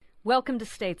Welcome to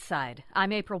Stateside.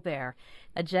 I'm April Baer.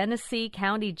 A Genesee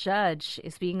County judge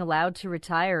is being allowed to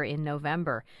retire in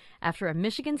November after a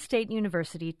Michigan State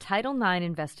University Title IX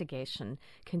investigation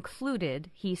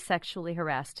concluded he sexually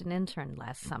harassed an intern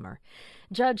last summer.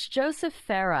 Judge Joseph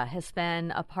Farah has been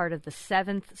a part of the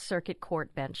Seventh Circuit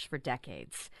Court bench for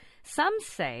decades. Some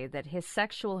say that his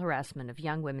sexual harassment of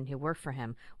young women who work for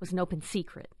him was an open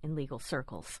secret in legal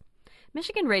circles.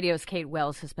 Michigan Radio's Kate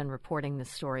Wells has been reporting this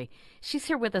story. She's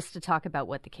here with us to talk about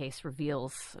what the case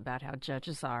reveals about how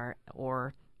judges are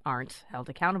or aren't held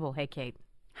accountable. Hey, Kate.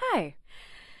 Hi.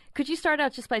 Could you start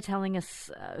out just by telling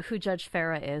us who Judge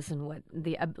Farah is and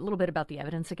a little bit about the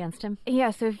evidence against him?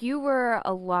 Yeah, so if you were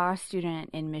a law student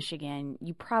in Michigan,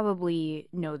 you probably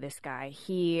know this guy.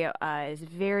 He is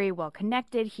very well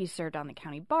connected. He served on the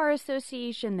County Bar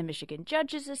Association, the Michigan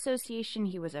Judges Association.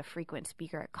 He was a frequent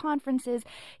speaker at conferences.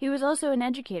 He was also an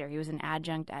educator. He was an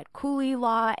adjunct at Cooley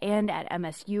Law and at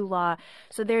MSU Law.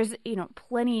 So there's,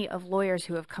 plenty of lawyers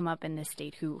who have come up in this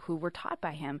state who were taught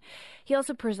by him. He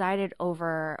also presided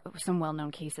over some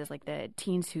well-known cases like the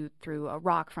teens who threw a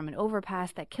rock from an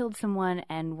overpass that killed someone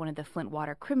and one of the Flint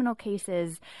water criminal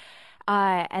cases.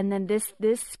 And then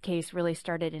this case really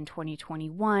started in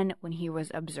 2021 when he was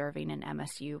observing an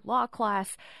MSU law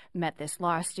class, met this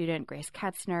law student, Grace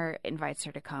Ketzner, invites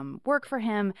her to come work for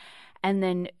him. And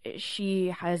then she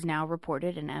has now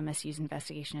reported, and MSU's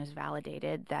investigation has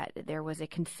validated, that there was a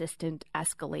consistent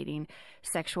escalating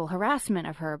sexual harassment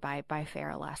of her by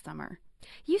Farah last summer.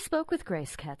 You spoke with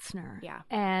Grace Ketzner. Yeah.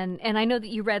 And I know that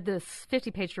you read this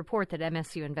 50-page report that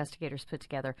MSU investigators put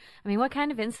together. I mean, what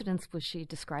kind of incidents was she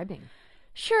describing?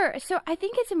 Sure. So I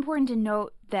think it's important to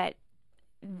note that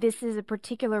this is a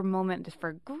particular moment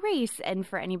for Grace and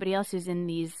for anybody else who's in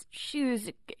these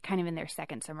shoes, kind of in their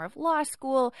second summer of law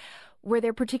school, where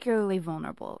they're particularly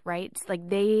vulnerable, right? It's like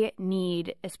they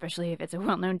need, especially if it's a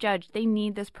well-known judge, they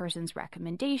need this person's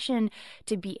recommendation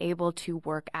to be able to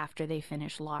work after they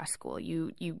finish law school.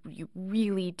 You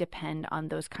really depend on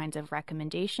those kinds of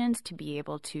recommendations to be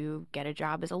able to get a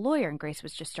job as a lawyer. And Grace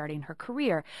was just starting her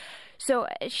career. So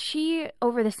she,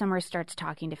 over the summer, starts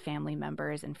talking to family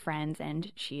members and friends,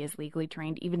 and she is legally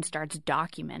trained, even starts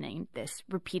documenting this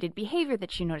repeated behavior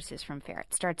that she notices from Farah.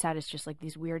 It starts out as just like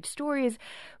these weird stories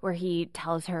where he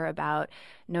tells her about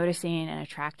noticing an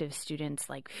attractive student's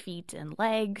like feet and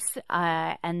legs,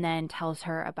 and then tells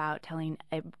her about telling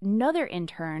another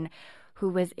intern who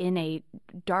was in a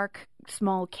dark,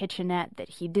 small kitchenette that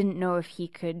he didn't know if he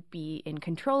could be in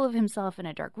control of himself in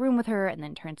a dark room with her, and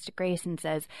then turns to Grace and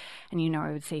says, and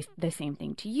I would say the same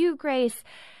thing to you, Grace.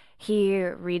 He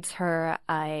reads her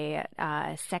a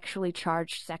sexually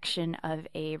charged section of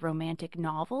a romantic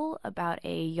novel about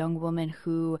a young woman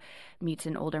who meets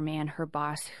an older man, her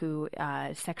boss, who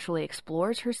sexually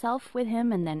explores herself with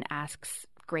him and then asks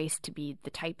Grace to be the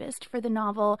typist for the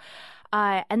novel.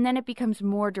 And then it becomes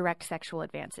more direct sexual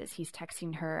advances. He's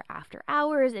texting her after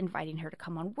hours, inviting her to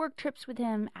come on work trips with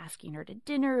him, asking her to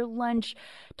dinner, lunch,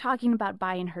 talking about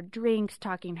buying her drinks,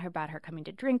 talking to her about her coming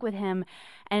to drink with him.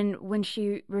 And when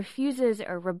she refuses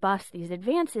or rebuffs these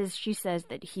advances, she says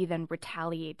that he then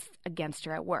retaliates against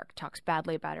her at work, talks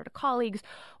badly about her to colleagues,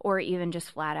 or even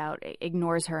just flat out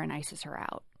ignores her and ices her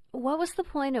out. What was the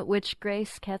point at which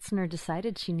Grace Ketzner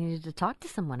decided she needed to talk to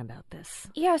someone about this?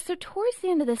 Yeah, so towards the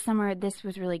end of the summer, this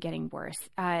was really getting worse.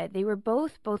 They were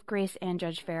both Grace and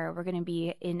Judge Farah were going to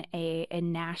be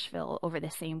in Nashville over the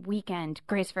same weekend.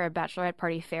 Grace for a bachelorette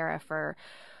party, Farah for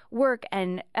work,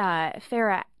 and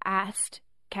Farah asked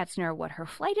Ketzner what her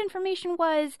flight information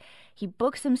was. He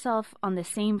books himself on the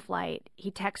same flight.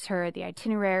 He texts her the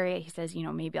itinerary. He says,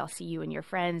 maybe I'll see you and your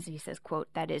friends. He says, quote,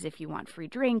 that is if you want free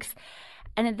drinks.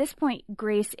 And at this point,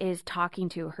 Grace is talking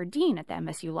to her dean at the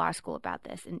MSU Law School about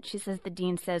this. And she says, the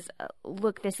dean says,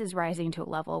 look, this is rising to a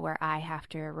level where I have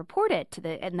to report it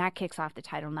and that kicks off the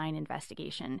Title IX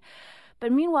investigation.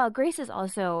 But meanwhile, Grace is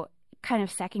also kind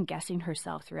of second guessing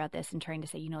herself throughout this and trying to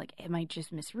say, am I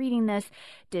just misreading this?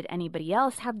 Did anybody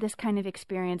else have this kind of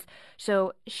experience?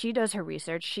 So she does her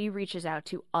research. She reaches out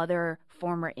to other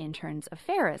former interns of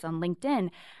Farah's on LinkedIn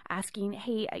asking,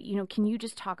 hey, can you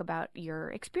just talk about your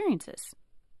experiences?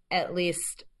 At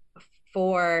least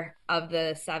 4 of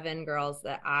the 7 girls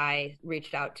that I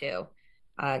reached out to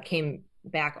came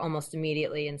back almost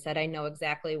immediately and said, I know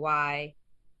exactly why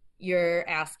you're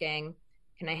asking.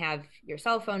 Can I have your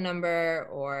cell phone number,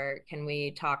 or can we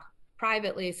talk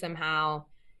privately somehow?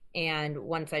 And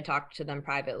once I talked to them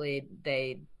privately,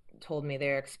 they told me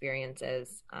their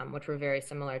experiences, which were very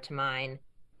similar to mine.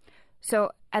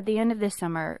 So at the end of this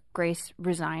summer, Grace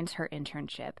resigns her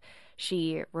internship.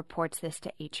 She reports this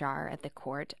to HR at the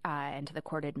court and to the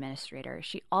court administrator.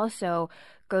 She also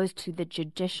goes to the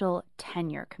Judicial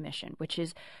Tenure Commission, which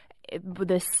is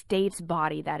the state's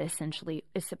body that essentially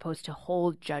is supposed to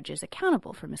hold judges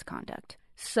accountable for misconduct.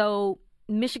 So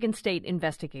Michigan State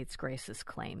investigates Grace's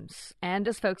claims. And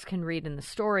as folks can read in the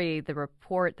story, the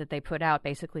report that they put out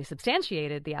basically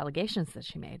substantiated the allegations that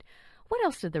she made. What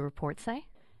else did the report say?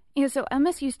 Yeah, so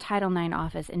MSU's Title IX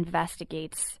office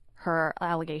investigates her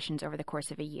allegations over the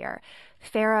course of a year.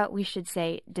 Farah, we should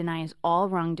say, denies all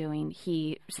wrongdoing.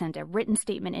 He sent a written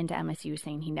statement into MSU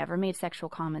saying he never made sexual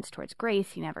comments towards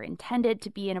Grace. He never intended to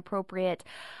be inappropriate.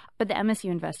 But the MSU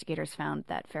investigators found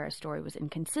that Farah's story was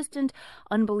inconsistent,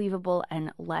 unbelievable,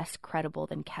 and less credible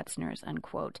than Ketzner's,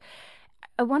 unquote.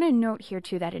 I want to note here,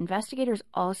 too, that investigators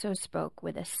also spoke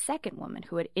with a second woman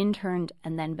who had interned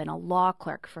and then been a law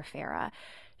clerk for Farah.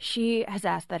 She has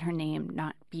asked that her name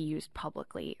not be used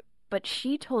publicly, but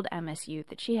she told MSU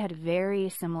that she had very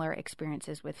similar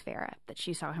experiences with Farah, that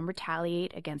she saw him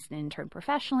retaliate against an intern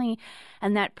professionally,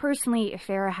 and that personally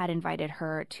Farah had invited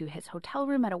her to his hotel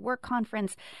room at a work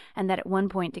conference, and that at one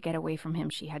point to get away from him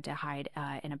she had to hide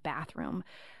in a bathroom.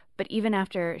 But even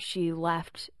after she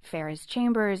left Farah's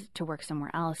chambers to work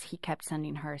somewhere else, he kept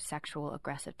sending her sexual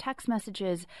aggressive text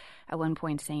messages, at one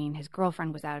point saying his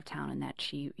girlfriend was out of town and that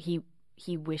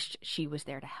he wished she was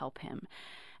there to help him.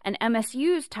 And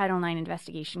MSU's Title IX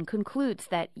investigation concludes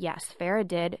that, yes, Farah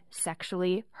did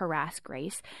sexually harass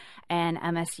Grace, and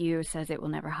MSU says it will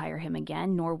never hire him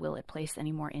again, nor will it place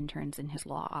any more interns in his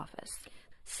law office.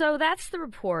 So that's the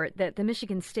report that the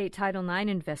Michigan State Title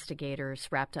IX investigators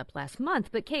wrapped up last month.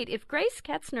 But, Kate, if Grace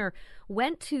Ketzner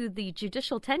went to the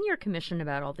Judicial Tenure Commission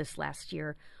about all this last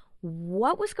year,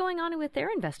 what was going on with their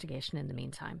investigation in the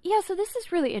meantime? Yeah, so this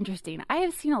is really interesting. I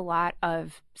have seen a lot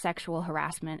of sexual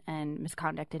harassment and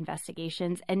misconduct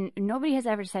investigations, and nobody has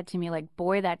ever said to me, like,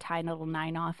 boy, that Title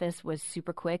IX office was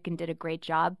super quick and did a great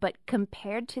job. But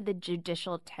compared to the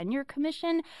Judicial Tenure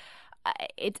Commission,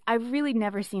 I've really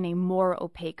never seen a more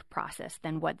opaque process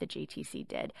than what the JTC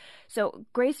did. So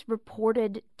Grace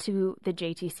reported to the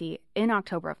JTC in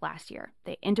October of last year.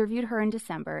 They interviewed her in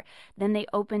December. Then they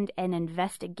opened an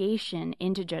investigation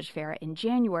into Judge Farah in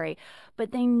January,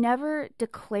 but they never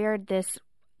declared this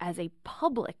as a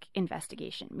public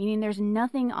investigation, meaning there's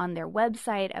nothing on their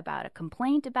website about a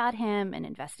complaint about him, an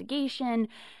investigation.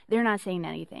 They're not saying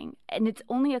anything. And it's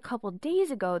only a couple days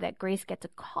ago that Grace gets a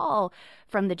call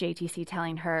from the JTC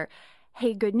telling her,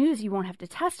 hey, good news, you won't have to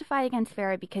testify against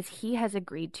Farah because he has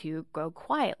agreed to go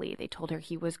quietly. They told her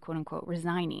he was, quote unquote,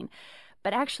 resigning.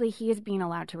 But actually, he is being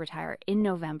allowed to retire in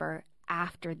November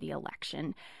after the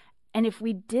election. And if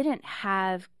we didn't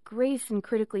have Grace and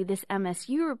critically this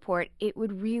MSU report, it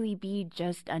would really be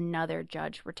just another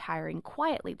judge retiring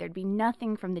quietly. There'd be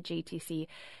nothing from the JTC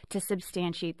to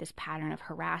substantiate this pattern of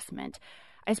harassment.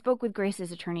 I spoke with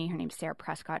Grace's attorney. Her name's Sarah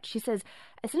Prescott. She says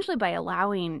essentially by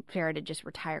allowing Farah to just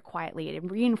retire quietly,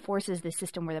 it reinforces the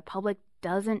system where the public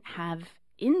doesn't have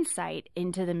insight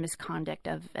into the misconduct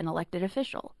of an elected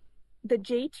official. The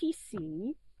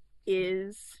JTC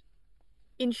is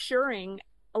ensuring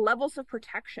levels of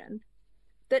protection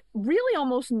that really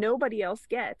almost nobody else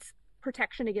gets.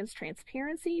 Protection against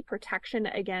transparency, protection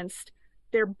against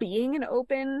there being an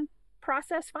open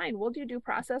process. Fine, we'll do due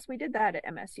process. We did that at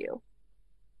MSU.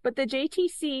 But the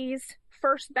JTC's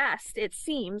first best, it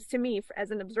seems to me,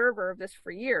 as an observer of this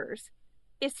for years,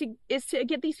 is to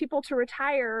get these people to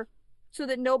retire so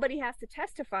that nobody has to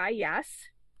testify, yes,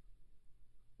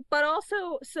 but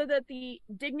also so that the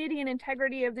dignity and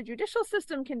integrity of the judicial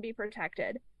system can be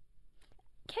protected.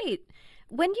 Kate,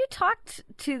 when you talked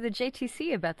to the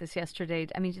JTC about this yesterday,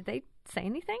 I mean, did they say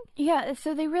anything? Yeah,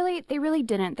 so they really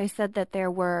didn't. They said that there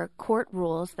were court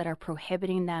rules that are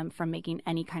prohibiting them from making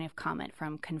any kind of comment,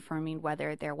 from confirming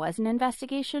whether there was an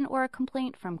investigation or a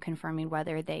complaint, from confirming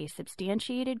whether they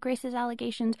substantiated Grace's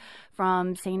allegations,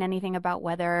 from saying anything about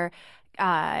whether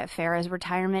Farah's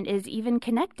retirement is even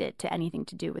connected to anything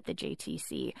to do with the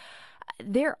JTC.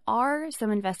 There are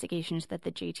some investigations that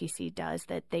the JTC does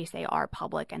that they say are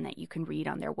public and that you can read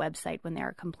on their website when there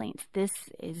are complaints. This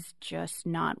is just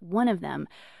not one of them.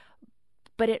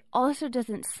 But it also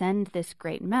doesn't send this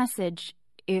great message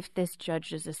if this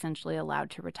judge is essentially allowed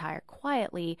to retire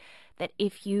quietly, that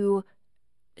if you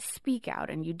speak out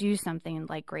and you do something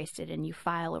like Grace did and you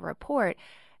file a report,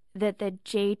 that the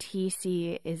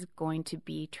JTC is going to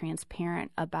be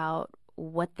transparent about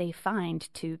what they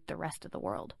find to the rest of the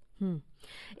world.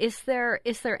 Is there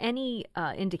any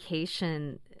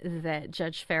indication that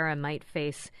Judge Farah might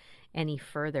face any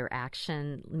further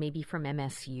action, maybe from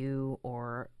MSU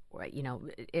or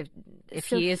if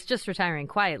he is just retiring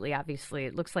quietly, obviously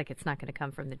it looks like it's not going to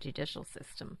come from the judicial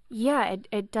system. Yeah,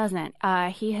 it doesn't.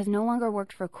 He has no longer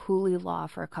worked for Cooley Law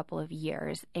for a couple of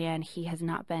years, and he has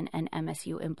not been an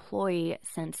MSU employee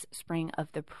since spring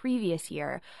of the previous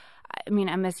year. I mean,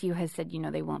 MSU has said,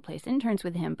 they won't place interns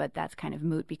with him, but that's kind of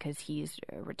moot because he's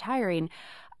retiring.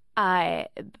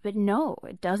 But no,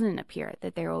 it doesn't appear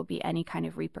that there will be any kind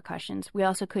of repercussions. We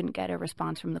also couldn't get a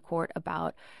response from the court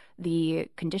about the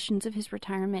conditions of his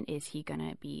retirement. Is he going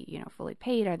to be, fully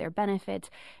paid? Are there benefits?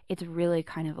 It's really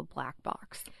kind of a black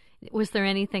box. Was there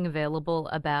anything available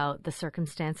about the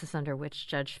circumstances under which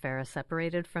Judge Farah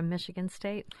separated from Michigan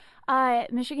State?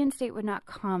 Michigan State would not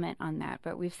comment on that,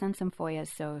 but we've sent some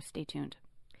FOIAs, so stay tuned.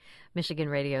 Michigan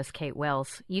Radio's Kate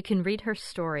Wells. You can read her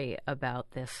story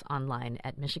about this online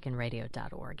at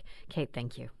michiganradio.org. Kate,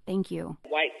 thank you. Thank you.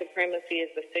 White supremacy is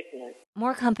a sickness.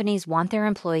 More companies want their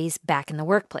employees back in the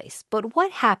workplace, but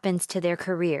what happens to their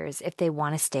careers if they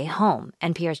want to stay home?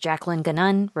 NPR's Jacqueline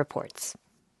Ganun reports.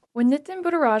 When Nitin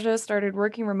Budaraja started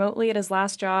working remotely at his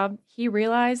last job, he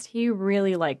realized he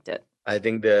really liked it. I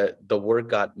think the work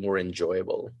got more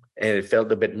enjoyable and it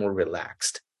felt a bit more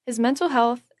relaxed. His mental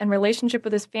health and relationship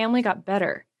with his family got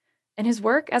better, and his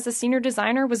work as a senior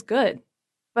designer was good.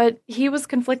 But he was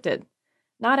conflicted.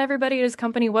 Not everybody at his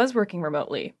company was working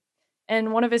remotely,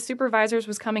 and one of his supervisors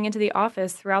was coming into the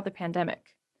office throughout the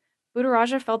pandemic.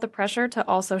 Budaraja felt the pressure to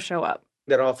also show up.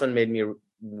 That often made me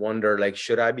wonder,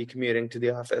 should I be commuting to the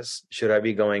office? Should I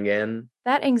be going in?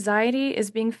 That anxiety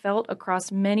is being felt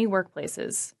across many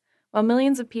workplaces. While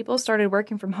millions of people started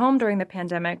working from home during the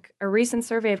pandemic, a recent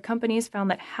survey of companies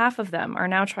found that half of them are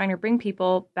now trying to bring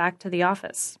people back to the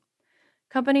office.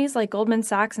 Companies like Goldman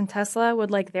Sachs and Tesla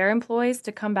would like their employees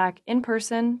to come back in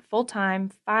person,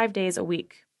 full-time, 5 days a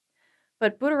week.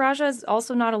 But Budaraja is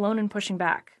also not alone in pushing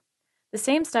back. The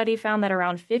same study found that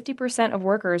around 50% of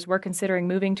workers were considering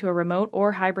moving to a remote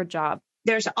or hybrid job.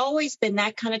 There's always been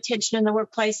that kind of tension in the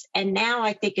workplace, and now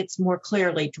I think it's more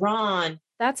clearly drawn.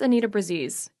 That's Anita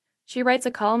Braziz. She writes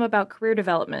a column about career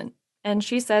development, and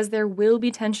she says there will be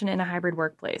tension in a hybrid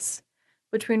workplace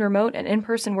between remote and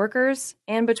in-person workers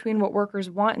and between what workers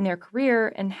want in their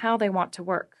career and how they want to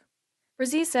work.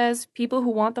 Braziz says people who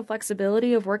want the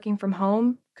flexibility of working from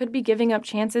home could be giving up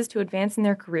chances to advance in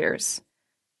their careers,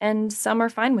 and some are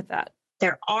fine with that.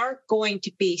 There are going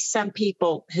to be some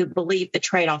people who believe the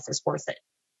trade-off is worth it,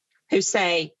 who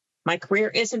say, my career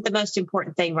isn't the most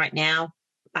important thing right now.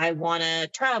 I want to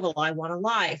travel. I want a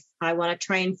life. I want to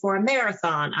train for a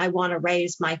marathon. I want to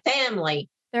raise my family.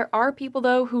 There are people,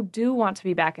 though, who do want to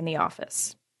be back in the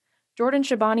office. Jordan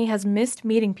Shabani has missed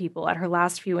meeting people at her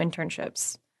last few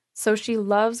internships, so she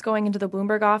loves going into the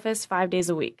Bloomberg office 5 days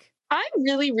a week. I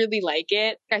really, really like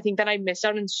it. I think that I missed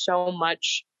out on so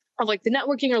much of the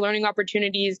networking or learning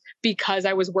opportunities because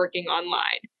I was working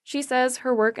online. She says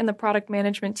her work in the product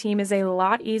management team is a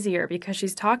lot easier because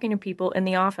she's talking to people in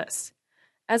the office.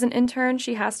 As an intern,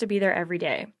 she has to be there every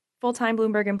day. Full-time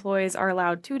Bloomberg employees are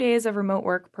allowed 2 days of remote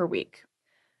work per week.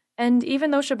 And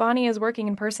even though Shabani is working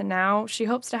in person now, she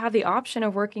hopes to have the option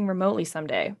of working remotely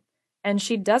someday. And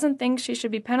she doesn't think she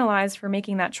should be penalized for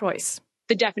making that choice.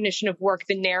 The definition of work,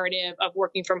 the narrative of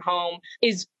working from home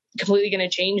is completely going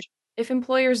to change. If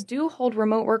employers do hold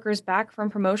remote workers back from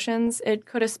promotions, it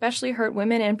could especially hurt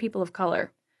women and people of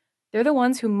color. They're the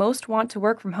ones who most want to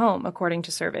work from home, according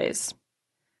to surveys.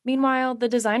 Meanwhile, the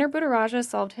designer Budaraja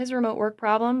solved his remote work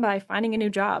problem by finding a new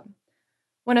job.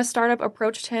 When a startup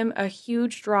approached him, a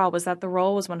huge draw was that the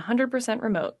role was 100%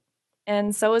 remote.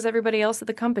 And so was everybody else at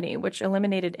the company, which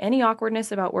eliminated any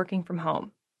awkwardness about working from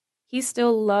home. He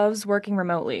still loves working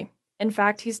remotely. In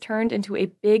fact, he's turned into a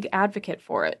big advocate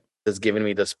for it. It's given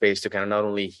me the space to kind of not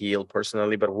only heal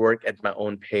personally, but work at my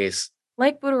own pace.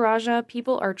 Like Budaraja,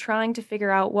 people are trying to figure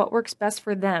out what works best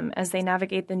for them as they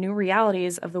navigate the new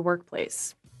realities of the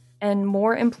workplace. And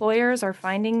more employers are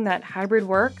finding that hybrid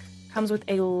work comes with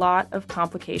a lot of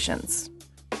complications.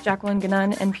 Jacqueline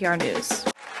Ganun, NPR News.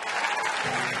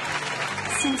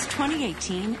 Since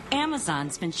 2018,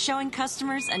 Amazon's been showing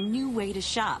customers a new way to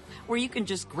shop where you can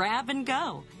just grab and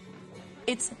go.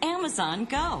 It's Amazon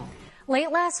Go.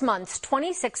 Late last month,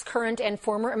 26 current and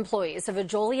former employees of a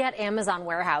Joliet Amazon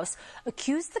warehouse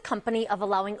accused the company of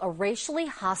allowing a racially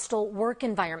hostile work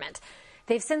environment.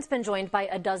 They've since been joined by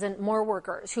a dozen more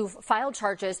workers who've filed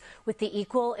charges with the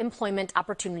Equal Employment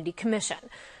Opportunity Commission.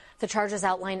 The charges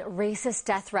outline racist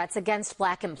death threats against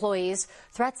black employees,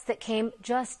 threats that came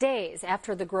just days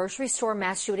after the grocery store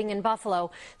mass shooting in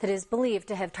Buffalo that is believed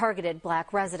to have targeted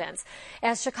black residents.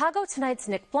 As Chicago Tonight's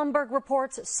Nick Blumberg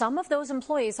reports, some of those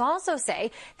employees also say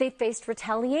they faced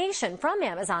retaliation from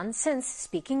Amazon since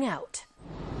speaking out.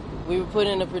 We were put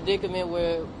in a predicament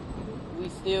where we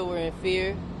still were in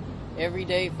fear every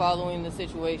day following the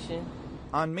situation.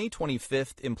 On May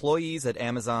 25th, employees at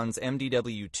Amazon's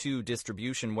MDW2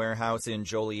 distribution warehouse in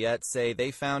Joliet say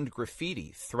they found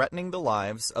graffiti threatening the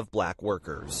lives of black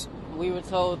workers. We were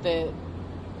told that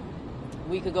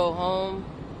we could go home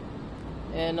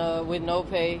and with no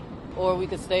pay, or we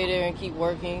could stay there and keep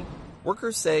working.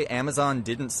 Workers say Amazon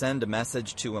didn't send a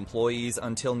message to employees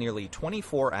until nearly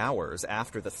 24 hours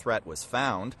after the threat was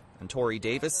found. And Tori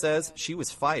Davis says she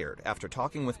was fired after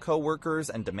talking with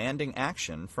co-workers and demanding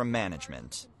action from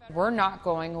management. We're not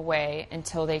going away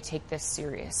until they take this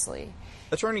seriously.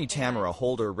 Attorney Tamara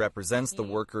Holder represents the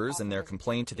workers in their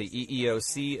complaint to the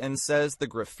EEOC and says the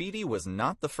graffiti was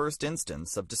not the first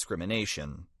instance of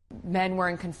discrimination. Men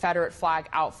wearing Confederate flag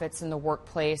outfits in the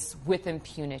workplace with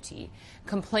impunity.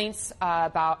 Complaints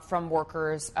from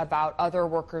workers about other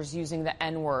workers using the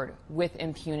N-word with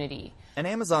impunity. An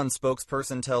Amazon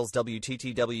spokesperson tells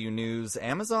WTTW News,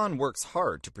 Amazon works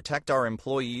hard to protect our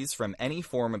employees from any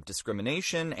form of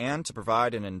discrimination and to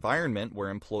provide an environment where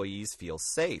employees feel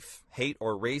safe. Hate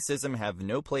or racism have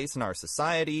no place in our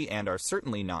society and are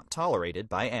certainly not tolerated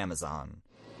by Amazon.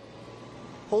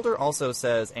 Holder also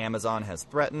says Amazon has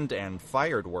threatened and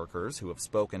fired workers who have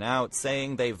spoken out,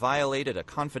 saying they violated a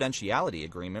confidentiality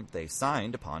agreement they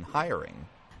signed upon hiring.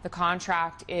 The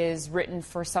contract is written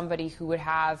for somebody who would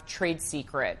have trade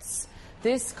secrets.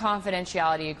 This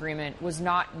confidentiality agreement was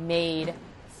not made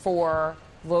for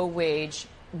low-wage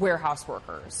warehouse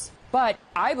workers. But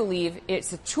I believe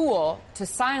it's a tool to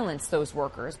silence those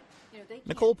workers.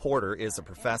 Nicole Porter is a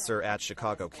professor at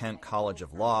Chicago-Kent College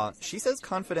of Law. She says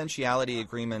confidentiality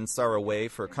agreements are a way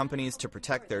for companies to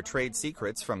protect their trade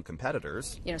secrets from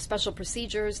competitors. Special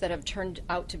procedures that have turned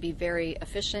out to be very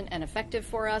efficient and effective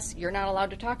for us, you're not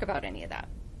allowed to talk about any of that.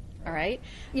 All right?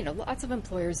 Lots of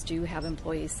employers do have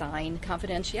employees sign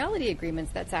confidentiality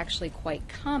agreements. That's actually quite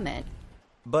common.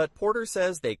 But Porter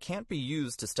says they can't be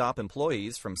used to stop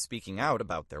employees from speaking out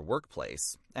about their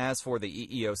workplace. As for the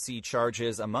EEOC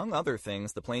charges, among other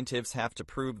things, the plaintiffs have to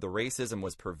prove the racism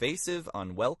was pervasive,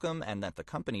 unwelcome, and that the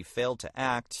company failed to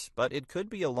act, but it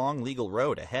could be a long legal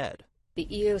road ahead. The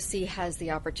EEOC has the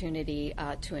opportunity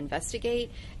to investigate,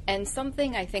 and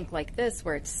something I think like this,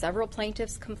 where it's several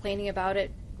plaintiffs complaining about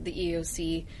it, the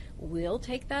EEOC will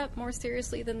take that more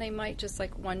seriously than they might just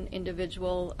like one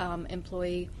individual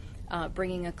employee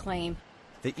bringing a claim.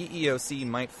 The EEOC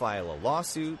might file a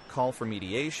lawsuit, call for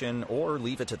mediation, or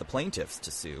leave it to the plaintiffs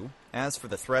to sue. As for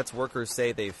the threats workers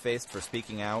say they've faced for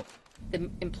speaking out, the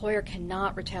employer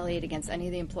cannot retaliate against any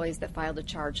of the employees that filed a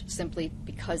charge simply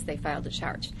because they filed a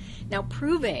charge. Now,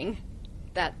 proving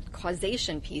that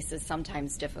causation piece is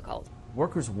sometimes difficult.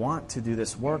 Workers want to do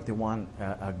this work. They want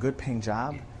a good paying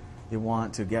job. They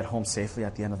want to get home safely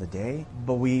at the end of the day.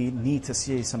 But we need to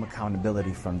see some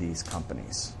accountability from these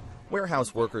companies.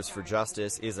 Warehouse Workers for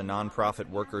Justice is a nonprofit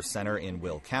workers center in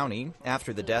Will County.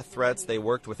 After the death threats, they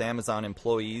worked with Amazon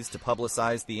employees to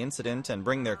publicize the incident and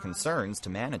bring their concerns to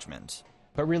management.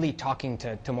 But really talking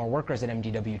to more workers at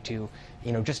MDW2,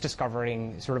 just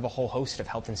discovering sort of a whole host of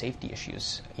health and safety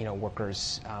issues,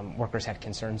 workers had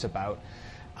concerns about.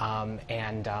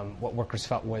 And what workers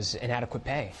felt was inadequate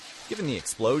pay. Given the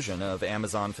explosion of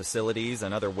Amazon facilities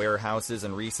and other warehouses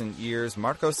in recent years,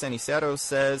 Marcos Cenicero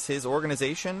says his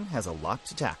organization has a lot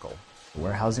to tackle.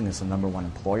 Warehousing is the #1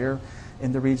 employer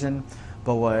in the region,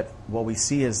 but what we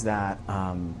see is that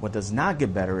what does not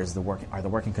get better is the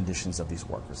working conditions of these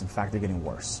workers. In fact, they're getting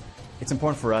worse. It's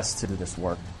important for us to do this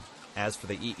work. As for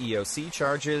the EEOC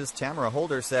charges, Tamara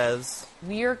Holder says,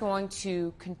 we are going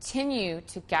to continue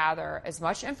to gather as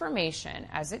much information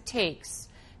as it takes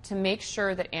to make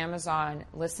sure that Amazon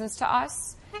listens to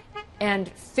us and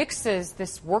fixes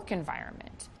this work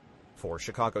environment. For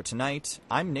Chicago Tonight,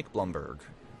 I'm Nick Blumberg.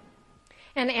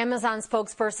 An Amazon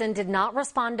spokesperson did not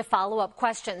respond to follow-up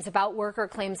questions about worker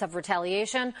claims of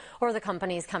retaliation or the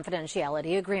company's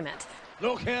confidentiality agreement.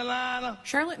 North Carolina.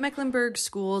 Charlotte Mecklenburg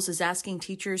Schools is asking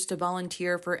teachers to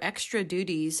volunteer for extra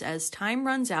duties as time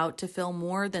runs out to fill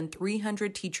more than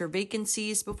 300 teacher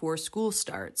vacancies before school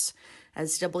starts.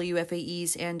 As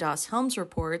WFAE's Andos Helms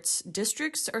reports,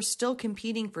 districts are still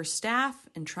competing for staff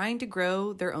and trying to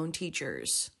grow their own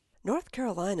teachers. North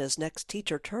Carolina's next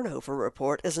teacher turnover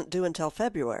report isn't due until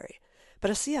February, but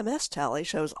a CMS tally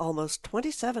shows almost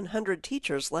 2,700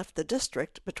 teachers left the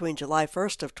district between July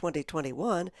 1st of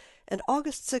 2021 and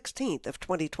August 16th of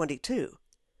 2022.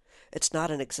 It's not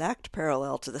an exact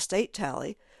parallel to the state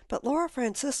tally, but Laura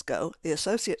Francisco, the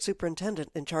associate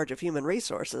superintendent in charge of human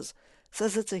resources,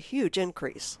 says it's a huge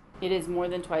increase. It is more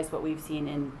than twice what we've seen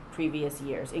in previous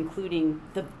years, including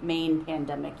the main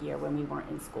pandemic year when we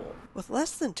weren't in school. With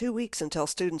less than 2 weeks until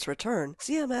students return,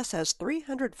 CMS has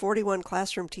 341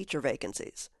 classroom teacher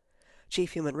vacancies.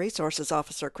 Chief Human Resources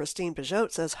Officer Christine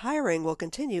Pajot says hiring will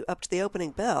continue up to the opening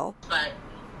bell. But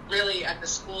really at the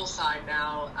school side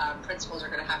now, principals are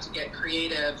going to have to get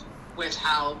creative with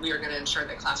how we are going to ensure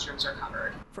that classrooms are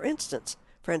covered. For instance,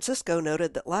 Francisco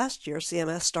noted that last year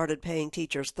CMS started paying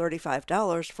teachers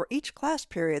 $35 for each class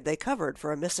period they covered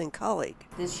for a missing colleague.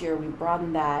 This year we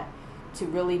broadened that to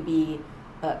really be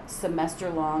a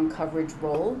semester-long coverage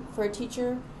role for a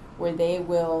teacher where they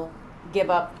will give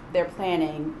up their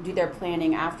planning, do their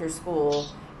planning after school,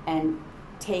 and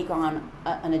take on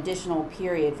an additional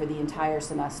period for the entire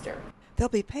semester. They'll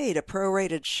be paid a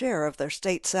prorated share of their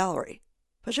state salary.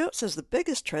 Pajot says the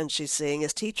biggest trend she's seeing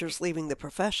is teachers leaving the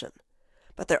profession.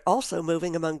 But they're also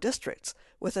moving among districts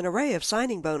with an array of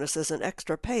signing bonuses and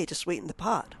extra pay to sweeten the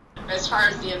pot. As far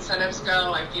as the incentives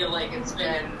go, I feel like it's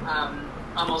been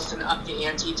almost an up the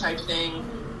ante type thing.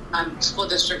 School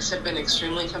districts have been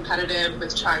extremely competitive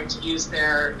with trying to use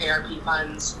their ARP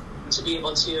funds to be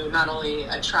able to not only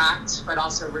attract but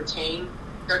also retain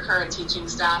their current teaching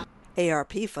staff.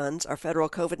 ARP funds are federal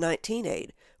COVID-19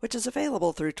 aid, which is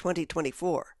available through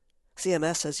 2024.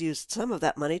 CMS has used some of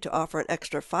that money to offer an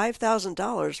extra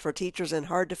 $5,000 for teachers in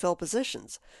hard-to-fill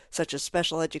positions, such as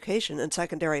special education and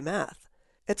secondary math.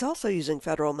 It's also using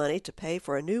federal money to pay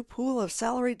for a new pool of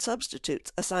salaried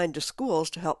substitutes assigned to schools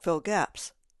to help fill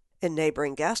gaps. In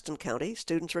neighboring Gaston County,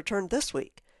 students returned this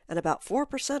week, and about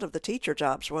 4% of the teacher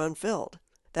jobs were unfilled.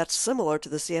 That's similar to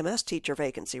the CMS teacher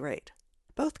vacancy rate.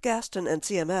 Both Gaston and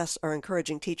CMS are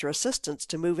encouraging teacher assistants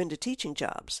to move into teaching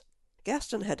jobs.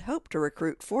 Gaston had hoped to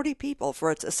recruit 40 people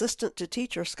for its Assistant to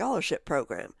Teacher Scholarship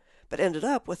program, but ended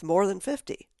up with more than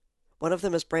 50. One of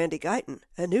them is Brandy Guyton,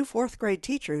 a new fourth-grade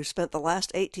teacher who spent the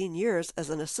last 18 years as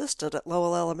an assistant at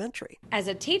Lowell Elementary. As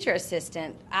a teacher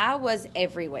assistant, I was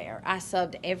everywhere. I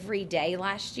subbed every day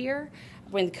last year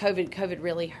when COVID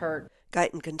really hurt.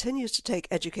 Guyton continues to take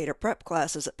educator prep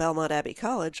classes at Belmont Abbey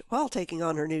College while taking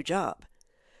on her new job.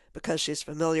 Because she's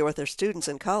familiar with her students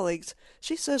and colleagues,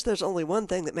 she says there's only one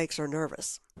thing that makes her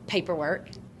nervous. Paperwork.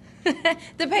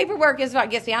 The paperwork is what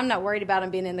gets me. I'm not worried about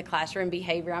them being in the classroom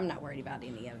behavior. I'm not worried about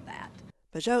any of that.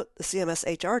 Pajot, the CMS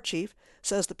HR chief,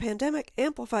 says the pandemic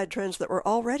amplified trends that were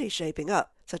already shaping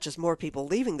up, such as more people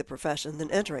leaving the profession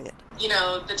than entering it. You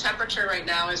know, the temperature right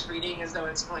now is reading as though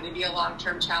it's going to be a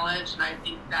long-term challenge, and I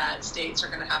think that states are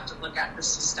going to have to look at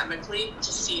this systemically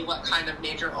to see what kind of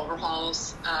major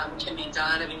overhauls can be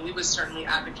done. I mean, we would certainly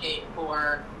advocate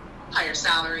for higher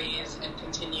salaries and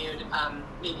continued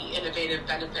maybe innovative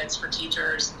benefits for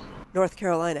teachers. North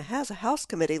Carolina has a House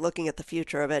committee looking at the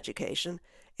future of education,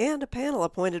 and a panel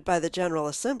appointed by the General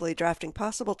Assembly drafting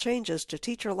possible changes to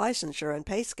teacher licensure and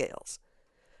pay scales.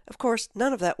 Of course,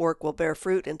 none of that work will bear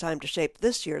fruit in time to shape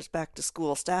this year's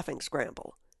back-to-school staffing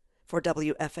scramble. For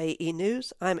WFAE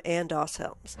News, I'm Ann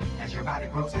Doss-Helms. As your body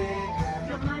grows bigger,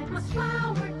 your mind must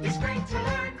flower. It's great to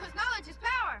learn, 'cause knowledge is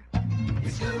power.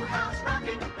 It's Schoolhouse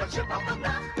Rockin', the chip on the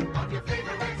block, on your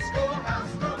favorite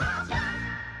Schoolhouse Rock.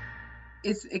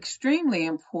 It's extremely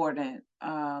important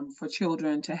for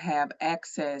children to have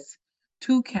access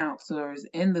to counselors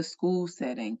in the school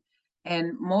setting.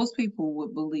 And most people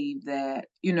would believe that,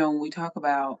 you know, when we talk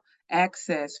about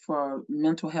access for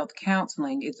mental health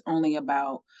counseling, it's only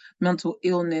about mental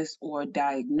illness or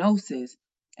diagnosis.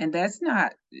 And that's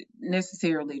not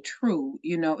necessarily true.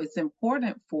 You know, it's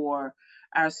important for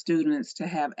our students to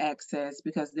have access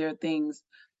because there are things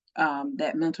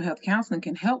that mental health counseling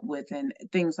can help with, and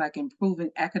things like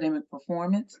improving academic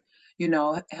performance, you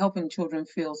know, helping children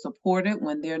feel supported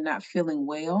when they're not feeling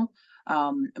well.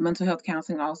 Mental health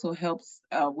counseling also helps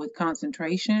with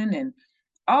concentration and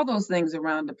all those things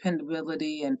around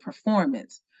dependability and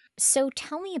performance. So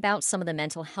tell me about some of the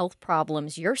mental health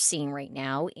problems you're seeing right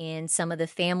now in some of the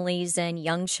families and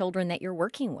young children that you're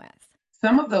working with.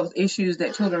 Some of those issues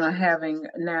that children are having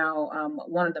now,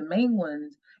 one of the main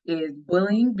ones is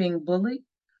bullying, being bullied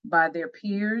by their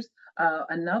peers.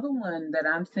 Another one that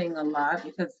I'm seeing a lot,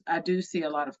 because I do see a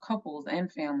lot of couples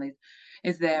and families,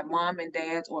 is that mom and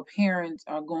dads or parents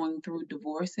are going through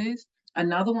divorces.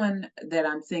 Another one that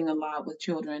I'm seeing a lot with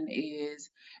children is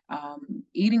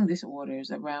eating disorders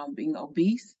around being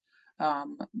obese,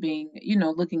 being, you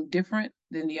know, looking different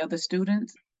than the other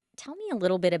students. Tell me a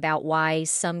little bit about why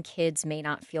some kids may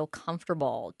not feel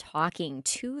comfortable talking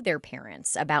to their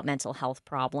parents about mental health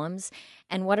problems,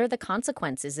 and what are the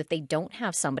consequences if they don't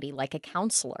have somebody like a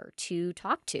counselor to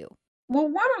talk to? Well,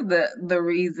 one of the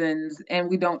reasons, and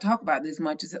we don't talk about this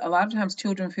much, is a lot of times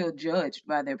children feel judged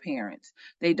by their parents.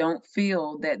 They don't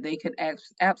feel that they could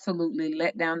absolutely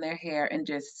let down their hair and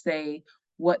just say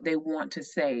what they want to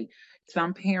say.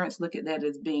 Some parents look at that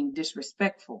as being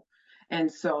disrespectful. And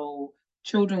so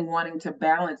children wanting to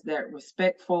balance that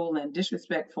respectful and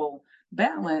disrespectful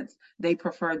balance, they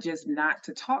prefer just not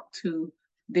to talk to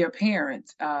their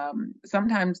parents.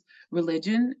 Sometimes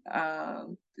religion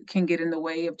can get in the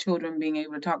way of children being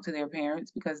able to talk to their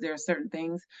parents because there are certain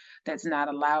things that's not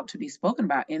allowed to be spoken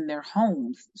about in their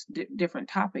homes, different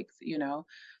topics,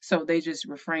 so they just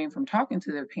refrain from talking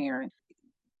to their parents.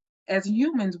 As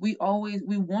humans, we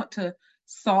want to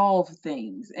solve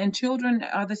things, and children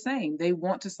are the same. They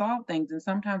want to solve things, and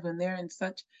sometimes when they're in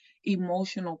such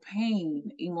emotional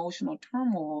pain, emotional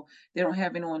turmoil, they don't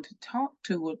have anyone to talk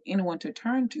to or anyone to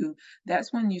turn to.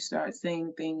 That's when you start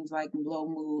seeing things like low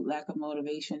mood, lack of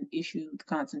motivation, issues with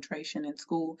concentration in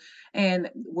school, and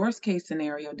worst case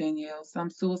scenario, Danielle, some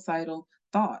suicidal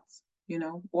thoughts,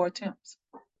 or attempts.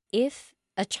 If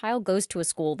a child goes to a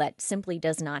school that simply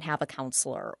does not have a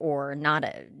counselor or not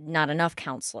enough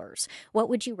counselors, what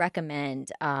would you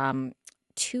recommend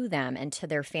to them and to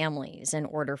their families in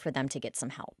order for them to get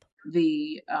some help?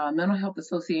 The Mental Health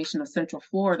Association of Central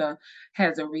Florida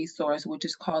has a resource which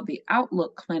is called the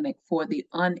Outlook Clinic for the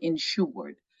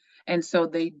Uninsured. And so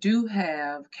they do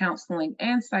have counseling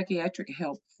and psychiatric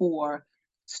help for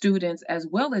students as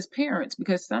well as parents,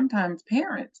 because sometimes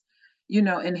parents,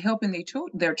 in helping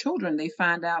their children, they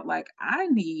find out like, I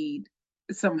need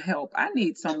some help. I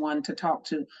need someone to talk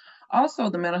to.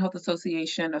 Also, the Mental Health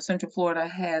Association of Central Florida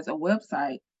has a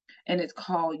website, and it's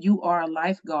called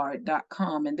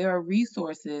yourlifeguard.com. And there are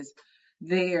resources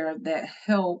there that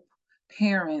help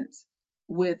parents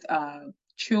with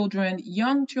children,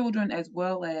 young children, as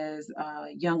well as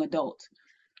young adults,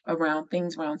 around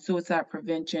things around suicide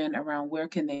prevention, around where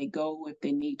can they go if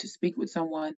they need to speak with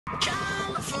someone.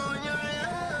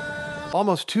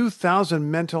 Almost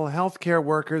 2,000 mental health care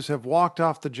workers have walked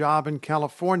off the job in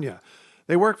California.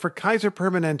 They work for Kaiser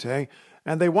Permanente,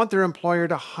 and they want their employer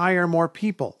to hire more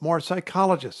people, more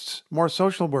psychologists, more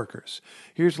social workers.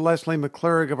 Here's Leslie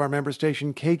McClurg of our member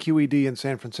station KQED in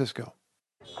San Francisco.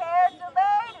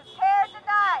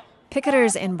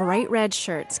 Picketers in bright red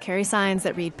shirts carry signs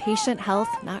that read "Patient Health,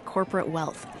 Not Corporate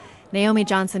Wealth." Naomi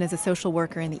Johnson is a social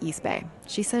worker in the East Bay.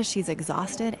 She says she's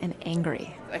exhausted and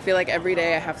angry. I feel like every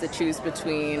day I have to choose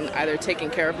between either taking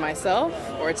care of myself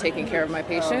or taking care of my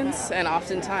patients. And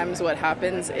oftentimes what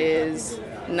happens is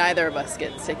neither of us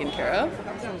gets taken care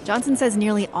of. Johnson says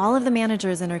nearly all of the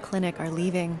managers in her clinic are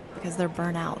leaving because they're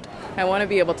burnt out. I want to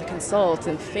be able to consult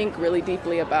and think really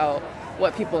deeply about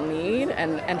what people need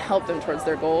and help them towards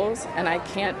their goals. And I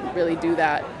can't really do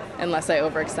that unless I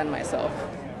overextend myself.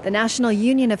 The National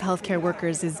Union of Healthcare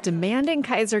Workers is demanding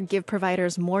Kaiser give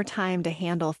providers more time to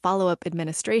handle follow-up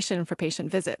administration for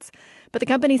patient visits. But the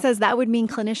company says that would mean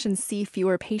clinicians see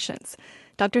fewer patients.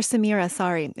 Dr. Samir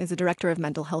Asari is a director of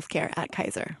mental health care at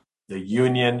Kaiser. The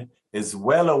union is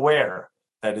well aware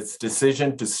that its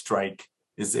decision to strike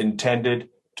is intended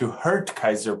to hurt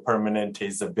Kaiser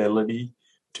Permanente's ability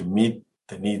to meet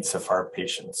the needs of our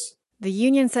patients. The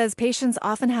union says patients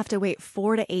often have to wait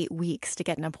 4 to 8 weeks to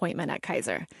get an appointment at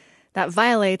Kaiser. That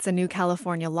violates a new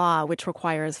California law which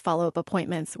requires follow-up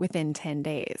appointments within 10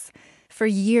 days. For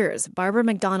years, Barbara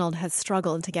McDonald has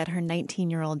struggled to get her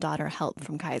 19-year-old daughter help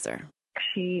from Kaiser.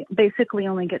 She basically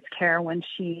only gets care when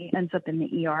she ends up in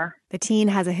the ER. The teen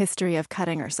has a history of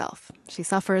cutting herself. She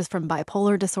suffers from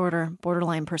bipolar disorder,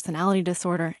 borderline personality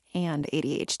disorder, and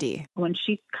ADHD. When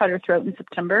she cut her throat in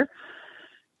September,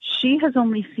 she has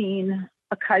only seen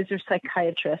a Kaiser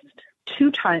psychiatrist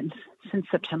 2 times since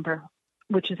September,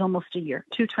 which is almost a year,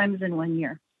 2 times in 1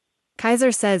 year.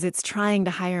 Kaiser says it's trying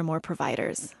to hire more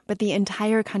providers, but the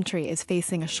entire country is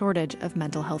facing a shortage of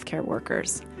mental health care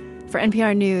workers. For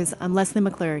NPR News, I'm Leslie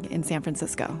McClurg in San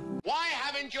Francisco. Why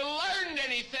haven't you learned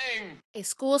anything? A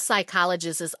school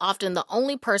psychologist is often the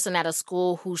only person at a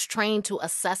school who's trained to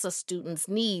assess a student's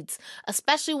needs,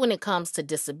 especially when it comes to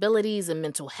disabilities and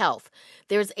mental health.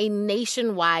 There's a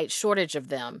nationwide shortage of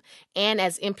them. And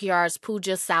as NPR's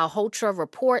Pooja Salhotra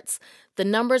reports, the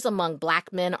numbers among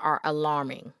Black men are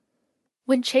alarming.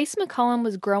 When Chase McCollum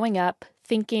was growing up,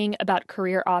 thinking about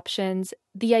career options,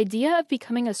 the idea of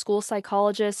becoming a school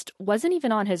psychologist wasn't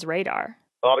even on his radar.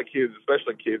 A lot of kids,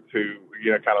 especially kids who,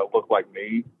 kind of look like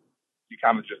me, you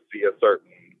kind of just see a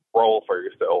certain role for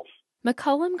yourself.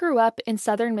 McCollum grew up in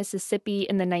southern Mississippi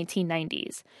in the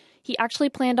 1990s. He actually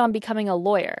planned on becoming a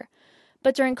lawyer.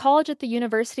 But during college at the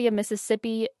University of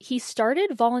Mississippi, he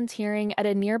started volunteering at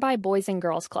a nearby Boys and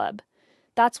Girls Club.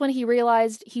 That's when he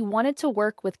realized he wanted to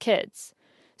work with kids.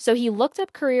 So he looked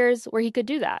up careers where he could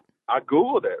do that. I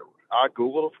Googled it. I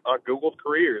Googled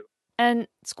careers. And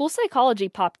school psychology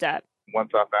popped up.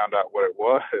 Once I found out what it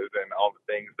was and all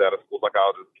the things that a school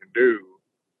psychologist can do,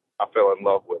 I fell in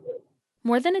love with it.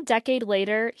 More than a decade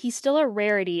later, he's still a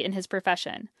rarity in his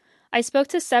profession. I spoke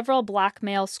to several Black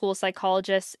male school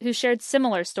psychologists who shared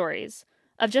similar stories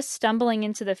of just stumbling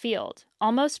into the field,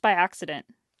 almost by accident.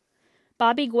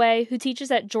 Bobby Guay, who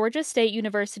teaches at Georgia State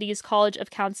University's College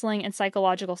of Counseling and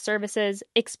Psychological Services,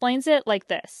 explains it like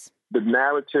this. The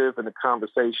narrative and the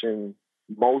conversation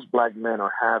most Black men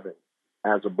are having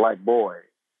as a Black boy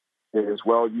is,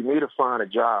 well, you need to find a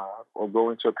job or go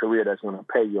into a career that's going to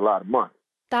pay you a lot of money.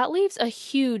 That leaves a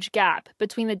huge gap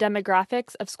between the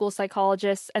demographics of school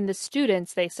psychologists and the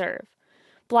students they serve.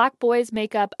 Black boys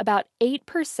make up about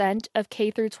 8% of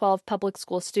K-12 public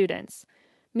school students.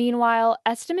 Meanwhile,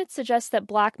 estimates suggest that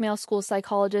Black male school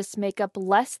psychologists make up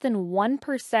less than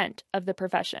 1% of the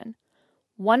profession.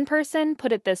 One person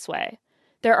put it this way: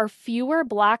 there are fewer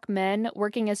Black men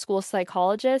working as school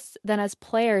psychologists than as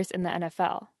players in the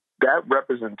NFL. That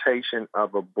representation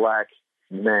of a Black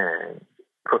man,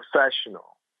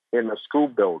 professional, in a school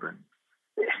building,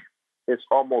 it's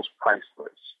almost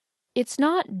priceless. It's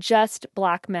not just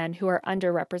Black men who are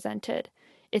underrepresented.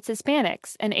 It's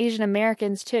Hispanics and Asian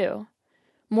Americans, too.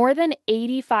 More than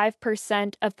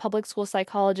 85% of public school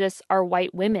psychologists are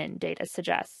white women, data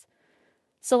suggests.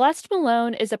 Celeste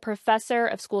Malone is a professor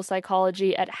of school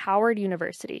psychology at Howard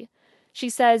University. She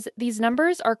says these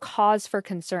numbers are cause for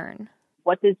concern.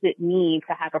 What does it mean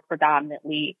to have a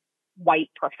predominantly white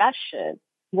profession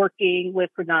working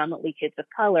with predominantly kids of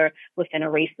color within a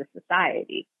racist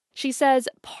society? She says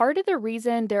part of the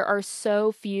reason there are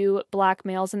so few Black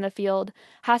males in the field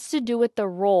has to do with the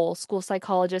role school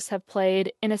psychologists have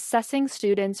played in assessing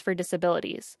students for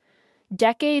disabilities.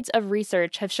 Decades of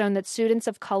research have shown that students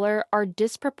of color are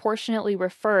disproportionately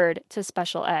referred to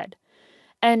special ed.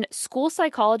 And school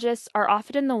psychologists are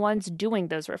often the ones doing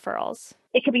those referrals.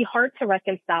 It can be hard to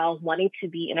reconcile wanting to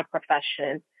be in a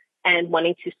profession and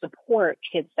wanting to support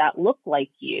kids that look like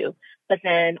you, but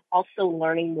then also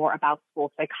learning more about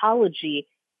school psychology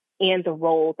and the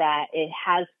role that it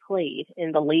has played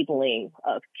in the labeling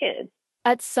of kids.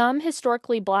 At some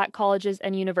historically Black colleges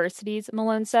and universities,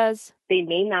 Malone says, they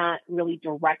may not really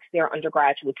direct their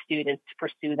undergraduate students to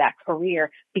pursue that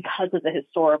career because of the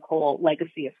historical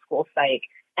legacy of school psych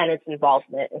and its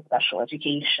involvement in special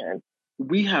education.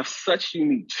 We have such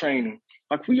unique training.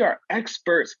 Like, we are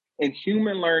experts in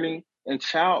human learning and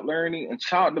child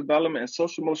development and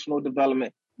social emotional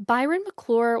development. Byron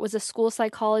McClure was a school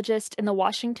psychologist in the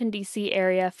Washington, D.C.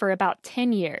 area for about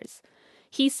 10 years.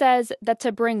 He says that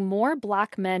to bring more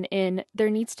Black men in, there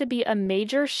needs to be a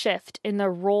major shift in the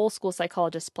role school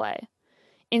psychologists play.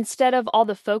 Instead of all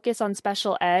the focus on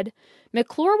special ed,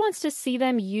 McClure wants to see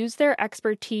them use their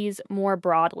expertise more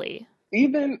broadly.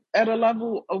 Even at a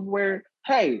level of where,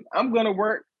 hey, I'm going to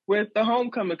work with the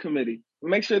homecoming committee,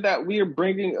 make sure that we are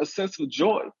bringing a sense of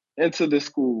joy into the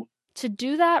school. To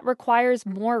do that requires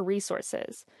more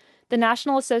resources. The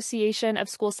National Association of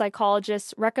School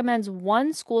Psychologists recommends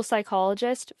one school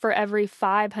psychologist for every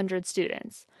 500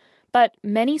 students. But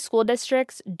many school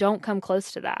districts don't come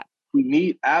close to that. We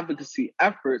need advocacy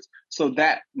efforts so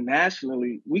that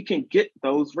nationally we can get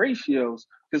those ratios.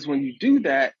 Because when you do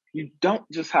that, you don't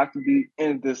just have to be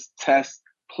in this test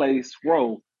place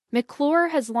role. McClure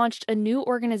has launched a new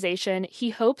organization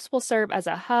he hopes will serve as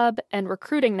a hub and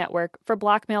recruiting network for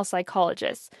Black male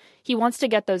psychologists. He wants to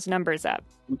get those numbers up.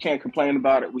 We can't complain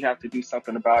about it. We have to do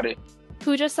something about it.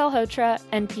 Pooja Salhotra,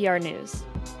 NPR News.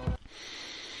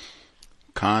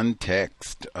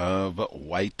 Context of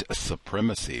white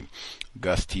supremacy.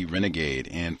 Gus T. Renegade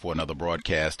in for another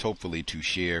broadcast, hopefully to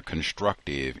share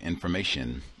constructive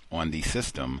information on the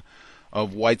system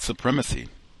of white supremacy.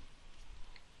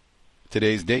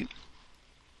 Today's date,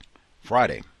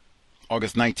 Friday,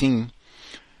 August 19,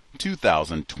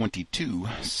 2022.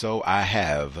 So I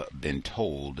have been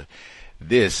told.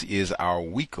 This is our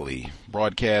weekly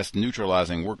broadcast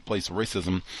neutralizing workplace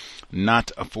racism,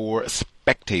 not for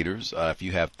spectators. If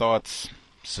you have thoughts,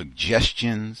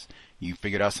 suggestions, you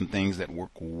figured out some things that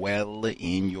work well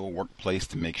in your workplace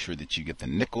to make sure that you get the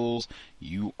nickels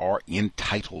you are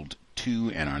entitled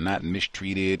to and are not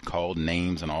mistreated, called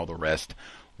names, and all the rest,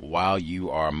 while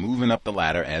you are moving up the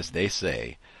ladder, as they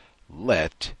say,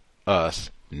 let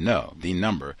us know. The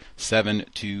number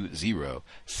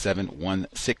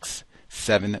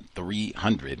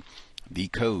 720-716-7300. The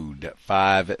code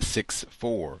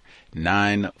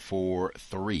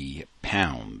 564943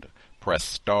 #.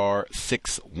 Press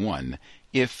 *61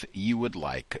 if you would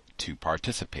like to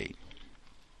participate.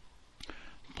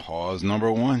 Pause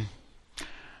number 1.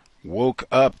 Woke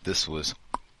up. This was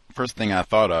first thing I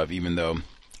thought of, even though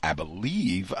I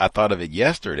believe I thought of it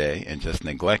yesterday and just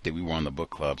neglected. We were on the book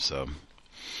club, so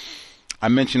I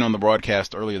mentioned on the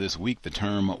broadcast earlier this week the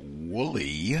term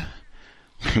woolly.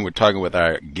 We're talking with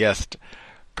our guest,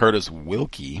 Curtis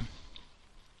Wilkie,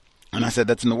 and I said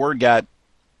that's in the Word Guide,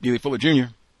 Neely Fuller Jr.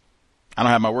 I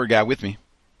don't have my Word Guide with me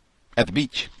at the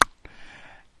beach.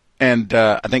 And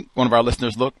I think one of our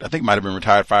listeners looked. I think it might have been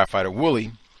retired firefighter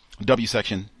Wooly, W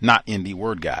section, not in the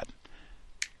Word Guide.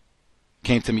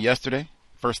 Came to me yesterday.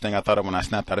 First thing I thought of when I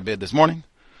snapped out of bed this morning.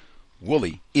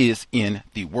 Wooly is in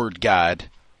the Word Guide.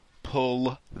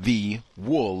 Pull the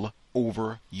wool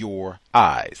over your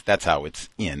eyes. That's how it's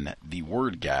in the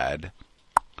Word Guide.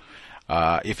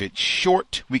 If it's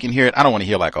short, we can hear it. I don't want to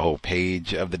hear like a whole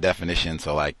page of the definition.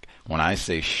 So like when I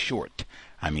say short,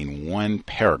 I mean one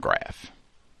paragraph.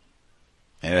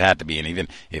 And it had to be, and even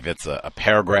if it's a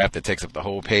paragraph that takes up the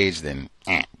whole page, then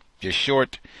just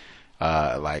short,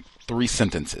 like 3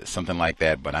 sentences, something like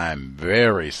that. But I'm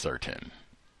very certain,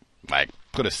 like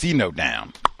put a C note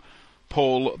down,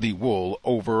 pull the wool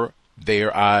over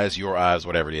their eyes, your eyes,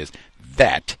 whatever it is.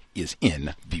 That is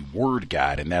in the Word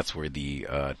Guide, and that's where the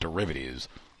derivatives,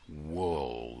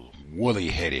 wool,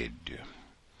 woolly-headed,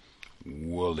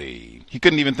 woolly. He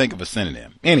couldn't even think of a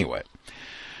synonym. Anyway.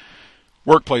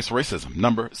 Workplace racism,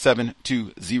 number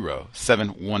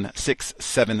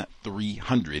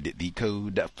 720-716-7300, the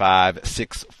code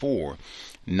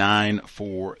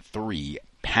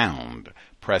 564-943#.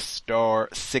 Press star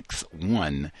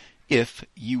 61 if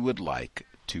you would like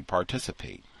to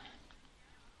participate.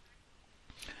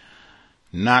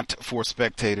 Not for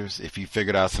spectators. If you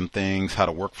figured out some things, how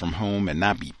to work from home and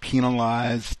not be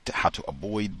penalized, how to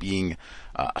avoid being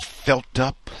felt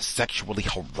up, sexually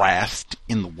harassed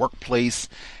in the workplace,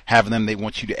 they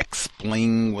want you to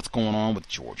explain what's going on with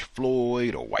George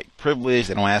Floyd or white privilege.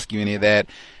 They don't ask you any of that.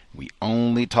 We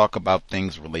only talk about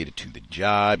things related to the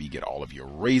job. You get all of your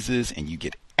raises and you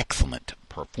get excellent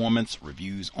performance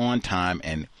reviews on time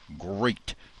and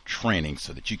great training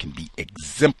so that you can be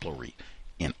exemplary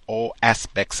in all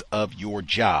aspects of your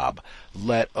job.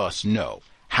 Let us know.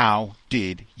 How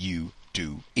did you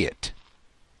do it?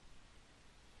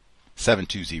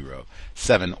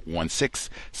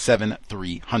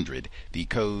 720-716-7300. The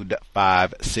code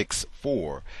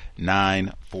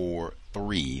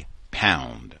 564-943#.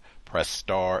 Press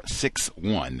star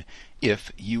 61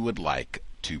 if you would like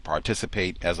to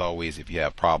participate. As always, if you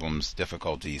have problems,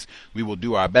 difficulties, we will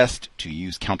do our best to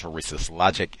use counter-racist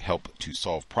logic, help to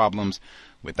solve problems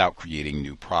without creating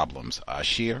new problems.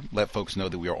 Share, let folks know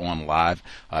that we are on live.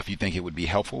 If you think it would be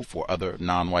helpful for other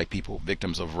non-white people,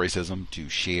 victims of racism, to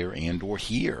share and or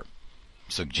hear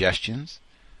suggestions,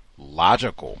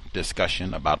 logical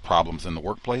discussion about problems in the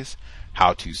workplace,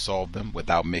 how to solve them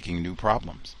without making new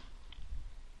problems.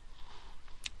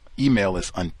 Email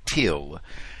is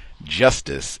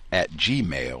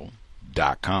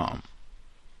untiljustice@gmail.com.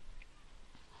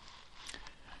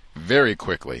 Very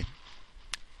quickly,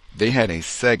 they had a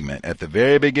segment at the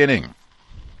very beginning.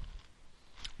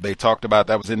 They talked about,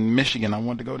 that was in Michigan. I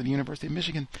wanted to go to the University of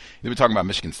Michigan. They were talking about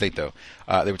Michigan State, though.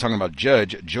 They were talking about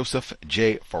Judge Joseph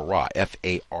J. Farah,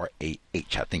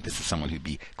 F-A-R-A-H. I think this is someone who'd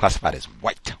be classified as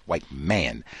white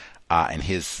man. And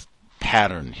his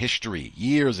pattern, history,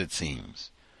 years it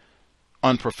seems,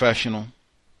 unprofessional,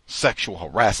 sexual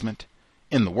harassment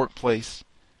in the workplace,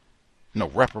 no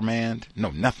reprimand, no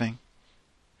nothing.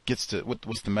 Gets to,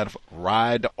 what's the metaphor?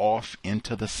 Ride off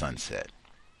into the sunset.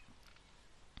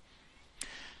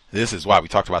 This is why we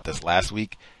talked about this last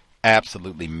week.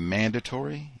 Absolutely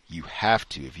mandatory. You have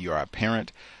to, if you are a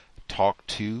parent,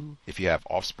 if you have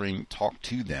offspring, talk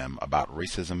to them about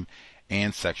racism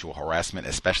and sexual harassment,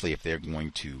 especially if they're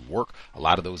going to work. A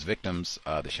lot of those victims,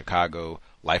 the Chicago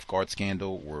lifeguard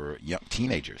scandal, were young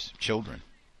teenagers, children.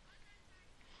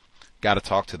 Got to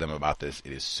talk to them about this.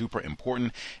 It is super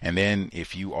important. And then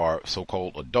if you are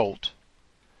so-called adult,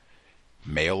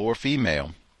 male or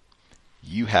female,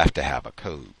 you have to have a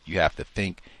code. You have to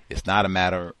think it's not a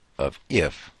matter of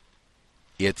if,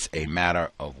 it's a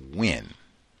matter of when.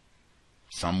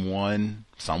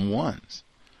 Someone's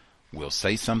will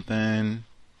say something,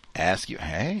 ask you,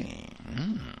 hey,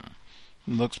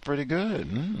 looks pretty good.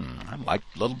 I like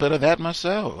a little bit of that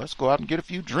myself. Let's go out and get a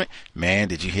few drinks. Man,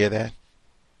 did you hear that?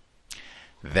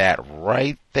 That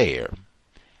right there,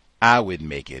 I would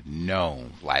make it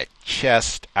known, like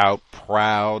chest out,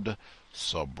 proud.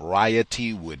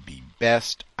 Sobriety would be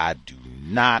best. I do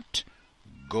not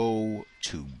go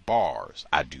to bars.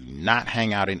 I do not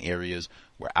hang out in areas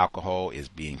where alcohol is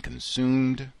being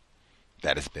consumed.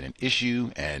 That has been an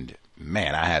issue, and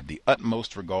man, I have the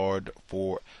utmost regard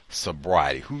for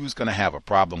sobriety. Who's going to have a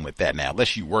problem with that now,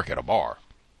 unless you work at a bar,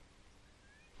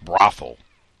 brothel,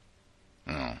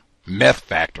 meth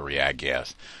factory, I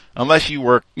guess. Unless you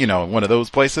work, in one of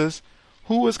those places,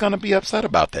 who is going to be upset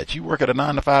about that? You work at a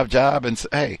 9-to-5 job and say,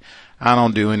 hey, I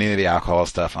don't do any of the alcohol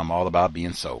stuff. I'm all about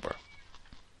being sober.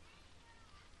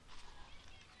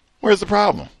 Where's the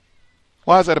problem?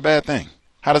 Why is that a bad thing?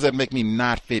 How does that make me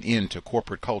not fit into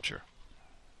corporate culture?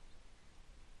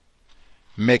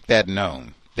 Make that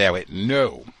known. That way,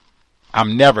 no,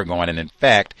 I'm never going. And in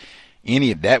fact,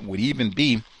 any of that would even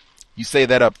be, you say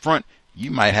that up front, you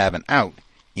might have an out.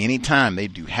 Anytime they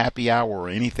do happy hour or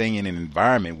anything in an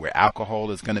environment where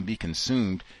alcohol is going to be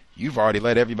consumed, you've already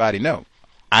let everybody know.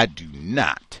 I do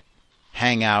not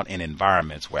hang out in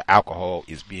environments where alcohol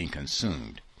is being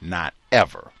consumed. Not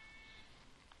ever.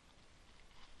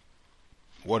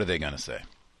 What are they going to say?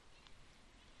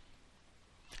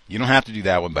 You don't have to do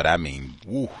that one, but I mean,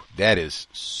 woo, that is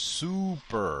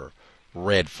super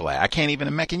red flag. I can't even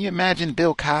imagine. Can you imagine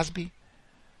Bill Cosby?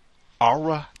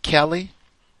 Aura Kelly?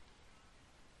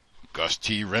 Gus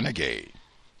T. Renegade?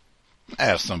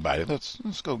 Ask somebody, let's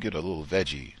go get a little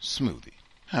veggie smoothie.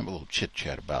 Have a little chit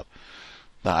chat about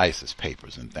the ISIS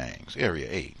papers and things. Area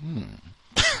 8.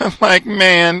 I'm like,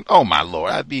 man, oh my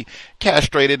Lord, I'd be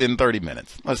castrated in 30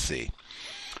 minutes. Let's see.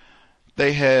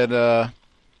 They had, and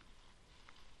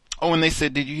they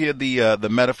said, did you hear the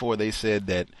metaphor? They said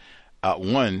that,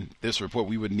 this report,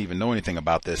 we wouldn't even know anything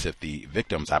about this if the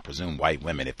victims, I presume white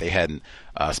women, if they hadn't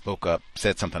spoke up,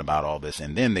 said something about all this.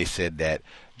 And then they said that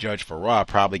Judge Farrar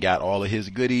probably got all of his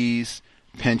goodies,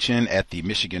 pension at the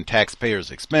Michigan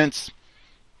taxpayers' expense,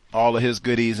 all of his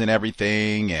goodies and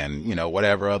everything, and,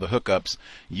 whatever other hookups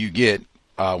you get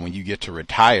when you get to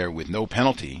retire with no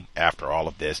penalty after all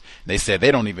of this. They said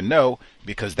they don't even know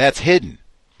because that's hidden.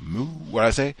 What I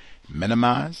say?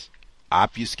 Minimize,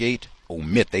 obfuscate,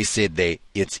 omit. They said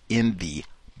it's in the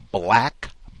black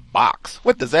box.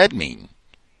 What does that mean?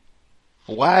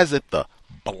 Why is it the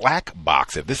black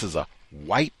box? If this is a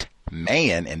white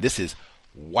man and this is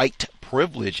white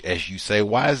privilege, as you say,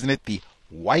 why isn't it the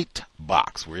white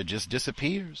box where it just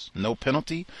disappears? No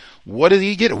penalty. What did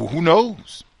he get? Who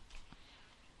knows?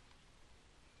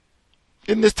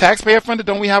 Isn't this taxpayer funded?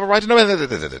 Don't we have a right to know?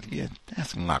 Yeah,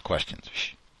 asking a lot of questions.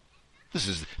 This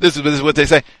is what they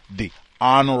say. The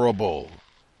Honorable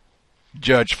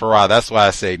Judge Farrar. That's why I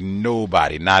say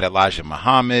nobody. Not Elijah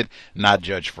Muhammad, not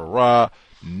Judge Farrar.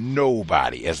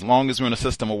 Nobody. As long as we're in a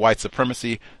system of white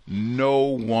supremacy, no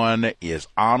one is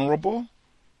honorable.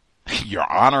 Your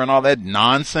honor and all that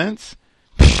nonsense.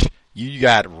 You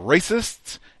got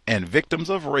racists and victims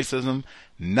of racism.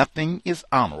 Nothing is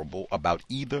honorable about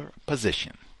either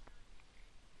position.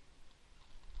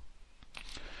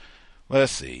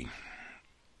 Let's see.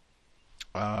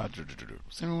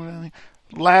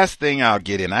 Last thing I'll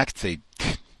get in, I could say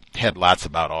had lots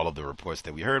about all of the reports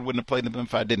that we heard. Wouldn't have played them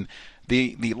if I didn't.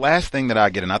 The last thing that I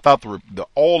get in, I thought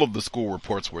all of the school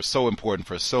reports were so important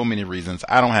for so many reasons.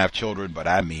 I don't have children, but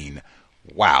I mean,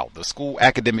 wow, the school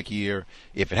academic year,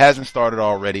 if it hasn't started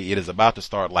already, it is about to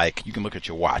start. Like, you can look at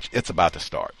your watch. It's about to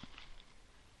start.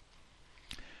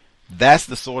 That's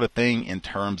the sort of thing in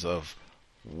terms of,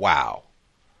 wow,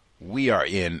 we are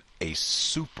in a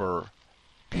super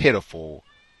pitiful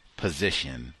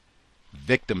position,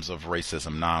 victims of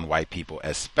racism, non-white people,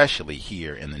 especially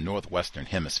here in the Northwestern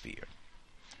Hemisphere.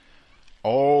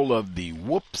 All of the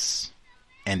whoops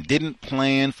and didn't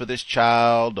plan for this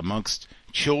child amongst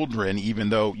children, even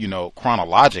though,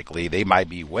 chronologically they might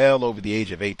be well over the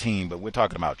age of 18, but we're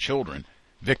talking about children,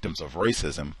 victims of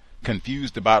racism,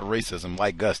 confused about racism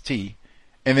like Gus T,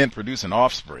 and then producing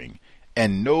offspring,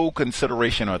 and no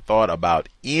consideration or thought about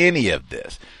any of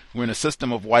this. We're in a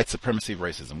system of white supremacy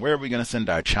racism. Where are we going to send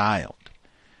our child?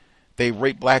 They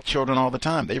rape black children all the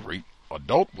time. They rape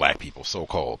adult black people,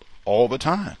 so-called, all the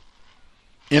time.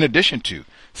 In addition to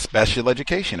special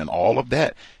education and all of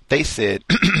that, they said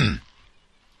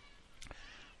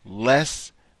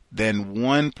less than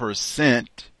 1%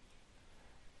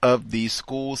 of these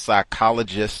school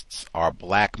psychologists are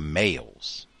black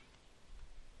males.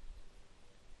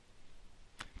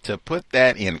 To put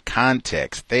that in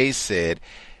context, they said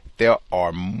there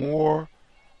are more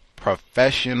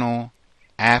professional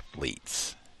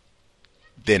athletes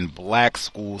than black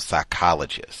school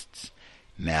psychologists.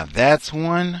 Now that's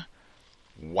one.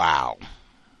 Wow.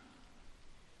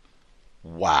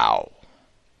 Wow.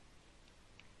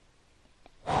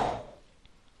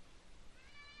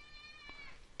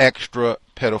 extra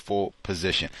pitiful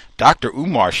position. Dr.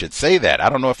 Umar should say that. I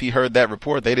don't know if he heard that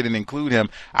report. They didn't include him.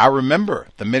 I remember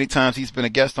the many times he's been a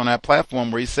guest on that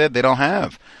platform where he said they don't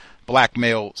have black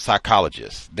male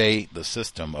psychologists. The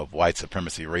system of white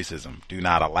supremacy racism, do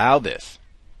not allow this.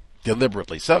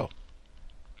 Deliberately so.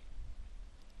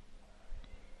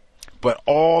 But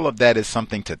all of that is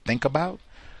something to think about.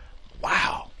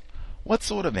 Wow. What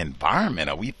sort of environment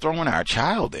are we throwing our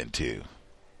child into?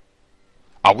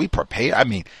 Are we prepared? I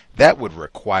mean, that would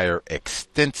require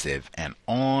extensive and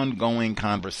ongoing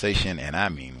conversation. And I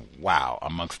mean, wow,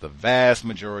 amongst the vast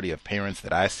majority of parents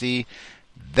that I see,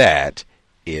 that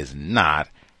is not,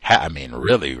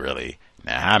 really.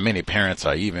 Now, how many parents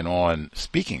are even on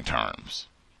speaking terms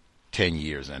 10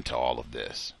 years into all of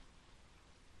this?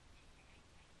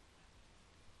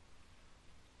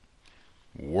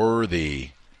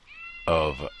 Worthy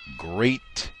of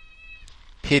great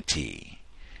pity.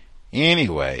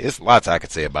 Anyway, there's lots I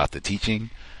could say about the teaching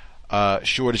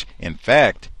shortage. In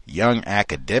fact, Young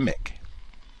Academic,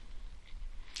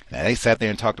 now they sat there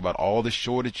and talked about all the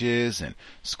shortages and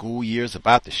school years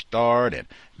about to start, and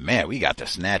man, we got to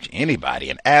snatch anybody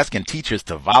and asking teachers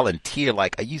to volunteer.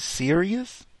 Like, are you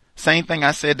serious? Same thing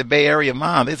I said to Bay Area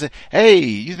Mom. They said, hey,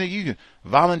 you think you can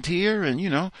volunteer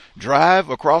and, drive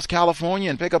across California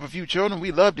and pick up a few children?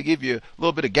 We'd love to give you a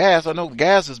little bit of gas. I know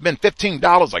gas has been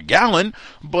 $15 a gallon,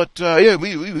 but, yeah,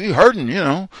 we hurting,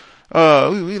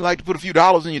 we like to put a few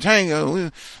dollars in your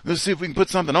tank. Let's see if we can put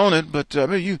something on it, but,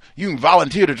 you can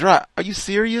volunteer to drive. Are you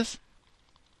serious?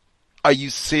 Are you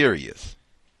serious?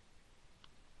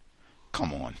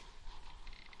 Come on.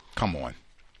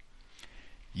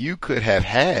 You could have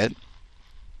had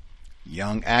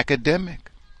Young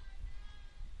Academic,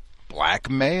 black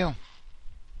male,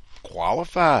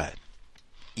 qualified,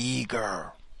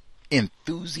 eager,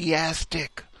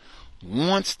 enthusiastic,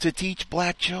 wants to teach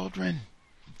black children,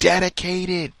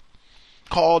 dedicated,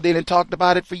 called in and talked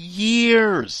about it for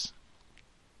years.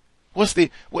 What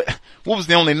was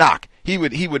the only knock? He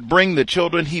would bring the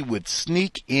children, he would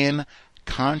sneak in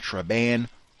contraband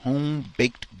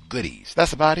home-baked goodies.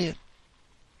 That's about it.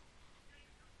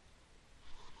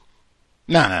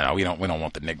 No. We don't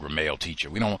want the Negro male teacher.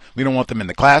 We don't want them in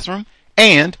the classroom,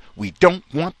 and we don't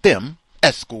want them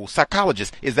as school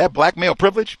psychologists. Is that black male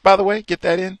privilege, by the way? Get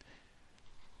that in.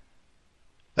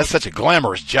 That's such a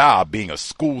glamorous job, being a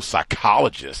school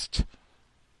psychologist.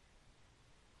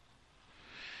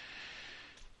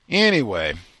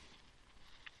 Anyway,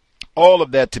 all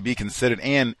of that to be considered,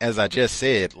 and as I just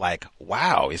said,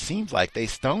 wow, it seems like they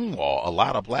stonewall a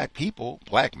lot of black people,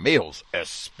 black males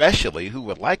especially, who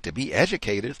would like to be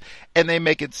educators, and they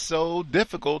make it so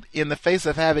difficult in the face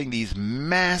of having these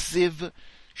massive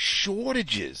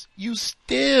shortages. You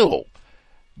still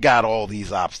got all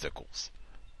these obstacles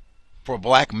for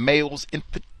black males in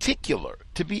particular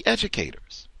to be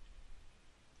educators.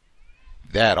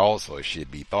 That also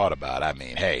should be thought about. I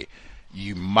mean, hey,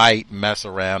 you might mess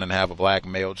around and have a black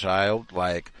male child.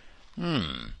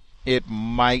 It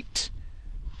might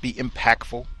be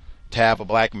impactful to have a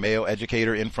black male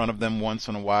educator in front of them once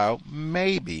in a while.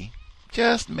 Maybe.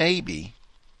 Just maybe.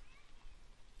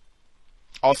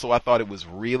 Also, I thought it was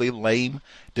really lame,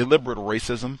 deliberate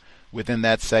racism within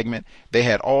that segment. They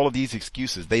had all of these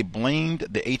excuses. They blamed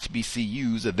the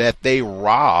HBCUs that they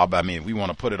rob. I mean, we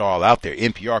want to put it all out there.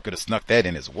 NPR could have snuck that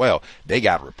in as well. They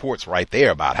got reports right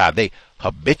there about how they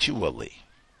habitually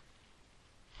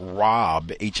rob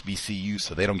HBCUs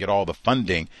so they don't get all the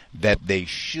funding that they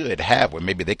should have, or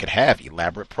maybe they could have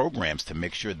elaborate programs to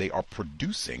make sure they are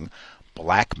producing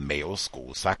black male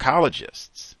school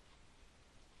psychologists.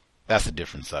 That's a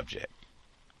different subject.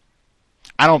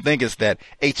 I don't think it's that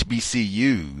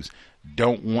HBCUs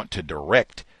don't want to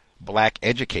direct black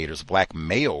educators, black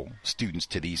male students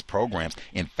to these programs.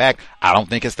 In fact, I don't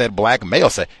think it's that black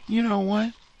males say, you know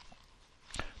what?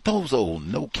 Those old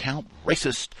no-count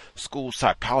racist school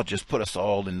psychologists put us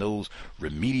all in those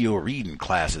remedial reading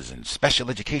classes and special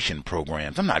education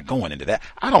programs. I'm not going into that.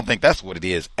 I don't think that's what it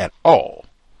is at all.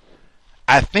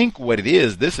 I think what it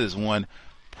is, this is one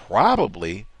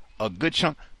probably a good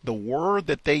chunk. The word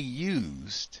that they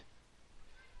used,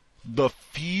 the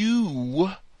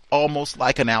few, almost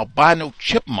like an albino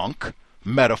chipmunk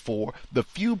metaphor, the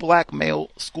few black male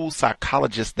school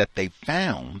psychologists that they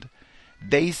found,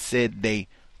 they said they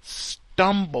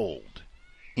stumbled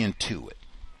into it.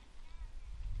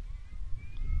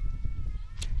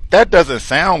 That doesn't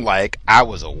sound like I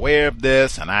was aware of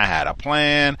this and I had a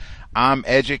plan, I'm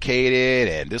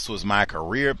educated and this was my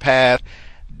career path.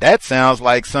 That sounds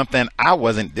like something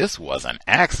this was an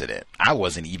accident. I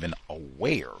wasn't even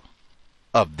aware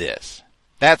of this.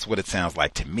 That's what it sounds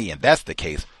like to me. And that's the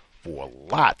case for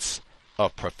lots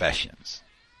of professions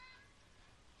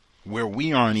where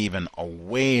we aren't even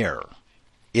aware.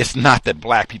 It's not that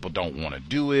black people don't want to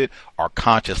do it or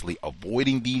consciously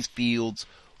avoiding these fields.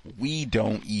 We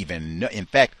don't even know. In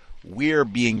fact, we're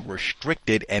being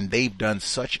restricted, and they've done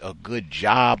such a good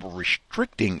job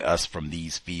restricting us from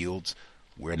these fields,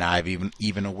 we're not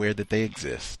even aware that they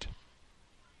exist.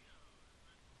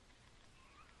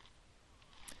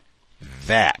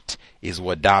 That is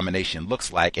what domination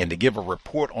looks like. And to give a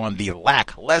report on the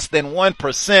lack, less than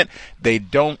 1%, they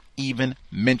don't even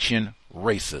mention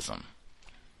racism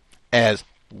as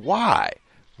why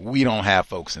we don't have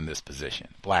folks in this position,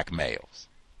 black males.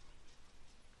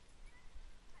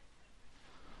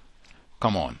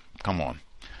 Come on.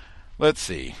 Let's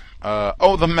see.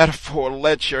 The metaphor,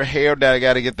 let your hair down. I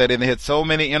got to get that in there. So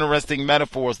many interesting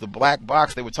metaphors. The black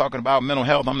box, they were talking about mental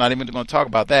health. I'm not even going to talk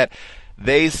about that.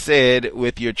 They said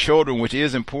with your children, which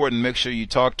is important, make sure you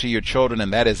talk to your children,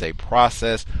 and that is a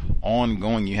process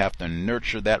ongoing. You have to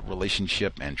nurture that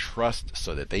relationship and trust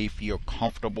so that they feel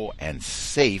comfortable and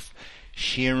safe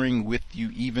sharing with you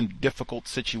even difficult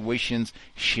situations,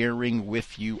 sharing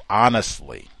with you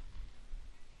honestly.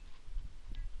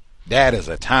 That is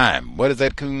a time. What does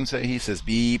that coon say? He says,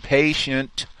 be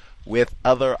patient with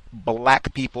other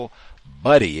black people.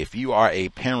 Buddy, if you are a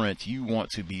parent, you want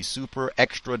to be super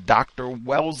extra Dr.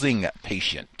 Welsing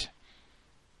patient.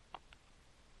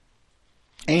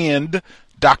 And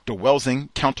Dr. Welsing,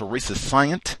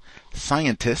 counter-racist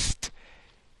scientist,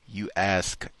 you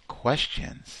ask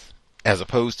questions as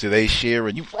opposed to they share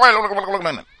and you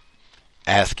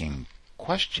asking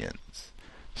questions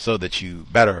so that you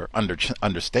better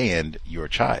understand your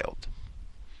child.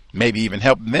 Maybe even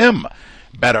help them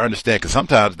better understand, because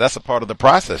sometimes that's a part of the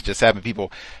process. Just having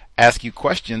people ask you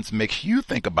questions makes you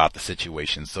think about the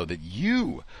situation so that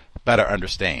you better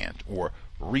understand or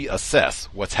reassess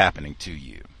what's happening to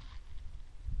you.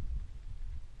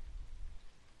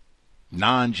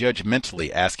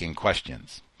 Non-judgmentally asking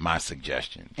questions, my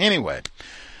suggestion. Anyway,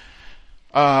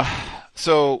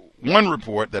 so one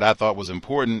report that I thought was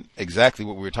important, exactly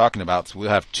what we were talking about, so we'll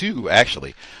have two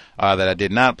actually that I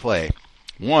did not play.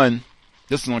 One,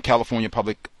 this is on California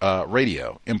Public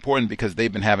Radio. Important because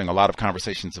they've been having a lot of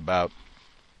conversations about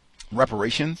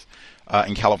reparations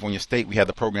in California State. We had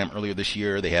the program earlier this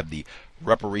year. They have the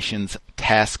Reparations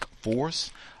Task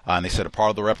Force. And they said a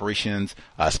part of the reparations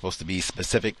is supposed to be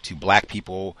specific to black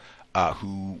people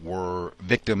who were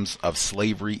victims of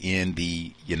slavery in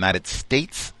the United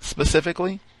States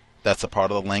specifically. That's a part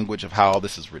of the language of how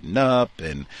this is written up,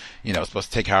 and it's supposed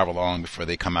to take however long before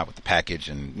they come out with the package,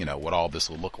 and what all this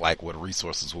will look like, what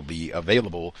resources will be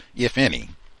available, if any,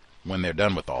 when they're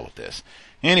done with all of this.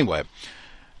 Anyway,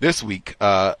 this week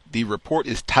the report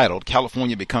is titled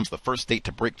 "California Becomes the First State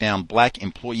to Break Down Black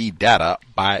Employee Data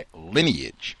by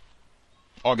Lineage."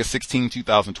 August 16,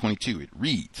 2022. It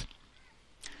reads,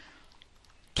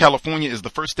 California is the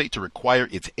first state to require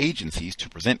its agencies to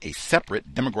present a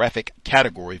separate demographic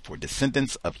category for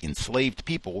descendants of enslaved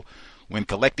people when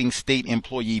collecting state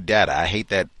employee data. I hate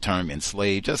that term,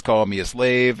 enslaved. Just call me a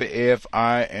slave if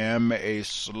I am a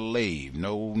slave.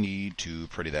 No need to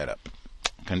pretty that up.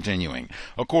 Continuing.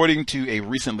 According to a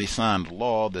recently signed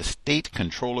law, the State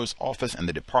Controller's Office and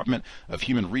the Department of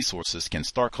Human Resources can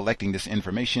start collecting this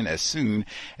information as soon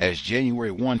as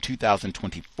January 1,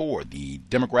 2024. The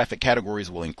demographic categories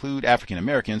will include African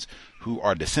Americans who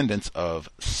are descendants of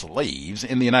slaves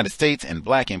in the United States and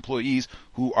black employees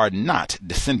who are not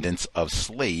descendants of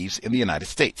slaves in the United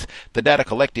States. The data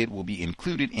collected will be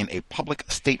included in a public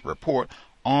state report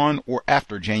on or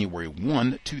after January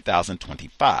 1,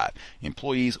 2025.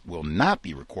 Employees will not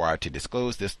be required to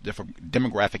disclose this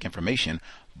demographic information,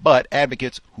 but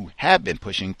advocates who have been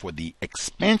pushing for the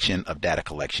expansion of data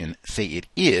collection say it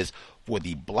is for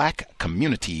the black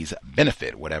community's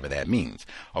benefit, whatever that means,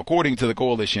 according to the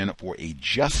Coalition for a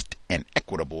Just and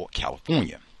Equitable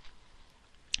California.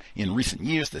 In recent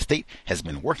years, the state has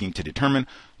been working to determine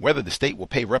whether the state will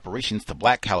pay reparations to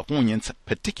black Californians,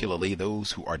 particularly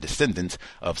those who are descendants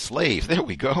of slaves. There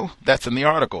we go. That's in the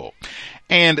article.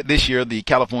 And this year, the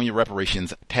California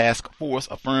Reparations Task Force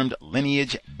affirmed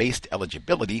lineage-based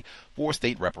eligibility for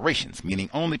state reparations, meaning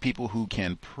only people who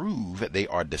can prove they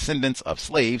are descendants of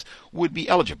slaves would be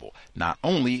eligible. Not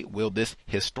only will this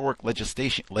historic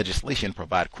legislation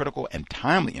provide critical and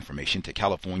timely information to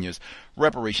California's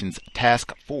Reparations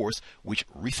Task Force, which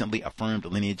recently affirmed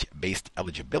lineage-based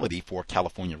eligibility for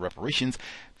California reparations,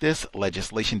 this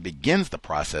legislation begins the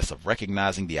process of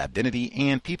recognizing the identity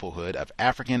and peoplehood of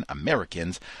African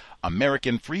Americans,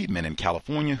 American freedmen in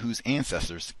California whose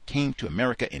ancestors came to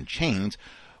America in chains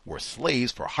were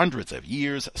slaves for hundreds of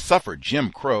years, suffered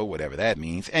Jim Crow, whatever that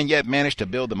means, and yet managed to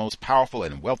build the most powerful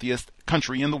and wealthiest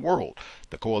country in the world.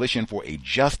 The Coalition for a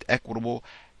Just, Equitable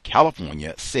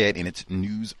California said in its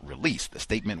news release. The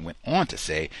statement went on to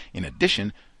say, in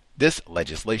addition, this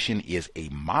legislation is a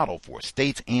model for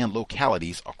states and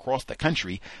localities across the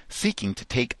country seeking to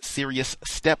take serious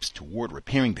steps toward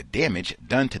repairing the damage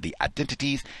done to the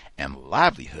identities and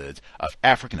livelihoods of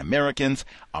African Americans,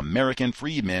 American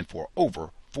freedmen for over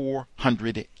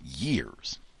 400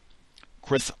 years.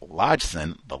 Chris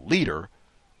Lodgson, the leader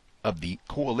of the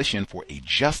Coalition for a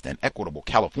Just and Equitable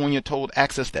California, told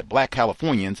Access that black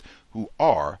Californians who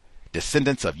are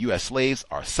descendants of U.S. slaves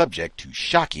are subject to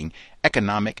shocking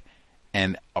economic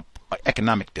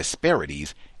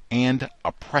disparities and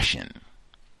oppression.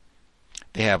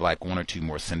 They have like one or two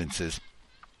more sentences.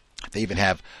 They even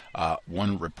have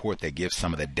one report that gives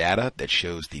some of the data that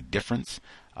shows the difference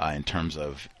in terms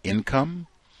of income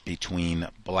between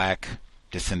black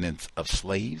descendants of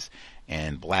slaves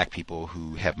and black people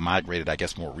who have migrated, I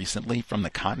guess, more recently from the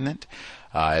continent.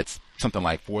 It's something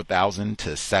like 4,000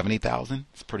 to 70,000.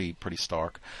 It's pretty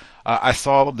stark. I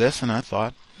saw all of this and I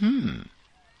thought,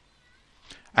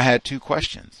 I had two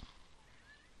questions.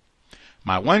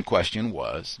 My one question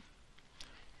was,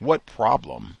 what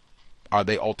problem are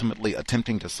they ultimately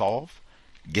attempting to solve?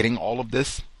 Getting all of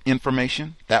this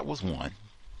information? That was one.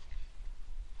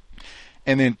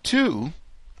 And then two,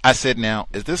 I said, now,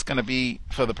 is this going to be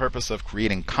for the purpose of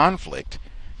creating conflict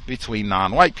between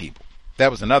non-white people?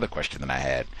 That was another question that I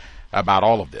had about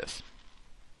all of this.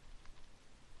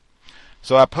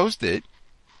 So I posted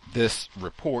this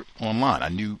report online. I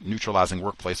knew Neutralizing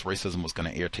Workplace Racism was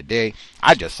going to air today.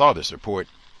 I just saw this report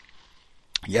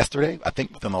yesterday. I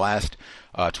think within the last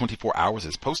 24 hours.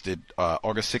 It's posted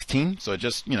August 16. So it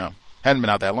just, hadn't been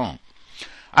out that long.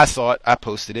 I saw it. I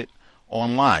posted it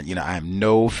online. I am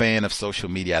no fan of social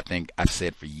media. I think I've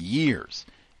said for years,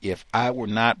 if I were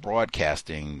not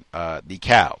broadcasting the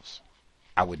cows,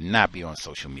 I would not be on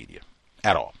social media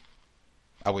at all.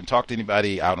 I wouldn't talk to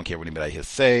anybody. I don't care what anybody has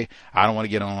to say. I don't want to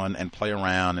get on and play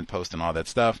around and post and all that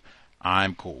stuff.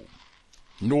 I'm cool.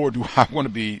 Nor do I want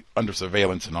to be under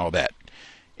surveillance and all that.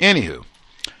 Anywho,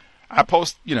 I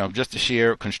post, just to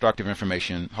share constructive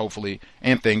information, hopefully,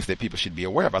 and things that people should be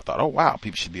aware of. I thought, oh, wow,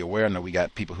 people should be aware. I know we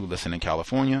got people who listen in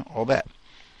California, all that.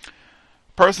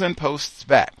 Person posts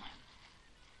back.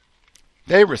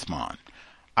 They respond,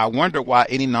 I wonder why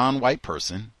any non-white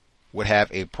person would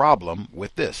have a problem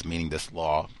with this, meaning this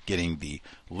law getting the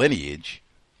lineage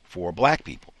for black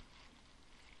people.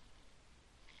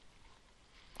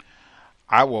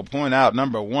 I will point out,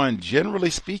 number one, generally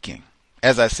speaking,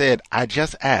 as I said, I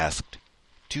just asked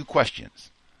two questions.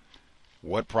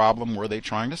 What problem were they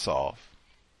trying to solve?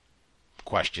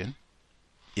 Question,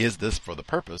 is this for the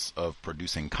purpose of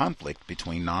producing conflict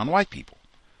between non-white people?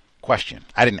 Question,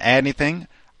 I didn't add anything.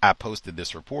 I posted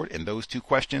this report and those two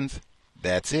questions.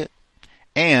 That's it.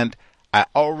 And I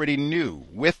already knew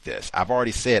with this, I've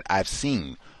already said I've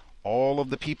seen all of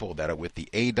the people that are with the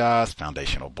ADOS,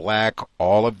 Foundational Black,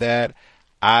 all of that.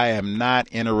 I am not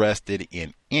interested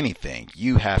in anything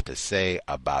you have to say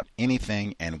about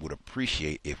anything and would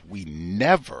appreciate if we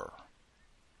never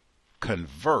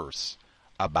converse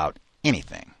about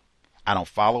anything. I don't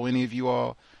follow any of you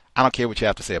all. I don't care what you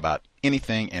have to say about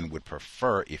anything and would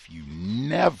prefer if you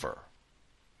never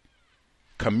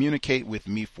communicate with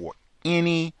me for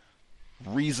any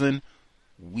reason.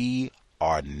 We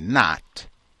are not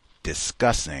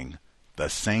discussing the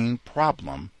same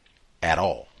problem at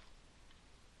all.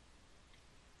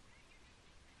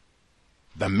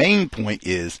 The main point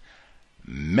is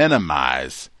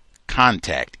minimize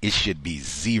contact. It should be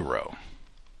zero.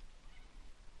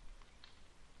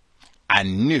 I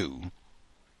knew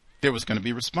there was going to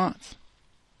be response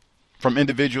from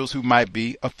individuals who might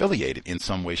be affiliated in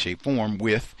some way, shape, form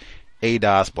with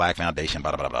ADOS, Black Foundation,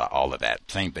 blah, blah, blah, all of that.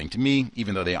 Same thing to me,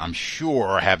 even though they, I'm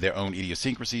sure, have their own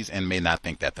idiosyncrasies and may not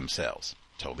think that themselves.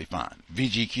 Totally fine.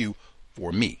 VGQ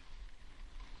for me.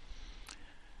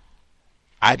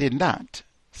 I did not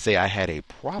say I had a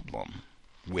problem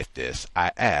with this.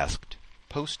 I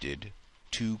posted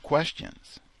two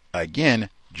questions. Again,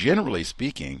 generally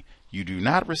speaking, you do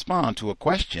not respond to a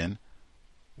question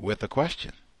with a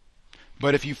question.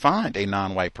 But if you find a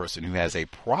non-white person who has a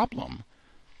problem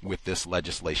with this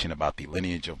legislation about the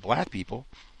lineage of black people,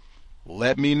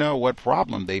 let me know what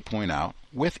problem they point out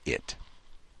with it.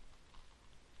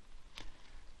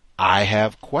 I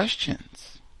have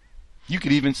questions. You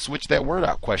could even switch that word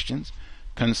out. Questions,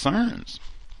 concerns.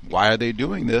 Why are they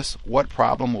doing this? What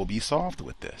problem will be solved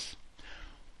with this?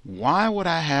 Why would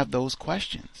I have those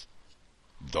questions?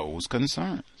 Those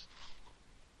concerns.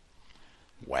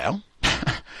 Well,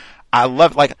 I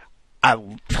love, like, I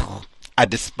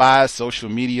despise social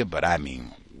media, but I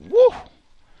mean, woo,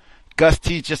 Gus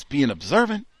T just being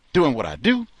observant, doing what I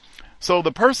do. So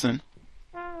the person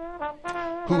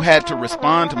who had to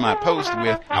respond to my post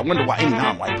with, I wonder why any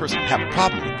non-white person would have a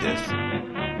problem with this,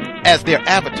 as their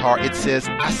avatar, it says,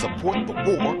 I support the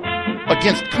war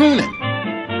against Coonan.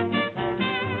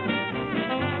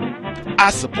 I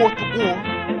support the war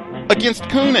against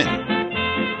Coonan.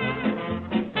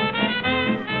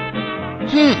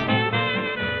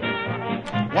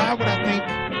 Why would I think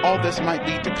all this might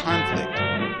lead to conflict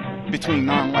between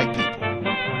non-white people?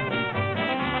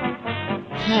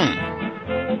 War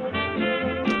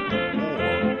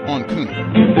on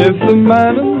Coonan. If the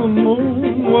man in the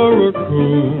moon were a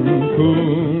coon,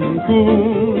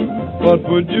 what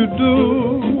would you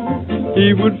do?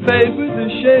 He would fade with the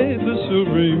shade, the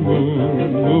silvery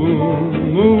moon,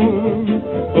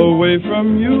 away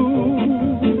from you.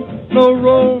 No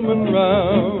roaming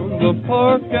round the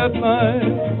park at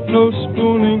night, no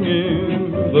spooning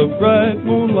in the bright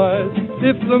moonlight.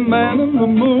 If the man in the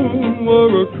moon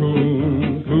were a coon.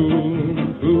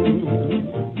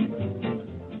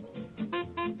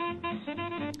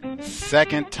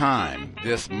 Second time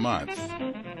this month,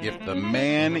 If the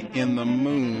Man in the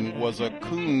Moon Was a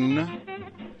Coon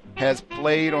has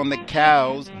played on the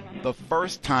Cows. The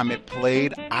first time it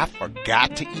played, I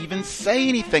forgot to even say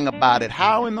anything about it.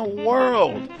 How in the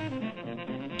world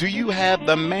do you have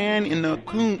the man in the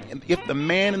coon, if the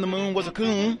man in the moon was a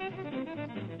coon,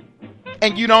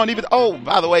 and you don't even, oh,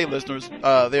 by the way, listeners,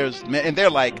 and they're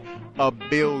like a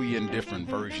billion different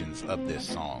versions of this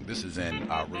song. This is in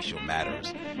Racial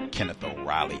Matters, Kenneth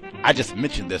O'Reilly. I just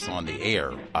mentioned this on the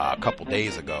air a couple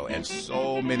days ago, and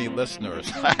so many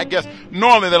listeners, I guess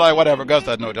normally they're like, whatever, Gus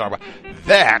doesn't know what you're talking about.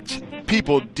 That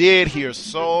people did hear,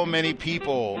 so many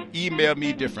people emailed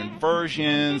me different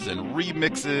versions and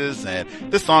remixes, and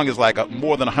this song is like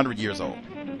more than 100 years old.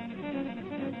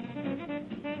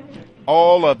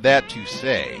 All of that to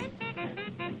say,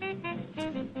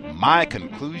 my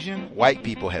conclusion, white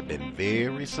people have been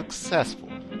very successful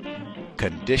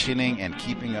conditioning and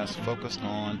keeping us focused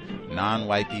on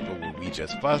non-white people where we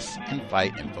just fuss and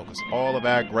fight and focus all of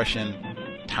our aggression,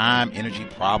 time, energy,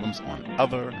 problems on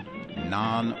other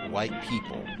non-white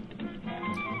people.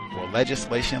 For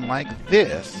legislation like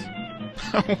this,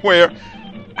 where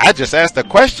I just asked a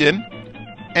question,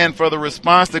 and for the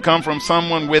response to come from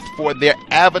someone with, for their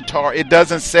avatar, it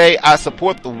doesn't say, I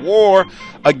support the war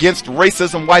against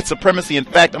racism, white supremacy. In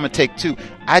fact, I'm going to take two.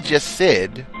 I just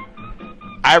said,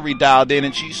 Irie dialed in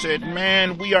and she said,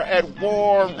 man, we are at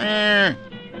war.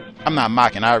 I'm not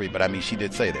mocking Irie, but I mean, she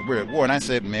did say that. We're at war. And I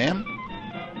said, ma'am,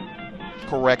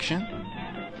 correction.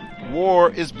 War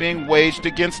is being waged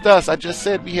against us. I just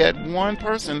said we had one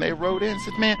person, they wrote in and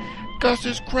said, man, Gus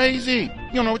is crazy.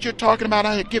 You don't know what you're talking about.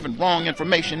 I had given wrong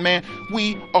information, man.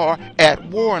 We are at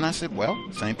war. And I said, well,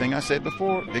 same thing I said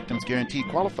before. Victims guaranteed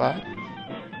qualified.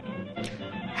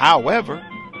 However,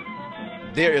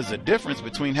 there is a difference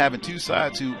between having two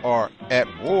sides who are at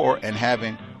war and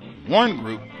having one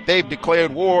group. They've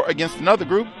declared war against another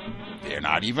group. They're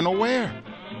not even aware.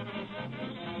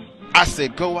 I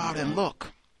said, go out and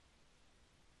look.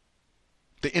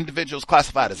 The individuals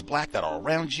classified as black that are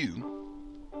around you,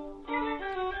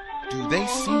 do they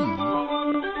seem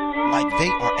like they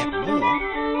are at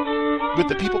war with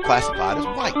the people classified as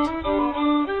white?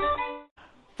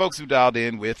 Folks who dialed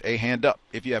in with a hand up.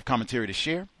 If you have commentary to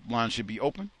share, line should be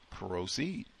open.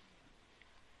 Proceed.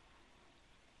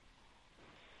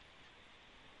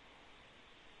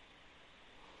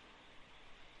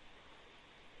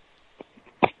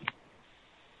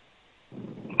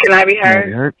 Can I be heard? Can I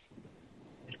be heard?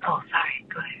 Oh, sorry.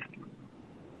 Go ahead.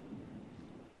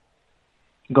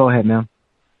 Go ahead, ma'am.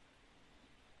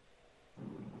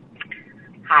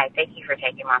 Hi, thank you for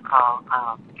taking my call.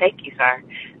 Thank you, sir.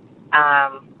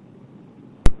 I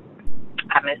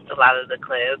missed a lot of the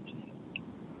clips.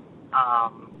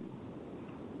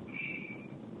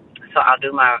 So I'll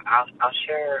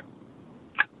share.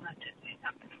 What did I say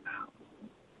something about?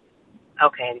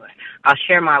 Okay, anyway, I'll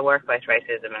share my workplace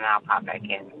racism and I'll pop back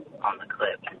in on the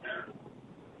clips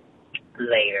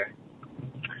later.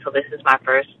 So this is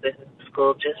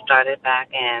school just started back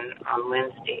in on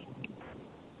Wednesday.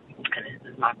 And this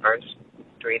is my first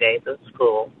 3 days of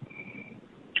school.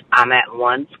 I'm at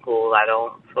one school. I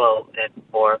don't float at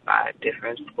 4 or 5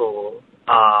 different schools.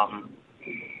 I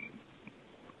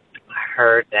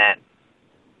heard that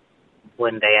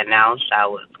when they announced I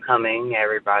was coming,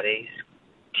 everybody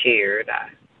cheered.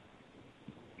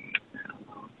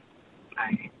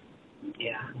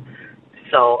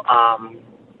 So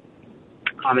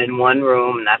I'm in one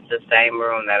room, and that's the same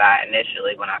room that I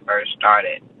initially, when I first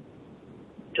started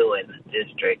doing the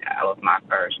district, I was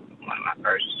one of my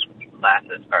first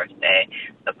classes, first day.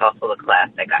 That's also the class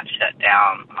that got shut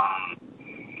down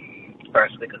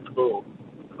first week of school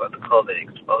for the COVID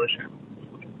exposure.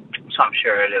 So I'm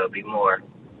sure there'll be more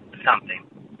something.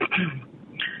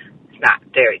 It's not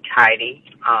very tidy.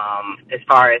 As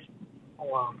far as,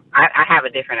 well, I have a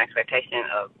different expectation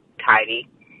of tidy,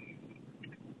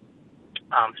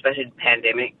 especially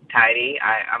pandemic tidy.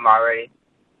 I'm already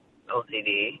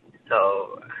OCD,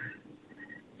 so,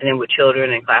 and then with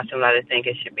children in classrooms, I think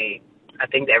it should be, I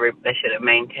think they should have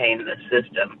maintained the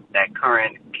system, that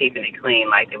current keeping it clean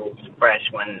like it was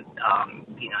fresh when,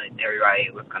 everybody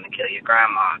was going to kill your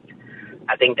grandma.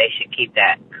 I think they should keep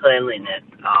that cleanliness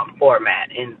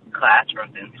format in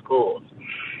classrooms in schools.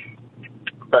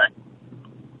 But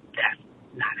that's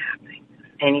not happening.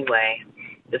 Anyway,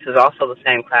 this is also the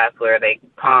same class where they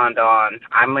pawned on,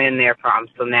 I'm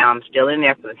still in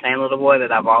there for the same little boy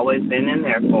that I've always been in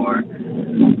there for.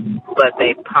 But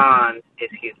they pawned,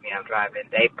 I'm driving,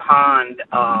 they pawned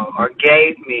or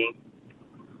gave me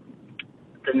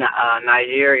the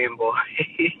Nigerian boy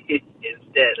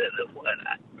instead of the one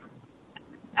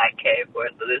I came for.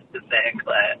 So this is the same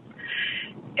class.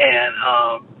 And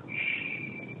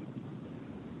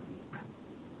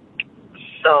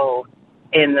so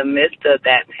in the midst of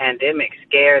that pandemic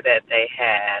scare that they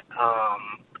had,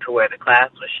 to where the class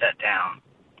was shut down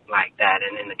like that,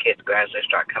 and then the kids gradually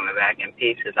start coming back in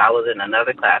pieces, I was in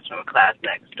another classroom, a class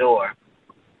next door.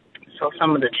 So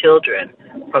some of the children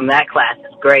from that class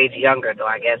is grades younger, though,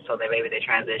 I guess, so maybe they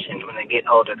transition when they get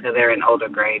older, because they're in older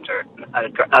grades or a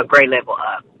grade level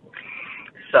up.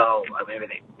 So maybe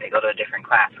they go to a different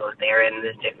class. So they're in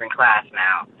this different class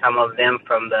now. Some of them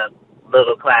from the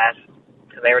little class,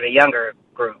 because they were the younger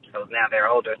group, so now they're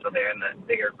older, so they're in the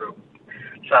bigger group.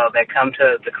 So they come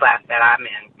to the class that I'm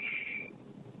in.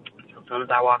 So as soon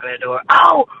as I walk in the door,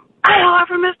 oh, I know her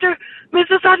from Mr.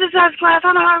 Such and Such class.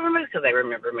 I know her from Mr. Because they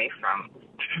remember me from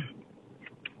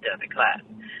the other class.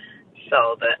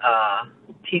 So the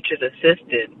teacher's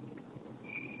assistant,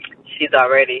 she's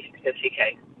already, because she's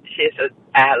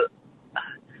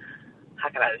how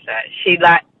can I say? She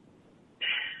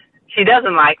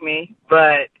doesn't like me,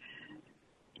 but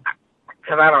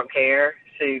because I don't care,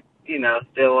 she,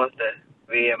 still wants to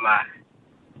be in my,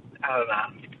 I don't know,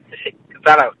 because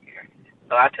I don't care.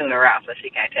 So I tune her out so she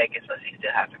can't take it, so she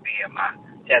still has to be in my,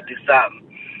 she has to do something.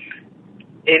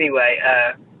 Anyway,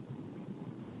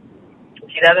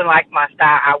 she doesn't like my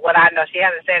style. What I know, she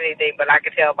hasn't said anything, but I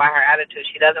could tell by her attitude,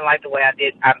 she doesn't like the way I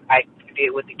did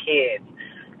with the kids.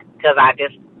 Because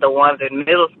the ones in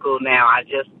middle school now,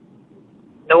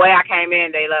 the way I came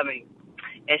in, they love me.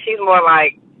 And she's more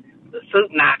like the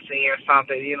suit Nazi or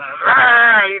something,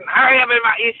 hurry up,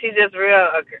 she's just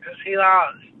real, she's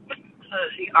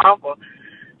awful.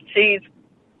 She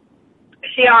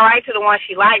all right to the one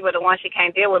she liked, but the one she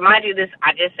can't deal with. Mind you,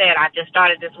 I just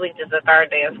started this week, this is the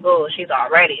third day of school, she's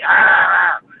already,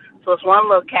 so it's one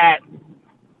little cat,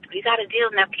 you got to deal,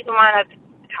 now keep in mind, I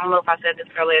don't know if I said this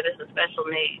earlier, this is special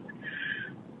needs.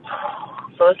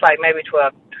 So it's like maybe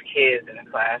 12 kids in the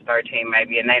class, 13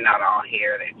 maybe, and they not all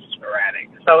here, they're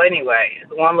sporadic. So anyway,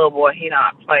 one little boy, he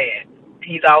not playing.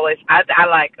 He's always, I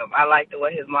like him. I like the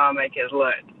way his mom make his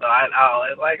lunch. So I'm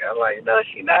like, no,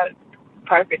 she not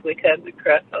perfectly cut the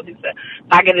crust. So he said,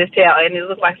 I can just tell, and it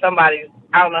looks like somebody's,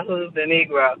 I don't know who's the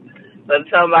Negro, but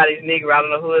somebody's Negro. I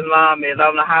don't know who his mom is. I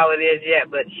don't know how it is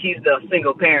yet, but she's the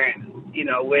single parent,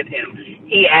 with him.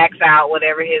 He acts out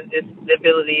whatever his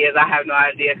disability is. I have no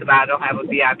idea because I don't have a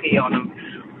VIP on him.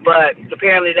 But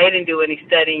apparently they didn't do any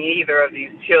studying either of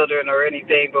these children or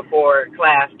anything before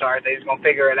class starts. They're just going to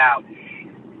figure it out.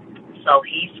 So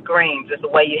he screams. It's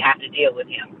the way you have to deal with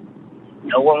him.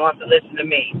 No one wants to listen to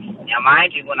me. Now,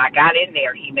 mind you, when I got in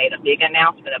there, he made a big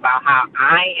announcement about how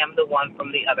I am the one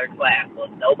from the other class. Well,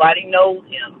 nobody knows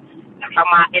him. I'm talking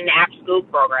about in the after-school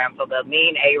program, so the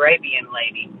mean Arabian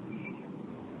lady,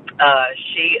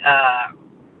 she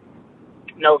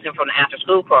knows him from the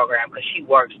after-school program because she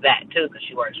works that, too, because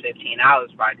she works 15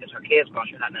 hours, probably because her kids don't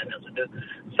have nothing else to do.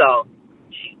 So,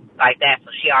 she like that. So,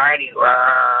 she already,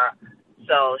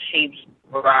 so she's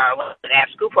with the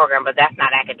after-school program, but that's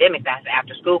not academic. That's the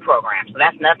after-school program. So,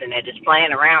 that's nothing. They're just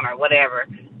playing around or whatever,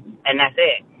 and that's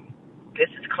it. This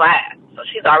is class. So,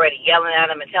 she's already yelling at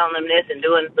him and telling him this and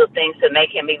doing the things to make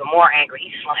him even more angry.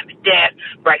 He's slamming desks,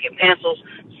 breaking pencils.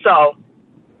 So,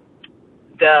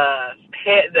 the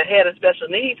head of special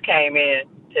needs came in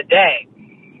today.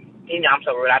 I'm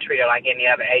so rude. I treat her like any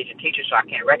other Asian teacher, so I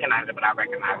can't recognize her, but I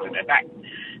recognize her.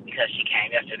 because she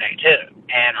came yesterday too.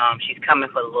 And she's coming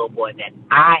for the little boy that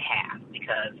I have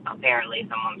because apparently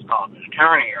someone's called an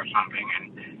attorney or something. And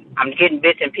I'm getting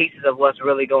bits and pieces of what's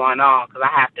really going on because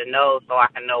I have to know so I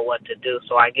can know what to do.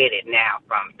 So I get it now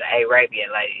from the Arabian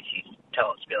lady. She's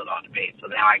spilled on the bed. So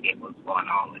now I get what's going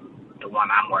on with the one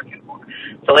I'm working for.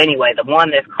 So anyway, the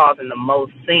one that's causing the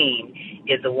most scene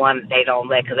is the one they don't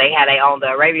let, because they had their own, the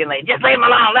Arabian lady, just leave him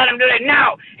alone, let him do this.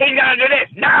 No, he's going to do this.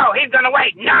 No, he's going to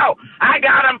wait. No, I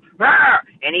got him.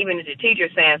 And even if the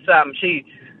teacher's saying something,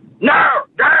 no,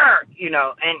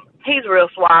 and he's real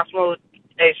suave, smooth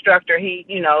instructor. He,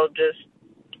 just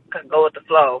go with the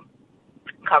flow.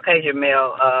 Caucasian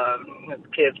male,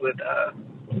 kids with a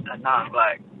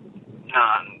non-black,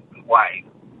 non-white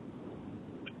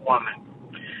woman.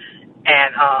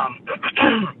 And,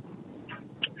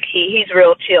 he's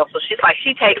real chill. So she's like,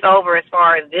 she takes over as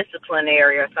far as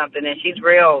disciplinary or something, and she's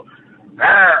real,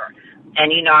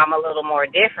 and I'm a little more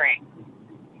different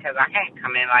because I can't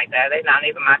come in like that. They're not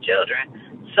even my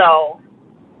children. So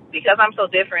because I'm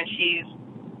so different, she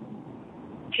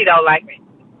don't like me.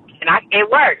 And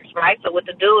it works, right? So with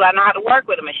the dude, I know how to work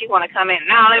with him, and she want to come in.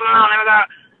 No, leave him alone. Leave him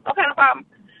alone. Okay, no problem.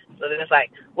 So then it's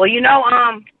like, well,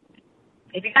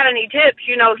 if you got any tips,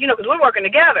 because we're working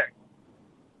together.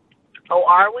 Oh,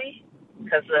 are we?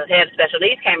 Because the head of special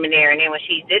needs came in there, and then when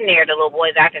she's in there, the little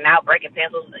boy's acting out, breaking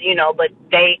pencils, but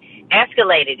they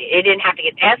escalated it. It didn't have to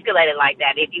get escalated like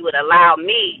that. If you would allow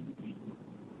me,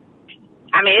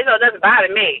 it doesn't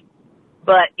bother me,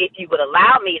 but if you would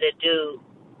allow me to do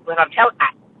what I'm telling,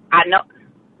 I know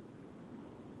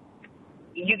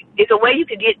it's a way you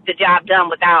could get the job done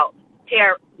without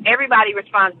everybody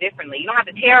responds differently. You don't have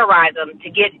to terrorize them to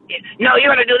get it. No, you're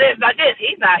going to do this, not this.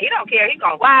 He don't care. He's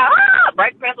going, wow,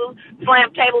 break pencils,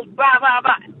 slam tables, blah, blah,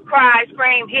 blah, cry,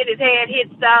 scream, hit his head,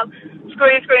 hit stuff,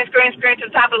 scream to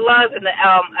the top of the lungs. And the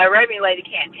Arabian lady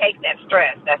can't take that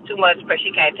stress. That's too much for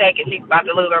she can't take it. She's about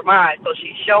to lose her mind, so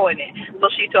she's showing it. So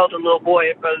she told the little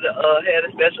boy in front of the head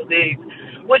of special needs,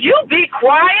 would you be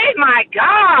quiet? My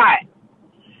God.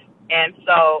 And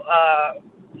so,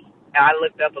 I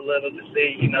looked up a little to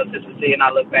see, and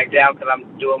I looked back down because I'm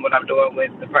doing what I'm doing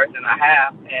with the person I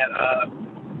have,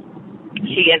 and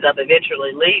she ends up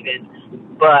eventually leaving,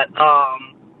 but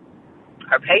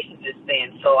her patience is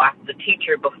thin. So the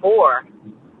teacher before,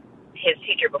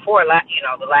 the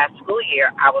last school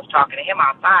year, I was talking to him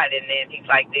outside, and then he's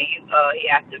like, he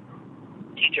asked the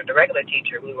teacher, the regular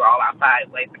teacher, we were all outside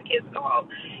waiting for the kids to go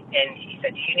home, and he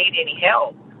said, do you need any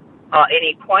help?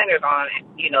 Any pointers on,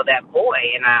 that boy?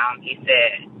 And he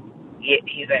said,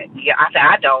 yeah. I said,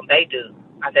 I don't. They do.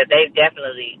 I said, they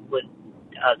definitely would,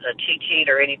 a cheat sheet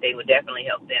or anything would definitely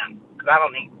help them, because I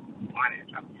don't need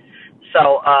pointers.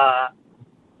 So, I'm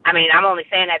only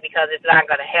saying that because it's not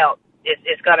going to help. It's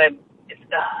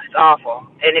awful.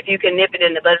 And if you can nip it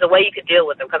in but there's a way you could deal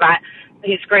with them, because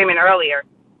he's screaming earlier.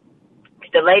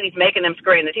 The lady's making them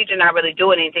scream. The teacher's not really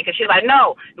doing anything because she's like,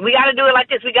 no, we got to do it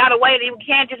like this. We got to wait. We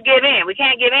can't just give in. We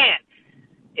can't give in.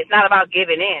 It's not about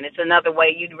giving in. It's another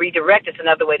way. You redirect. It's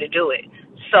another way to do it.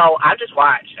 So I just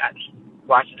watched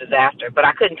the disaster. But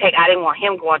I didn't want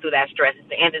him going through that stress.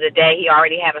 At the end of the day, he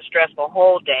already had a stressful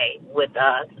whole day with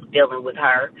us dealing with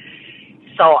her.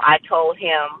 So I told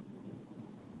him,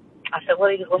 I said,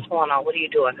 what's going on? What are you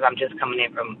doing? Because I'm just coming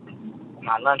in from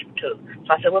my lunch too.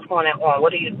 So I said, what's going on? What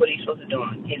are you supposed to do?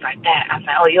 He's like, that. I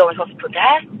said, oh, you only supposed to put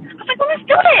that? I was like, well, let's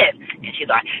do this. And she's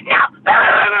like, no.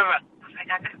 I was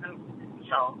like, I got them.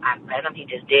 So I let him. He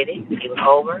just did it. It was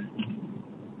over.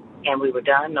 And we were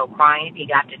done. No crying. He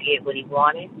got to get what he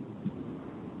wanted.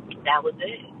 That was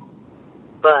it.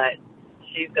 But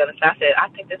I said,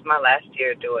 I think this is my last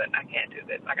year doing it. I can't do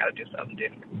this. I got to do something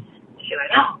different. She's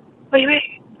like, no. What do you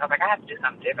mean? I was like, I have to do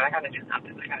something different. I got to do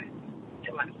something.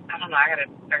 I don't know, I gotta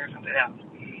figure something else.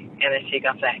 And then she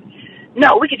gonna say,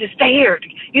 no, we could just stay here.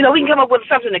 We can come up with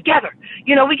something together.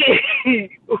 We can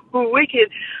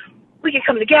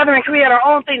come together and create our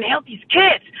own thing to help these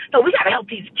kids. So we gotta help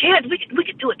these kids. We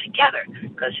could do it together.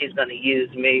 Because she's gonna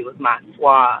use me with my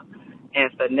suave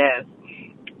and finesse.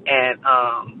 And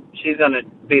she's gonna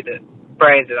be the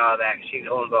brains and all that. She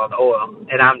owns all the oil.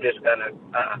 And I'm just gonna,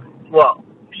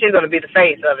 she's gonna be the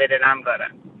face of it, and I'm gonna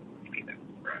be the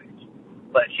brains.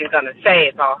 But she's going to say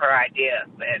it's all her idea.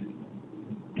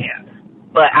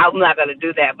 But I'm not going to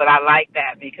do that. But I like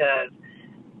that because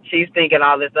she's thinking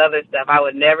all this other stuff. I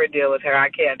would never deal with her. I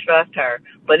can't trust her.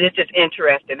 But it's just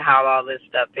interesting how all this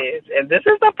stuff is. And this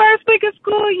is the first week of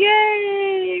school.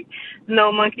 Yay!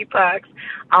 No monkeypox.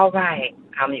 All right.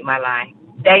 I'll mute my line.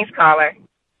 Thanks, caller.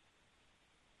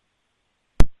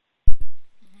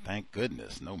 Thank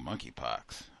goodness. No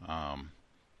monkeypox.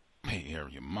 Hey,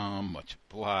 area mom, much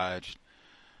obliged.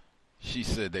 She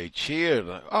said they cheered.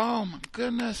 Like, oh, my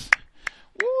goodness.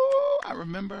 Woo, I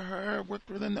remember her. Worked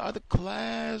with her in the other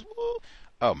class. Woo.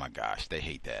 Oh, my gosh. They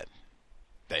hate that.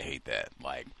 They hate that.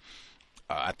 Like,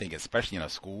 I think especially in a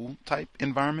school type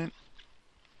environment,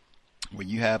 when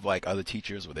you have like other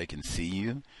teachers where they can see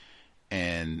you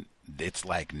and it's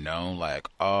like known, like,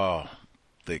 oh,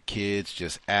 the kids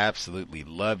just absolutely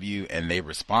love you and they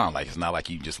respond. Like, it's not like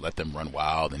you just let them run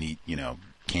wild and eat,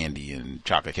 candy and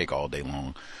chocolate cake all day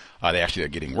long. They actually are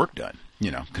getting work done,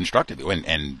 constructively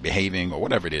and behaving or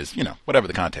whatever it is, whatever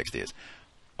the context is.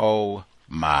 Oh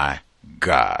my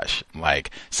gosh. Like,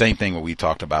 same thing what we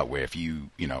talked about where if you,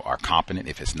 are competent,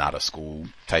 if it's not a school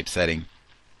type setting,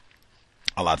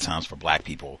 a lot of times for black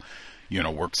people,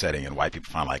 work setting and white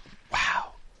people find like,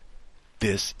 wow,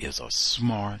 this is a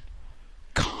smart,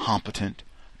 competent,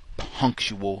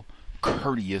 punctual,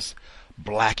 courteous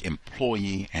black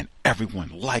employee and everyone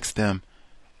likes them.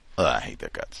 I hate their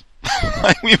guts.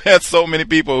 Like, we've had so many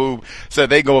people who said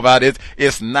they go about it.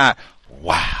 It's not,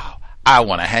 wow, I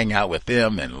want to hang out with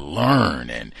them and learn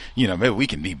and, maybe we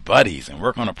can be buddies and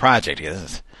work on a project here.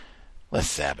 Let's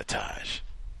sabotage.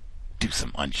 Do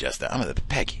some unjust. I'm going to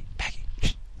Peggy,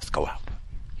 let's go out.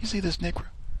 You see this Negro?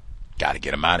 Got to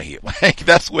get him out of here. Like,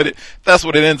 that's what it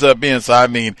ends up being. So, I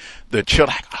mean, the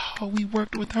children, like, oh, we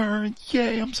worked with her. And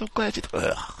yay, I'm so glad you,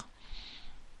 ugh.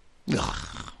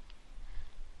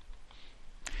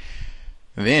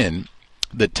 Then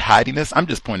the tidiness, I'm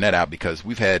just pointing that out because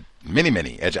we've had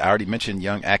many, as I already mentioned,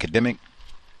 young academic.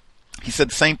 He said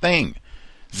the same thing.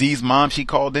 Z's mom, she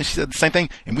called in, she said the same thing.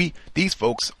 And these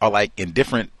folks are like in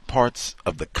different parts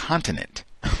of the continent.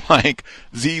 Like,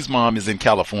 Z's mom is in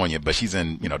California, but she's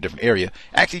in, different area.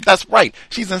 Actually, that's right.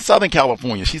 She's in Southern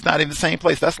California. She's not in the same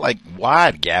place. That's like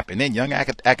wide gap. And then young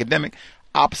academic,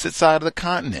 opposite side of the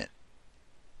continent.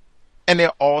 And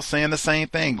they're all saying the same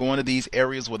thing, going to these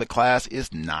areas where the class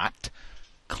is not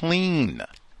clean.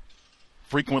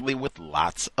 Frequently with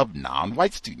lots of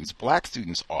non-white students, black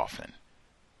students often.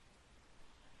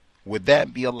 Would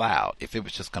that be allowed if it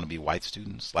was just going to be white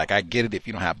students? Like, I get it if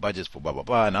you don't have budgets for blah, blah,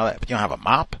 blah and all that, but you don't have a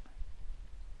mop?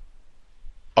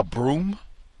 A broom?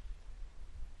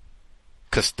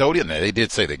 Custodian? They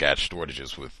did say they got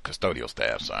shortages with custodial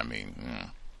staff, so I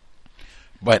mean,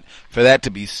 But for that to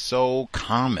be so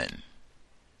common,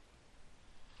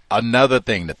 another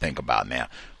thing to think about now,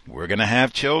 we're going to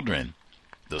have children.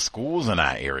 The schools in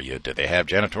our area, do they have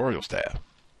janitorial staff?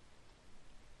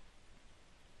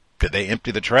 Did they empty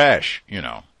the trash,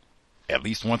 at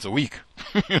least once a week?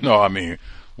 I mean,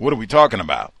 what are we talking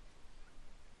about?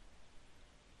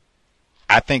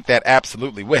 I think that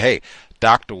absolutely. Well, hey,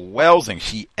 Dr. Welsing,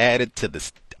 she added to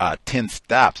the 10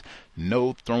 stops,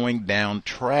 no throwing down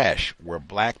trash where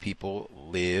black people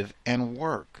live and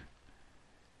work.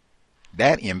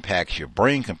 That impacts your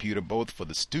brain computer both for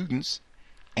the students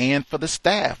and for the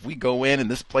staff. We go in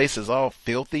and this place is all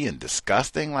filthy and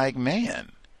disgusting. Like,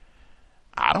 man,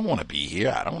 I don't want to be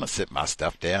here. I don't want to sit my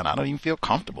stuff down. I don't even feel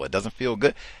comfortable. It doesn't feel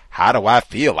good. How do I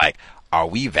feel? Like, are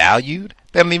we valued?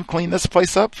 They don't even clean this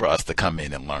place up for us to come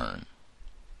in and learn.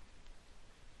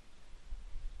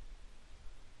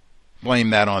 Blame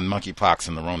that on monkeypox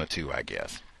and the Rona too, I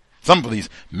guess.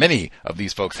 Many of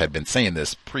these folks had been saying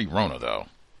this pre-Rona though.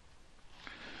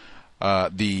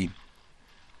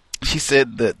 She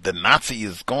said that the Nazi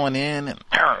is going in and,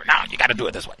 no, you got to do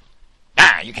it this way.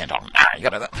 You can't talk. You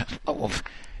got to. Oh,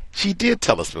 she did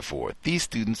tell us before, these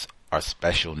students are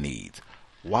special needs.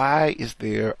 Why is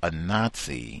there a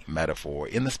Nazi metaphor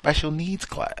in the special needs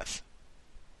class?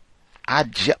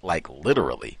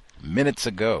 Literally minutes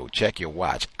ago, check your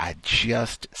watch, I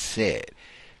just said,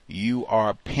 you are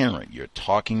a parent. You're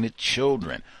talking to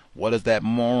children. What does that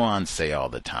moron say all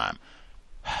the time?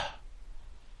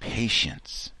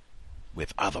 Patience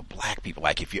with other black people.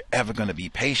 Like, if you're ever going to be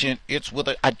patient, it's with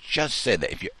I just said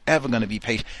that. If you're ever going to be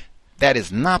patient, that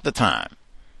is not the time.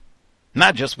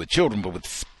 Not just with children, but with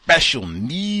special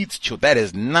needs children. That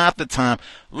is not the time.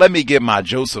 Let me get my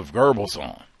Joseph Goebbels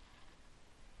on.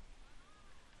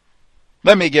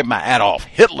 Let me get my Adolf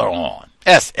Hitler on.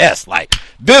 SS. Like,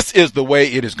 this is the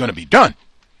way it is going to be done.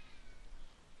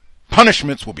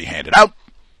 Punishments will be handed out.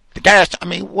 The gas,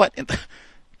 what?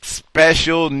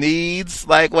 Special needs?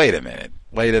 Like, wait a minute.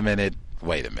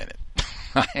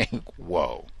 Like,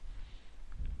 whoa.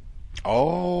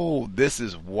 Oh, this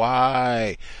is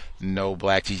why no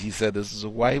black teachers. She said this is a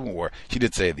white war. She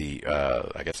did say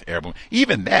airborne.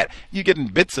 Even that, you're getting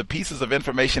bits and pieces of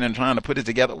information and trying to put it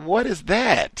together. What is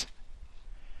that?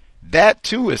 That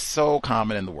too is so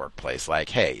common in the workplace. Like,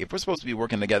 hey, if we're supposed to be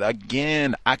working together,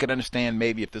 again, I could understand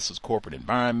maybe if this was corporate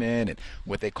environment and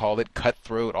what they call it,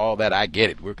 cutthroat, all that. I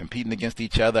get it. We're competing against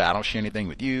each other. I don't share anything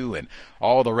with you and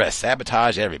all the rest.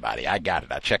 Sabotage everybody. I got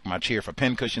it. I check my chair for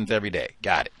pin cushions every day.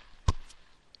 Got it.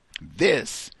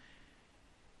 This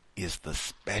is the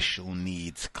special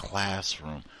needs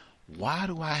classroom. Why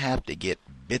do I have to get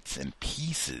bits and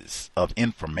pieces of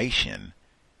information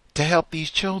to help these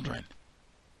children?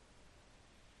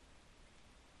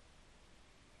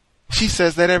 She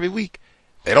says that every week.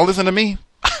 They don't listen to me.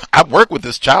 I've worked with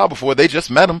this child before. They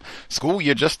just met him. School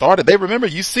year just started. They remember,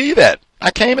 you see that. I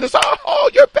came in and said, oh,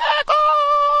 you're back.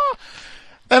 Oh.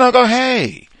 Then I'll go,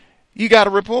 hey, you got a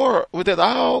rapport with it.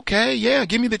 Oh, okay. Yeah.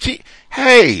 Give me the cheat.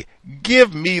 Hey,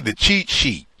 give me the cheat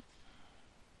sheet.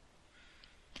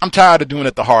 I'm tired of doing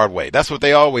it the hard way. That's what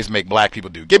they always make black people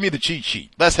do. Give me the cheat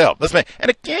sheet. Let's help. Let's make,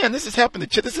 and again, this is helping the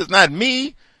This is not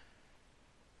me.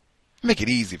 Make it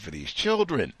easy for these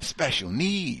children. Special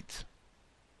needs.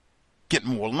 Get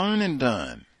more learning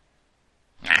done.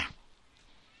 Nah.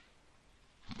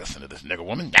 Listen to this nigger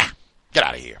woman. Nah. Get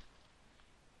out of here.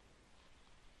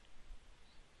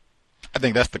 I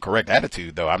think that's the correct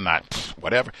attitude, though. I'm not,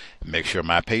 whatever. Make sure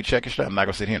my paycheck is straight. I'm not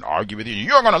going to sit here and argue with you.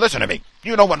 You're going to listen to me.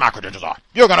 You know what my credentials are.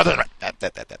 You're going to listen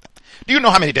to me. Do you know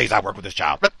how many days I work with this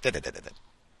child?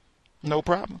 No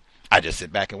problem. I just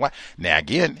sit back and watch. Now,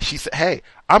 again, she said, hey,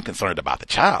 I'm concerned about the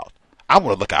child. I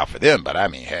want to look out for them, but I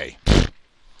mean, hey,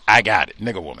 I got it.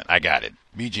 Nigger woman, I got it.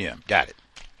 BGM, got it.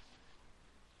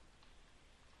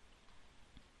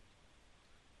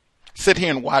 Sit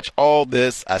here and watch all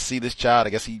this. I see this child. I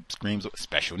guess he screams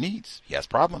special needs. He has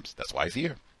problems. That's why he's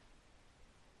here.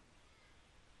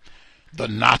 The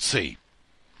Nazi.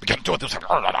 We got to do it this.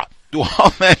 Do all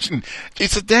that. She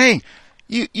said, dang,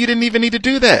 you didn't even need to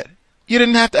do that. You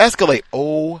didn't have to escalate.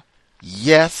 Oh,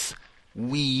 yes,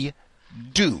 we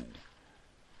do.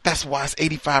 That's why it's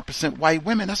 85% white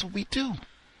women. That's what we do.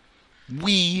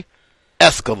 We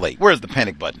escalate. Where's the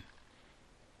panic button?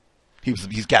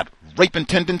 He's got raping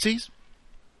tendencies.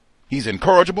 He's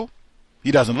incorrigible.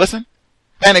 He doesn't listen.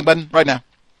 Panic button right now.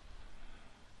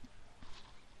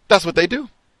 That's what they do.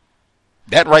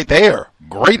 That right there,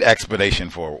 great explanation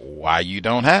for why you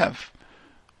don't have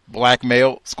black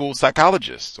male school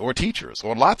psychologists or teachers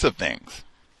or lots of things.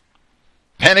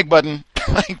 Panic button.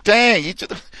 Like, dang, each of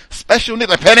the special needs.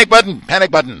 Like, panic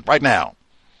button right now.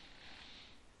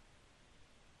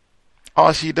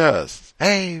 All she does,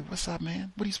 hey, what's up,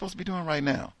 man? What are you supposed to be doing right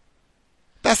now?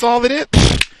 That's all it is.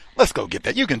 Let's go get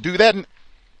that. You can do that. And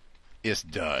it's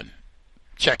done.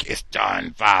 Check. It's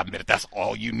done. 5 minutes. That's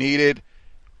all you needed.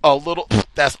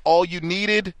 That's all you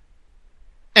needed.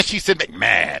 And she said,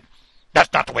 mad.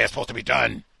 That's not the way it's supposed to be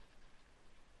done.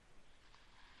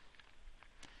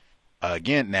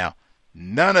 Again, now,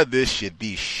 none of this should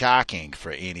be shocking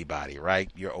for anybody, right?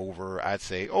 You're I'd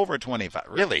say over 25.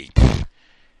 Really?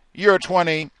 You're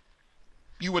 20.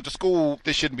 You went to school.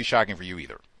 This shouldn't be shocking for you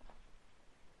either.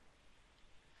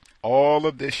 All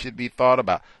of this should be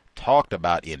talked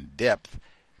about in depth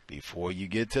before you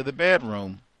get to the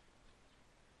bedroom.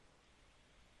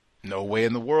 No way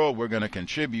in the world we're going to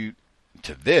contribute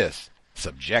to this,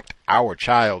 subject our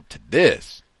child to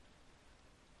this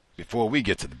before we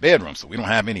get to the bedroom, so we don't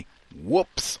have any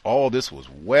whoops. All this was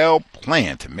well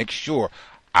planned to make sure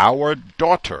our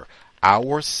daughter,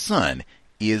 our son,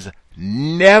 is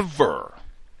never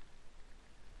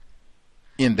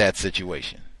in that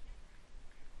situation.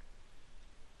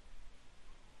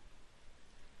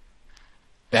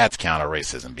 That's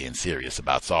counter-racism, being serious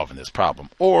about solving this problem.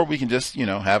 Or we can just,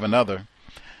 have another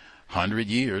 100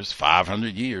 years,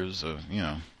 500 years of,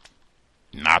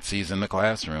 Nazis in the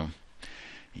classroom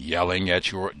yelling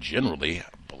at your generally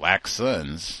black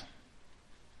sons,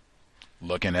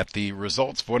 looking at the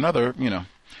results for another,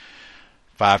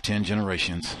 5-10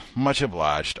 generations. Much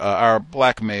obliged. Our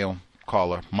black male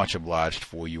caller, much obliged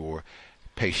for your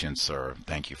patience, sir.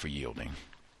 Thank you for yielding.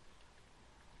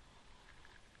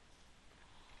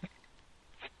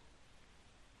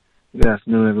 Good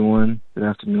afternoon, everyone. Good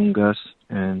afternoon, Gus.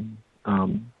 And,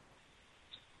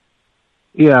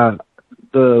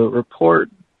 the report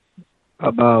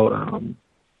about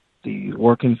the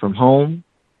working from home,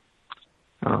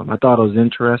 I thought it was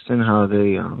interesting how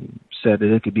they said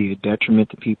that it could be a detriment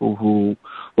to people who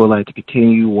would like to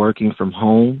continue working from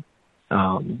home.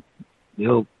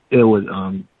 It would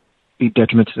be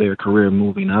detriment to their career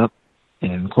moving up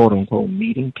and quote-unquote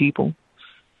meeting people.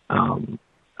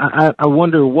 I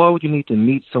wonder, what would you need to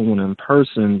meet someone in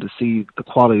person to see the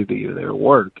quality of their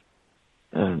work?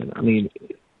 And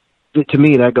to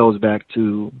me, that goes back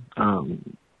to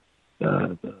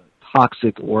the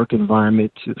toxic work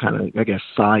environment to kind of, I guess,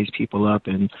 size people up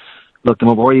and look them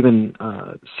over, or even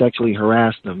sexually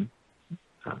harass them.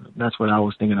 That's what I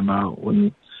was thinking about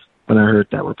when I heard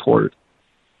that report.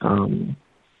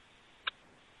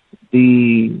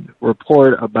 The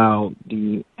report about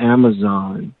the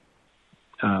Amazon,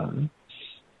 how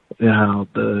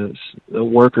the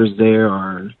workers there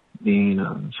are being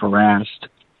harassed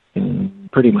and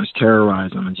pretty much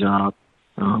terrorized on the job.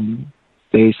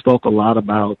 They spoke a lot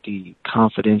about the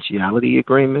confidentiality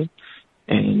agreement,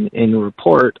 and in the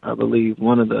report, I believe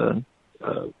one of the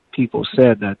people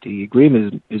said that the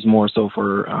agreement is more so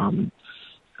for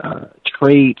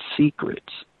trade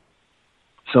secrets.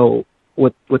 So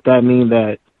would that mean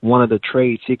that one of the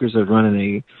trade secrets of running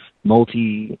a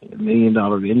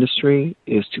multi-million-dollar industry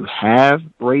is to have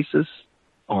racist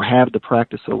or have the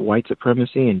practice of white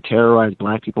supremacy and terrorize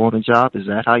black people on the job? Is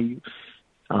that how you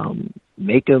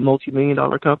make a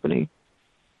multi-million-dollar company?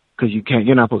 Because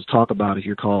you're not supposed to talk about if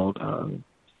you're called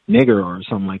nigger or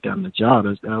something like that on the job.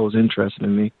 That was interesting to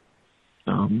me.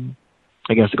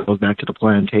 I guess it goes back to the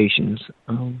plantations.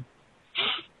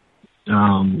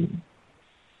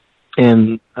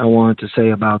 And I wanted to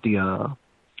say about the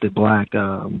black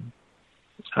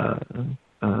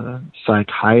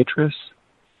psychiatrist.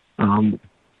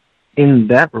 In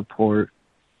that report,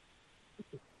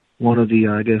 one of the,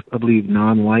 I believe,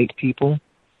 non-white people,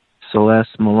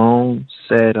 Celeste Malone,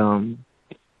 said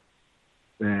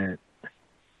that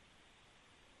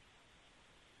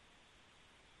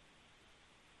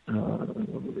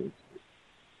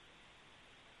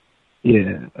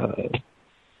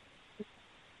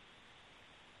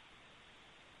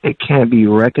it can't be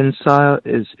reconciled.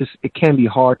 It can be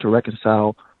hard to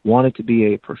reconcile wanting to be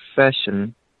in a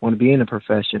profession,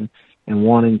 and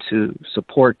wanting to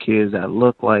support kids that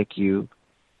look like you,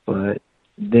 but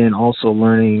then also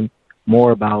learning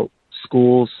more about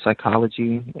school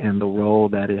psychology and the role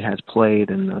that it has played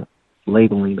in the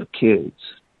labeling of kids.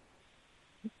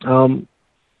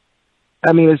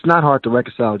 It's not hard to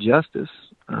reconcile justice.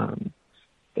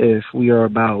 If we are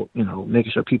about,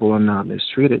 making sure people are not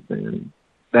mistreated, then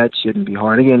that shouldn't be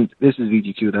hard. Again, this is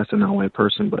VGQ. That's a non-white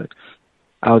person, but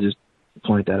I'll just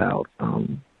point that out.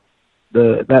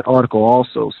 That article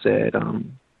also said,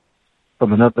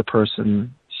 from another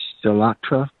person,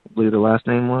 Shalatra, I believe the last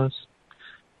name was,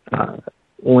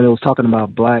 when it was talking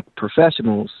about black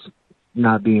professionals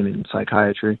not being in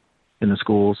psychiatry in the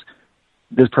schools,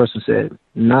 this person said,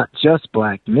 not just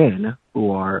black men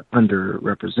who are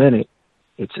underrepresented,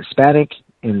 it's Hispanic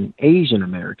and Asian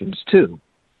Americans too.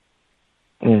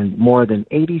 And more than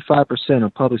 85%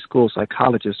 of public school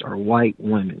psychologists are white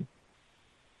women.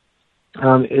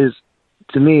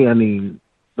 To me,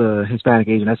 the Hispanic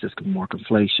Asian, that's just more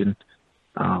conflation.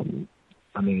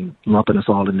 Lumping us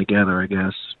all in together, I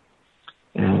guess.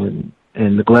 And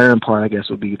the glaring part, I guess,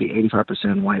 would be the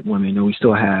 85% white women. And we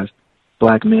still have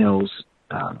black males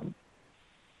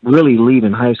really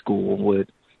leaving high school with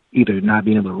either not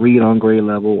being able to read on grade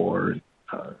level or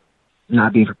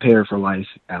not being prepared for life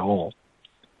at all.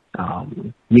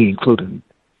 Me included.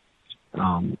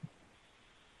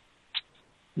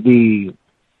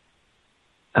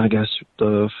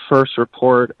 The first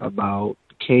report about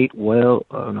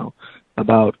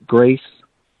about Grace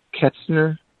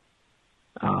Ketzner,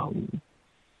 and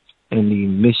the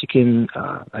Michigan,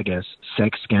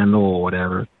 sex scandal or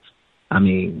whatever. I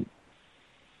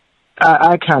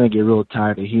kind of get real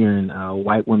tired of hearing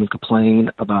white women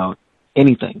complain about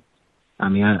anything. I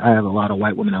have a lot of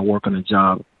white women that work on a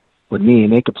job with me,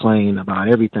 and they complain about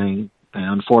everything. And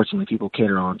unfortunately, people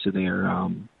cater on to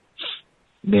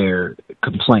their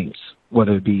complaints,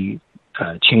 whether it be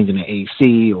changing the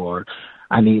AC or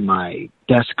I need my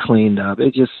desk cleaned up.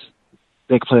 They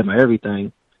complain about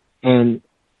everything. And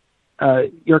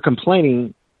you're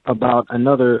complaining about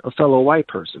a fellow white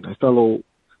person, a fellow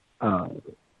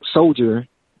soldier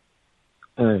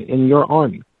in your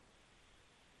army.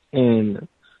 And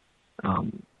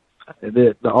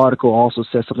the article also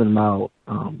says something about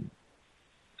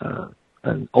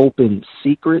an open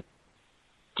secret.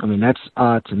 That's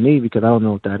odd to me because I don't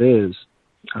know what that is.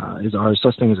 Are there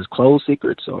such things as closed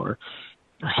secrets or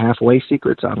halfway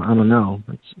secrets? I don't know.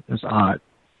 It's odd.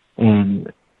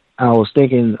 And I was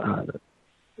thinking,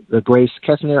 the Grace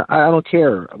Ketzner, I don't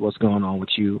care what's going on with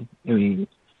you.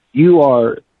 You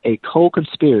are a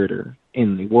co-conspirator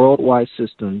in the worldwide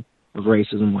system of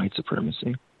racism, white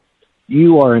supremacy.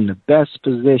 You are in the best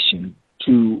position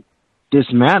to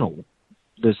dismantle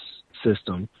this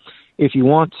system if you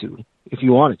wanted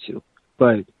to.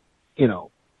 But,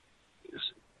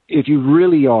 if you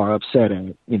really are upset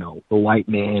at, the white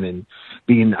man and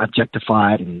being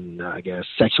objectified and, I guess,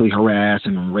 sexually harassed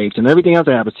and raped and everything else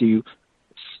that happens to you,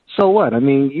 so what? I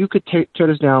mean, you could tear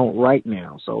this down right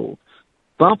now. So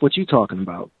bump what you talking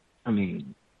about. I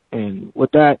mean, and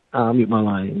with that, I'll mute my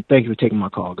line. Thank you for taking my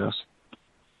call, Gus.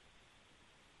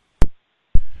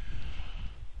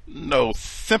 No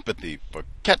sympathy for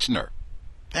Ketchner.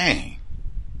 Dang.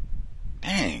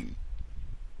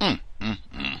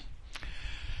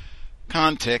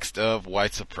 Context of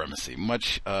white supremacy.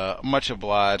 Much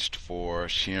obliged for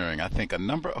sharing. I think a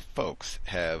number of folks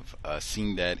have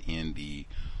seen that in the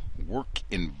work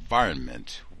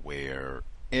environment where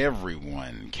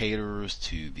everyone caters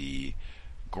to the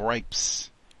gripes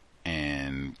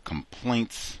and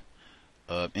complaints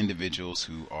of individuals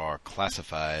who are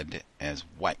classified as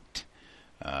white,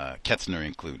 Ketzner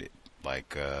included.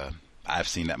 Like, I've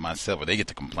seen that myself, where they get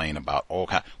to complain about all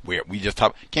kinds, where we just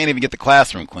can't even get the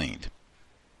classroom cleaned.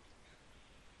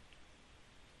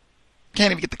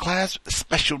 Can't even get the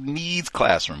special needs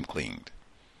classroom cleaned.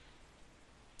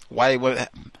 Why?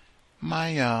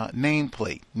 My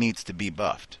nameplate needs to be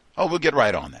buffed. Oh, we'll get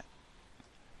right on that.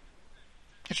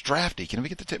 It's drafty. Can we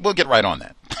get we'll get right on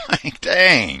that.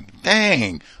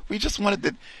 Dang. We just wanted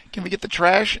to, can we get the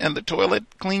trash and the toilet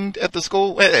cleaned at the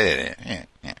school?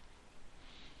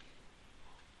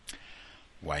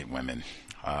 White women.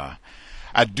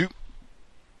 I do,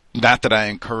 not that I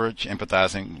encourage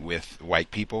empathizing with white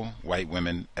people, white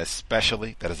women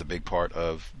especially. That is a big part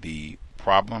of the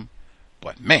problem.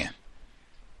 But man,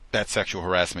 that sexual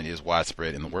harassment is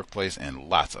widespread in the workplace, and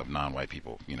lots of non-white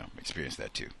people, experience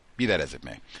that too. Be that as it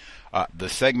may. The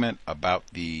segment about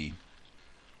the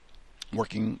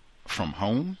working from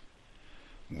home,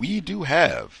 we do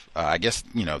have, I guess,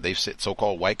 they've said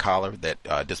so-called white collar,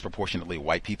 that disproportionately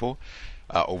white people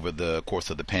over the course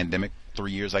of the pandemic,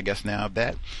 3 years, I guess now of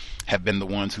that, have been the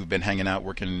ones who've been hanging out,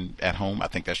 working at home. I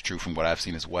think that's true from what I've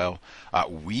seen as well.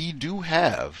 We do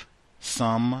have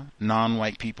some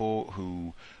non-white people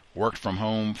who worked from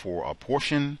home for a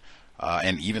portion,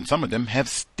 and even some of them have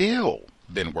still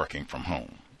been working from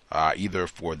home, either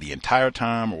for the entire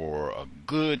time or a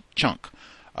good chunk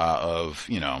of,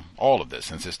 all of this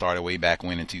since it started way back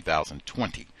when in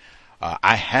 2020.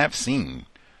 I have seen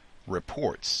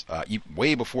reports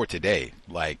way before today,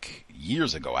 like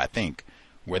years ago, I think,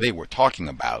 where they were talking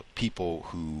about people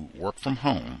who work from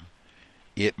home.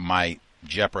 It might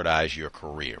jeopardize your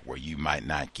career, where you might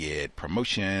not get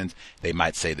promotions. They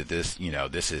might say that this,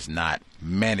 this is not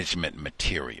management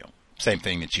material. Same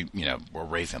thing that you were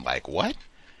raising, like, what?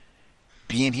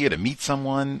 Being here to meet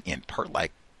someone in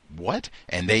like, what?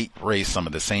 And they raised some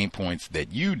of the same points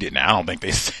that you did. Now, I don't think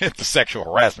they said the sexual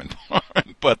harassment part,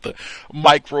 but the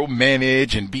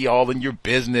micromanage and be all in your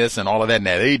business and all of that.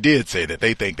 Now, they did say that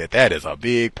they think that that is a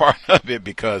big part of it,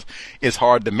 because it's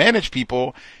hard to manage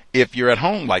people if you're at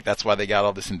home. Like, that's why they got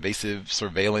all this invasive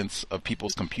surveillance of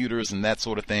people's computers and that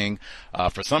sort of thing,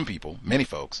 for some people, many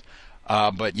folks.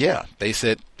 But yeah, they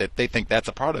said that they think that's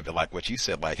a part of it. Like what you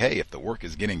said, like, hey, if the work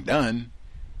is getting done,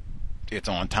 it's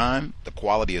on time, the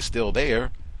quality is still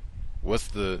there. What's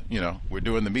the, we're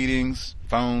doing the meetings,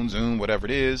 phone, Zoom, whatever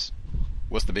it is.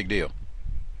 What's the big deal?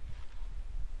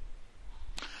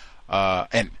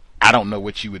 And I don't know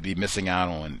what you would be missing out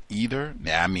on either.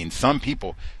 I mean, some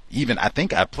people, even, I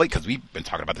think I played, because we've been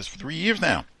talking about this for 3 years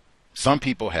now. Some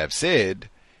people have said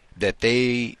that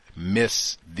they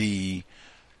miss the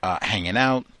hanging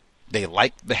out. They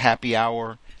like the happy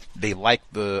hour. They like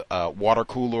the water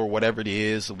cooler or whatever it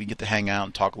is. So we get to hang out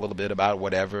and talk a little bit about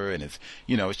whatever. And it's,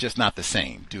 it's just not the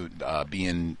same, dude,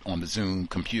 being on the Zoom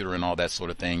computer and all that sort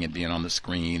of thing, and being on the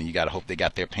screen. And you got to hope they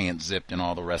got their pants zipped and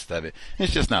all the rest of it.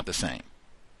 It's just not the same.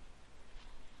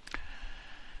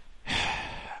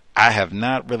 I have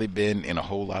not really been in a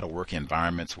whole lot of work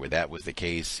environments where that was the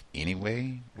case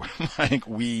anyway. Like,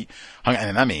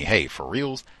 and I mean, hey, for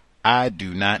reals, I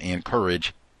do not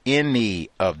encourage any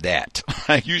of that.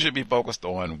 You should be focused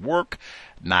on work,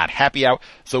 not happy hour.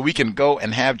 So we can go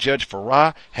and have Judge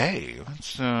Farah, hey,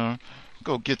 let's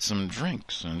go get some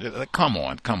drinks. And come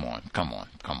on.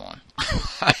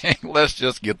 Let's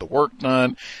just get the work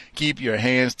done. Keep your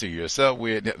hands to yourself.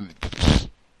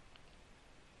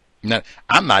 Now,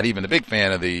 I'm not even a big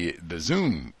fan of the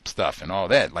Zoom stuff and all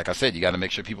that. Like I said, you got to make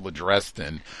sure people are dressed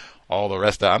and all the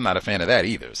rest of it. I'm not a fan of that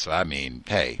either. So, I mean,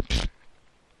 hey,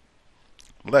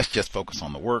 let's just focus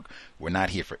on the work. We're not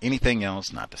here for anything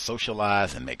else, not to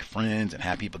socialize and make friends and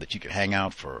have people that you can hang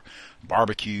out for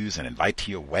barbecues and invite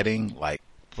to your wedding. Like,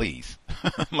 please.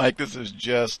 Like, this is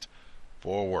just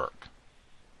for work.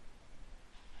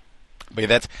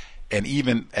 But and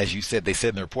even, as you said, they said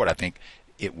in the report, I think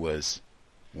it was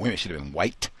women, it should have been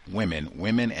white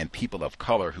women and people of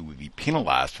color who would be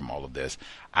penalized from all of this.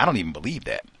 I don't even believe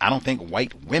that. I don't think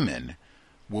white women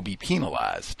will be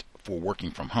penalized for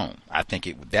working from home. I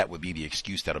think that would be the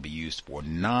excuse that'll be used for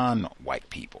non-white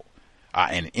people.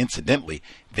 And incidentally,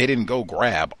 they didn't go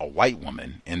grab a white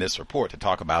woman in this report to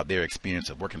talk about their experience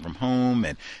of working from home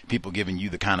and people giving you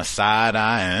the kind of side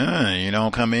eye, you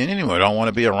don't come in anyway, don't want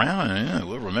to be around.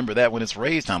 We'll remember that when it's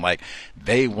raise time. Like,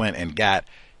 they went and got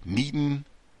Neetan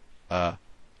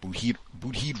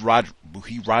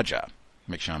Bhuhiraja.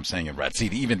 Make sure I'm saying it right. See,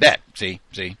 even that. See.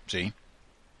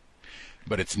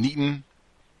 But it's Neetan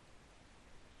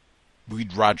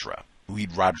Bhuhiraja.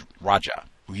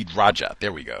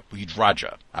 There we go.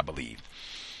 Bhuhiraja, I believe.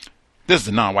 This is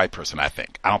a non-white person, I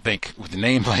think. I don't think with a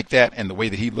name like that and the way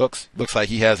that he looks like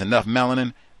he has enough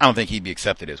melanin, I don't think he'd be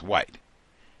accepted as white.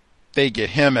 They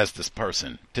get him as this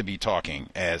person to be talking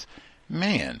as,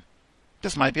 man,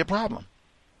 this might be a problem.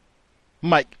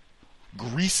 Might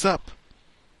grease up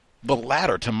the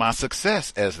ladder to my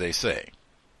success, as they say.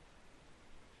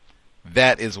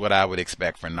 That is what I would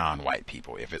expect for non-white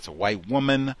people. If it's a white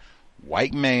woman,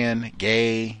 white man,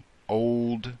 gay,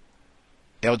 old,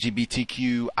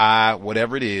 LGBTQI,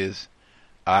 whatever it is,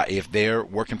 if they're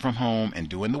working from home and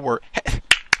doing the work.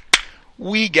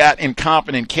 We got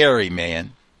incompetent Carrie,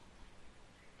 man.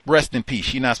 Rest in peace.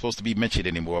 She's not supposed to be mentioned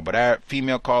anymore. But our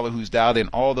female caller who's dialed in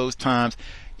all those times,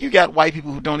 you got white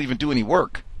people who don't even do any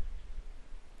work.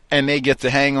 And they get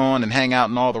to hang on and hang out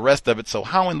and all the rest of it. So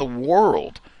how in the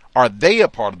world are they a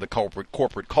part of the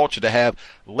corporate culture to have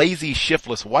lazy,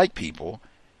 shiftless white people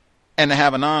and to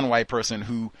have a non-white person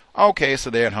who, okay, so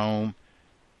they're at home,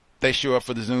 they show up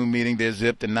for the Zoom meeting, they're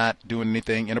zipped and not doing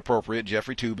anything inappropriate,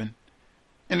 Jeffrey Toobin,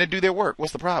 and they do their work.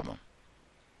 What's the problem?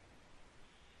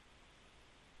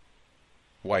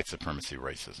 White supremacy,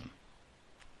 racism.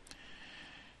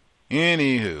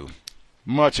 Anywho,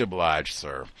 much obliged,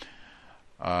 sir.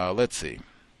 Let's see.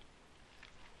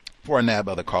 Before I nab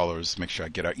other callers, make sure I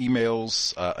get our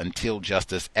emails,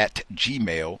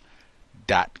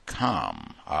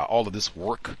 untiljustice@gmail.com. All of this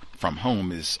work from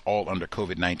home is all under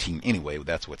COVID-19 anyway.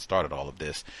 That's what started all of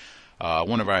this.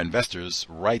 One of our investors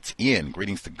writes in,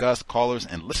 greetings to Gus, callers,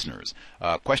 and listeners.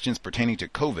 Questions pertaining to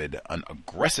COVID, an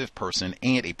aggressive person,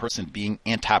 and a person being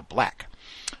anti-black.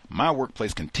 My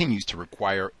workplace continues to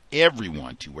require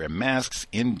everyone to wear masks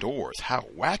indoors. How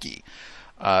wacky.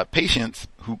 Patients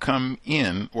who come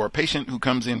in, or a patient who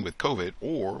comes in with COVID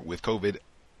or with COVID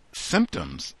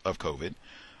symptoms of COVID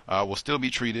will still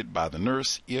be treated by the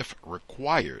nurse if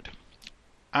required.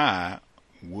 I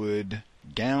would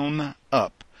gown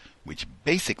up, which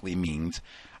basically means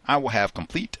I will have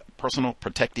complete personal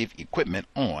protective equipment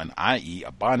on, i.e.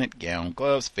 a bonnet, gown,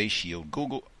 gloves, face shield,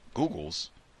 goggles,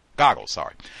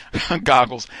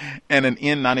 and an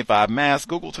N95 mask.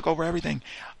 Google took over everything.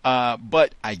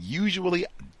 But I usually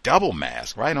double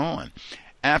mask right on.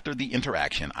 After the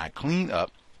interaction, I clean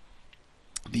up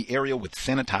the area with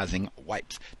sanitizing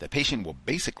wipes. The patient will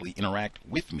basically interact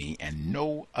with me and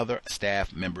no other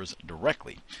staff members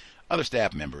directly. Other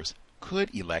staff members could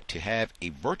elect to have a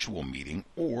virtual meeting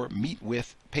or meet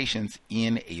with patients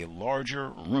in a larger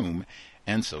room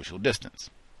and social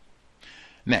distance.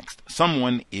 Next,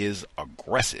 someone is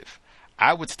aggressive.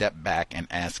 I would step back and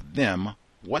ask them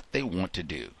what they want to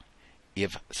do.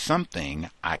 If something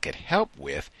I could help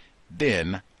with,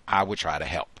 then I would try to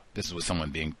help. This is with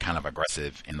someone being kind of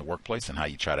aggressive in the workplace and how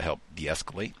you try to help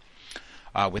de-escalate.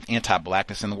 With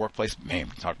anti-blackness in the workplace, man,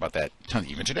 we talked about that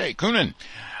even today. Coonan,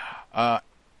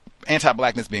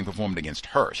 anti-blackness being performed against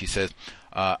her. She says,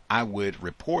 I would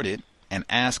report it and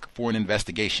ask for an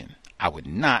investigation. I would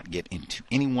not get into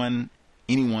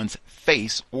anyone's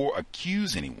face or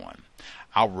accuse anyone.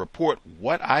 I'll report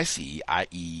what I see,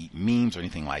 i.e. memes or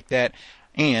anything like that,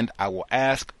 and I will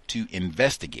ask to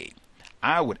investigate.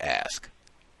 I would ask,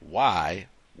 why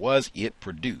was it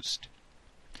produced?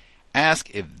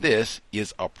 Ask if this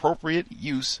is appropriate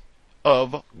use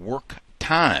of work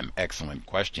time. Excellent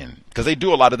question. Because they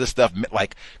do a lot of this stuff,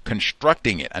 like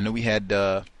constructing it. I know we had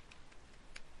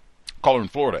caller in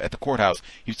Florida at the courthouse.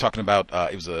 He was talking about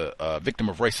it was a victim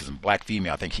of racism, black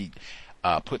female. I think he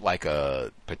put like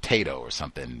a potato or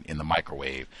something in the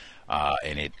microwave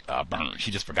and it burned.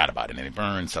 She just forgot about it and it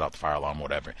burned, set off the fire alarm,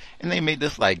 whatever. And they made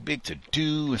this like big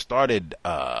to-do and started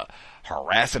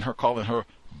harassing her, calling her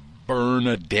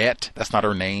Bernadette. That's not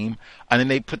her name. And then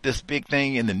they put this big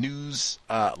thing in the news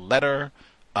letter.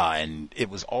 And it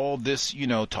was all this,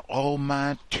 to all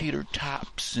my tater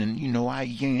tops and, I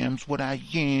am's what I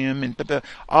am and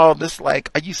all this. Like,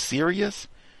 are you serious?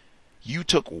 You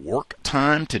took work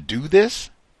time to do this?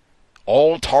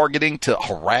 all targeting to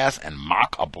harass and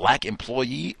mock a black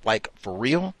employee? Like, for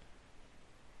real?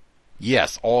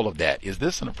 Yes, all of that. Is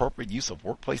this an appropriate use of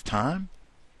workplace time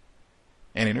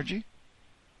and energy?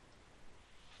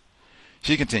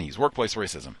 She continues, workplace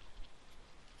racism.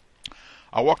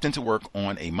 I walked into work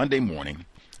on a Monday morning,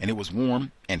 and it was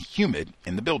warm and humid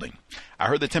in the building. I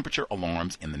heard the temperature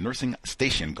alarms in the nursing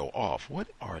station go off. What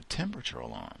are temperature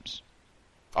alarms?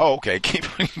 Oh, okay.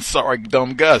 Sorry,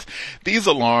 dumb Gus. These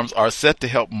alarms are set to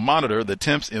help monitor the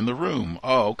temps in the room.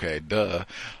 Oh, okay. Duh.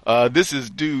 This is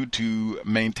due to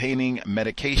maintaining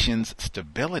medication's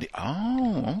stability.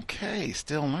 Oh, okay.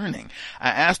 Still learning.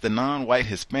 I asked the non-white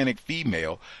Hispanic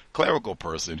female clerical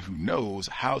person who knows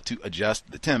how to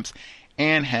adjust the temps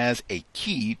and has a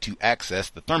key to access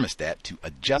the thermostat to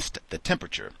adjust the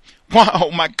temperature. Wow,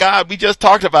 oh my God, we just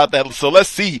talked about that. So let's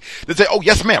see. They say, oh,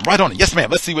 yes, ma'am, right on it. Yes,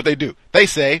 ma'am. Let's see what they do. They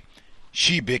say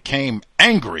she became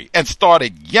angry and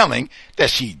started yelling that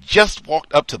she just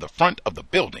walked up to the front of the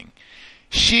building.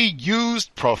 She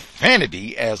used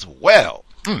profanity as well.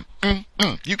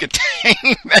 You can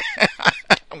take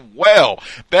that. Well,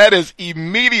 that is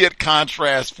immediate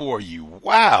contrast for you.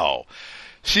 Wow.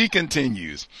 She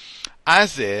continues. I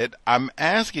said, I'm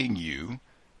asking you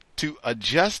to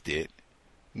adjust it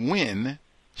when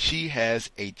she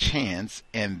has a chance,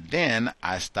 and then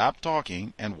I stopped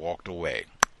talking and walked away.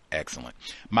 Excellent.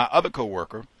 My other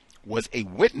coworker was a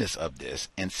witness of this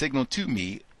and signaled to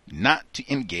me not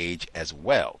to engage as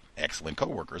well. Excellent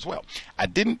coworker as well. I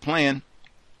didn't plan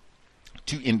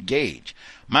to engage.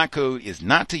 My code is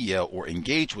not to yell or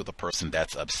engage with a person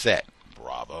that's upset.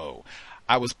 Bravo.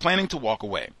 I was planning to walk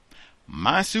away.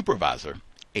 My supervisor,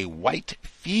 a white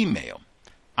female,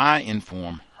 I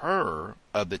informed her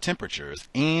of the temperatures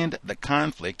and the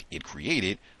conflict it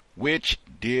created, which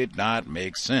did not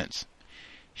make sense.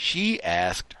 She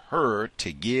asked her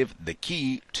to give the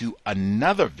key to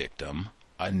another victim,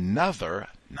 another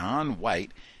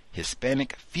non-white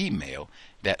Hispanic female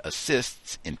that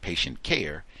assists in patient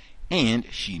care, and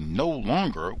she no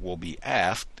longer will be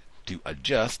asked to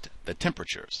adjust the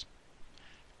temperatures.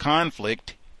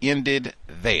 Conflict ended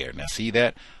there. Now see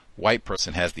that? White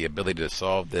person has the ability to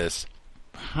solve this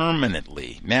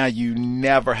permanently. Now you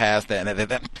never has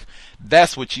that.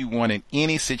 That's what you want in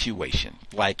any situation.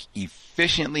 Like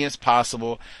efficiently as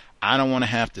possible. I don't want to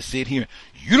have to sit here.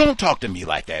 You don't talk to me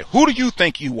like that. Who do you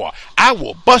think you are? I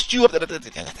will bust you up.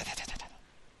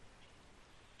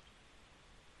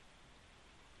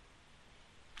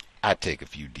 I take a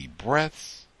few deep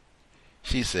breaths.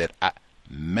 She said, I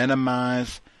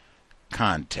minimize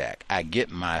contact. I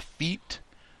get my feet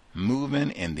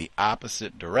moving in the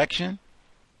opposite direction.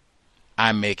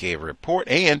 I make a report,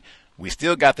 and we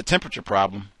still got the temperature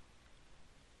problem.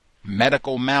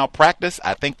 Medical malpractice,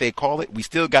 I think they call it. We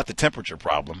still got the temperature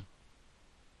problem.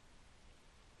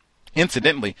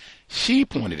 Incidentally, she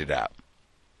pointed it out.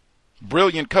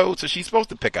 Brilliant code, so she's supposed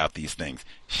to pick out these things.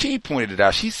 She pointed it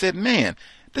out. She said, man,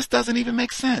 this doesn't even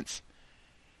make sense.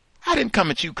 I didn't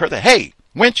come at you, Kurt. Hey,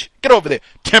 winch, get over there.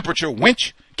 Temperature,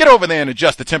 winch, get over there and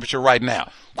adjust the temperature right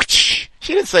now. She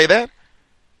didn't say that.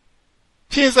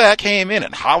 She didn't say I came in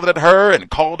and hollered at her and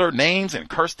called her names and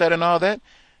cursed at her and all that.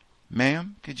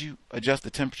 Ma'am, could you adjust the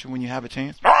temperature when you have a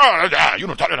chance? You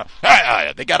don't talk about.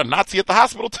 They got a Nazi at the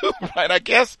hospital too, right, I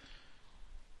guess?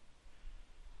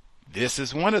 This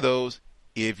is one of those,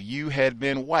 if you had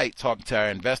been white, talking to our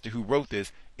investor who wrote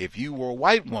this, if you were a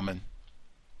white woman,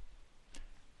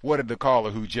 what did the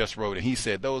caller who just wrote it? He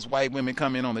said, those white women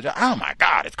come in on the job. Oh, my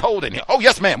God, it's cold in here. Oh,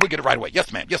 yes, ma'am. We'll get it right away.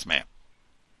 Yes, ma'am. Yes, ma'am.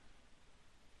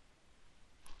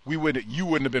 You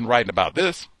wouldn't have been writing about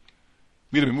this.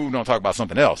 We'd have been moving on to talk about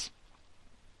something else.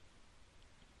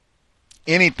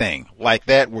 Anything like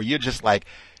that where you're just like,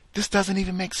 this doesn't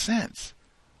even make sense.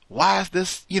 Why is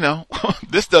this,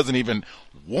 this doesn't even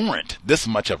warrant this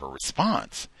much of a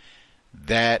response.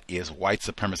 That is white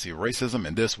supremacy racism,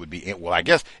 and this would be, well, I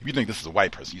guess if you think this is a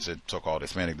white person, you said so-called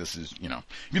Hispanic, this is, if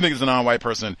you think it's a non-white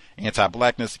person,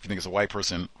 anti-blackness, if you think it's a white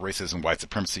person, racism, white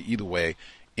supremacy, either way,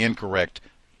 incorrect,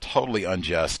 totally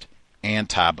unjust,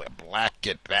 anti-black,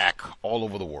 get back, all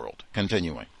over the world.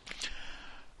 Continuing.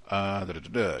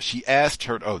 She asked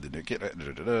her,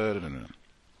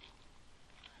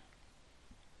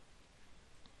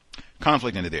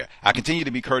 conflict ended there. I continue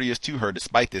to be courteous to her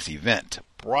despite this event.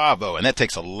 Bravo. And that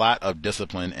takes a lot of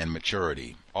discipline and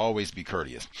maturity. Always be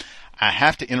courteous. I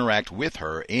have to interact with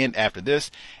her and after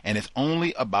this, and it's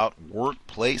only about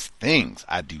workplace things.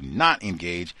 I do not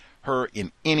engage her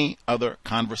in any other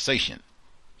conversation.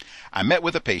 I met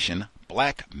with a patient,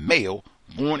 black male,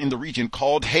 born in the region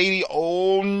called Haiti.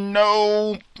 Oh,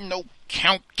 no.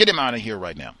 count. Get him out of here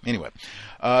right now. Anyway,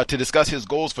 to discuss his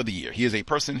goals for the year. He is a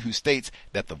person who states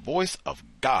that the voice of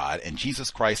God and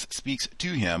Jesus Christ speaks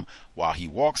to him while he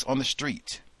walks on the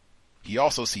street. He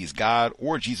also sees God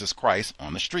or Jesus Christ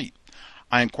on the street.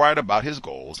 I inquired about his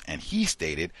goals, and he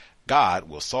stated God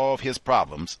will solve his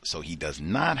problems so he does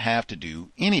not have to do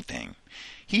anything.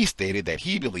 He stated that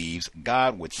he believes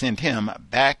God would send him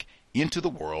back into the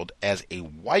world as a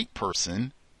white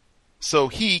person so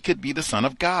he could be the Son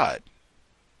of God.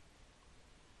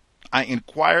 I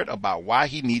inquired about why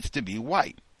he needs to be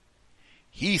white.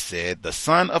 He said the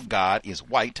Son of God is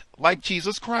white like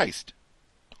Jesus Christ.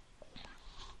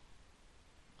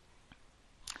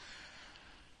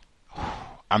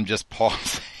 I'm just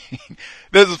pausing.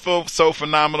 This is so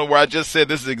phenomenal where I just said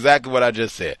this is exactly what I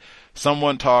just said.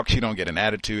 Someone talks, you don't get an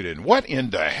attitude, and what in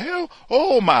the hell?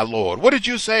 Oh, my Lord. What did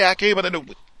you say? I came out of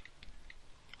the...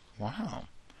 Wow.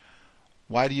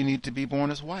 Why do you need to be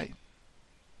born as white?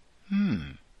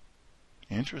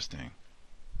 Interesting.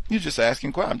 You're just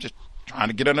asking questions. I'm just trying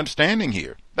to get an understanding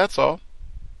here. That's all.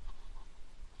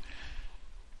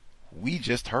 We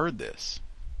just heard this.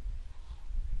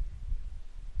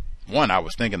 One, I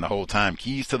was thinking the whole time,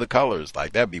 keys to the colors,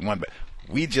 like that'd be one. But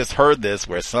we just heard this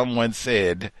where someone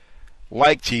said,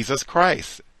 like Jesus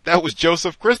Christ. That was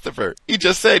Joseph Christopher. He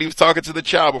just said, he was talking to the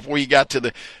child before he got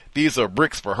to these are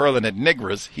bricks for hurling at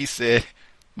niggers. He said,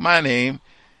 my name,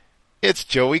 it's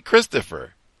Joey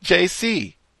Christopher,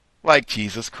 JC, like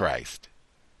Jesus Christ.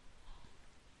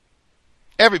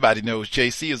 Everybody knows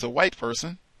JC is a white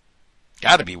person.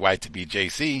 Gotta be white to be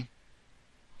JC.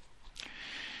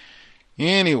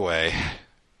 Anyway,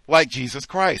 like Jesus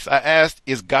Christ, I asked,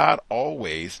 as God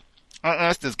always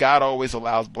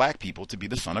allows black people to be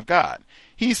the Son of God?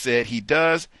 He said he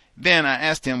does. Then I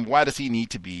asked him, why does he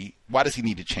need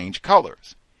to change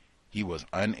colors? He was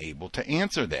unable to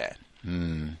answer that.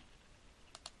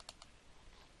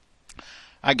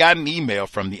 I got an email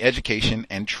from the Education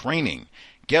and Training.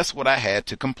 Guess what I had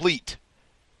to complete?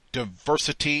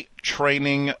 Diversity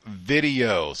training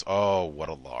videos. Oh, what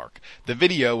a lark. The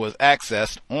video was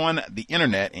accessed on the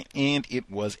internet, and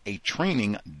it was a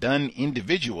training done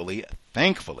individually,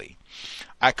 thankfully.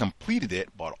 I completed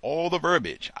it, but all the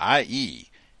verbiage, i.e.,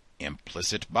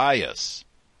 implicit bias,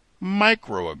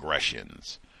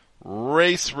 microaggressions,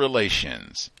 race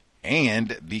relations,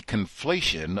 and the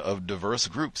conflation of diverse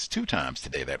groups, 2 times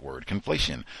today that word,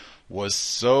 conflation, was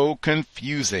so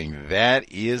confusing.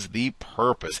 That is the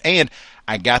purpose. And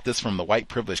I got this from the White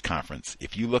Privilege Conference.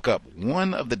 If you look up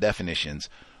one of the definitions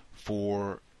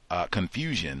for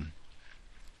confusion,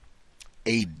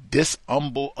 a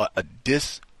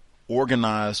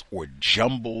disorganized or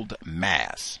jumbled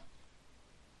mass,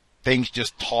 things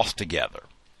just tossed together.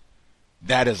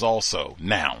 That is also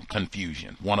noun,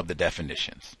 confusion, one of the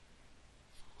definitions.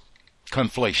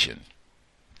 Conflation.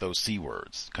 Those C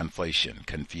words, conflation,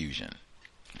 confusion.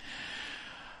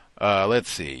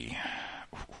 Let's see.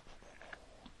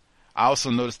 I also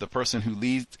noticed the person who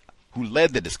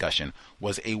led the discussion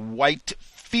was a white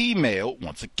female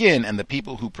once again, and the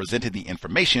people who presented the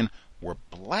information were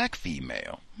black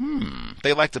female.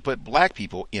 They like to put black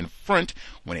people in front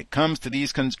when it comes to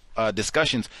these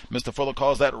discussions. Mr. Fuller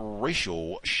calls that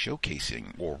racial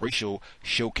showcasing or racial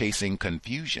showcasing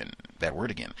confusion. That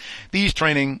word again. This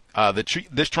training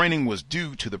was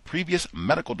due to the previous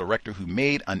medical director who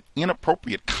made an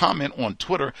inappropriate comment on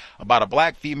Twitter about a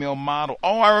black female model.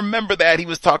 Oh, I remember that. He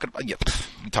was talking about, yeah,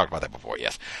 we talked about that before,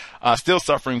 yes. Still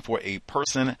suffering for a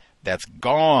person that's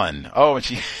gone. Oh, and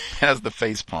she has the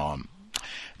face palm.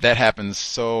 That happens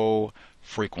so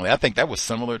frequently. I think that was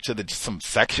similar to some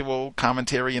sexual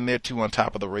commentary in there too on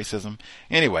top of the racism.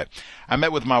 Anyway, I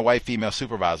met with my white female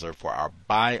supervisor for our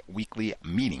bi-weekly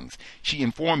meetings. She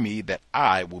informed me that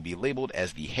I will be labeled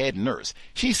as the head nurse.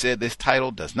 She said this title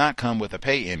does not come with a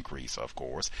pay increase, of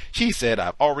course. She said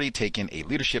I've already taken a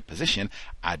leadership position.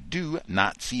 I do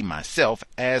not see myself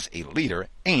as a leader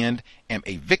and am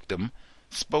a victim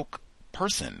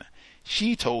spokesperson.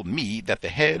 She told me that the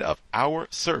head of our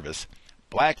service,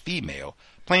 black female,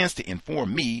 plans to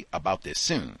inform me about this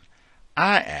soon.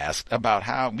 I asked about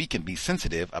how we can be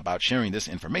sensitive about sharing this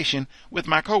information with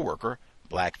my coworker,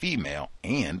 black female,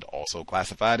 and also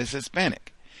classified as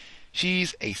Hispanic.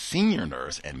 She's a senior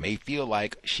nurse and may feel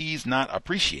like she's not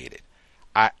appreciated.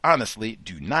 I honestly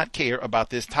do not care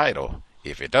about this title.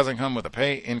 If it doesn't come with a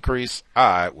pay increase,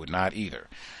 I would not either.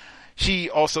 She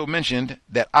also mentioned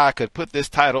that I could put this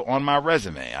title on my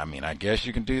resume. I mean, I guess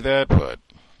you can do that, but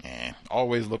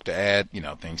always look to add,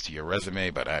 things to your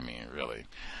resume. But I mean, really,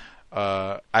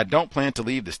 I don't plan to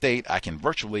leave the state. I can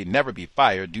virtually never be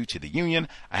fired due to the union.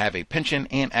 I have a pension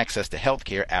and access to health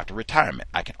care after retirement.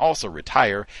 I can also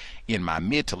retire in my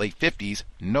mid to late 50s.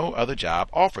 No other job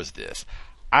offers this.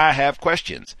 I have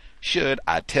questions. Should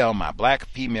I tell my black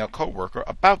female coworker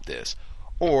about this?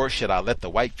 Or should I let the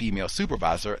white female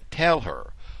supervisor tell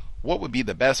her? What would be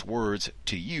the best words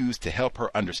to use to help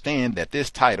her understand that this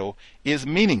title is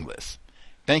meaningless?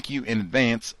 Thank you in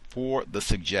advance for the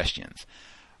suggestions.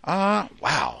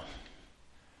 Wow.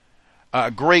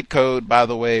 Great code, by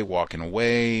the way, walking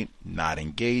away, not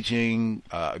engaging,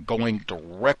 going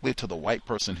directly to the white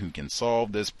person who can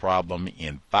solve this problem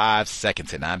in 5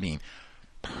 seconds. And I mean,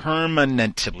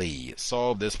 permanently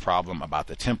solve this problem about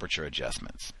the temperature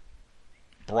adjustments.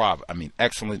 Bravo. I mean,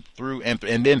 excellent through and through.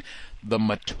 And then the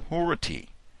maturity.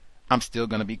 I'm still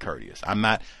going to be courteous. I'm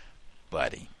not,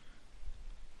 buddy,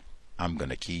 I'm going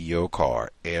to key your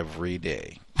car every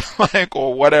day. Like,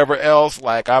 or whatever else.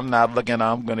 Like, I'm not looking,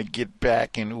 I'm going to get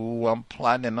back and, I'm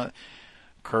plotting.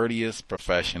 Courteous,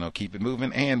 professional, keep it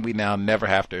moving. And we now never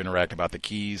have to interact about the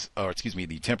keys, or excuse me,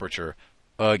 the temperature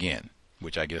again,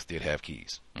 which I guess did have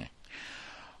keys.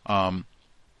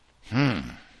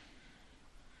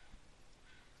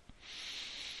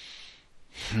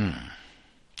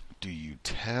 Do you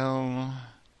tell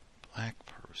black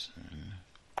person?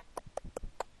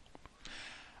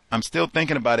 I'm still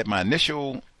thinking about it. My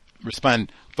initial response,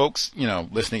 folks,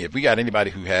 listening, if we got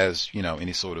anybody who has,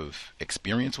 any sort of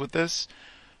experience with this,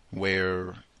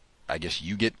 where I guess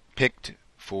you get picked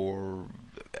for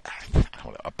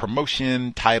a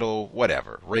promotion, title,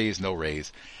 whatever, raise, no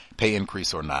raise, pay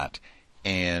increase or not,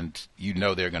 and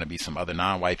there are going to be some other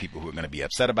non-white people who are going to be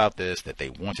upset about this, that they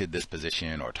wanted this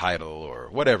position or title or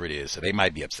whatever it is, so they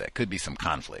might be upset. Could be some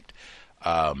conflict.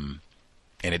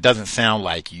 And it doesn't sound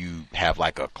like you have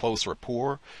like a close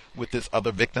rapport with this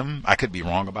other victim. I could be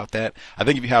wrong about that. I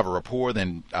think if you have a rapport,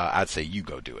 then I'd say you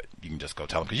go do it. You can just go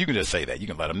tell them, because you can just say that. You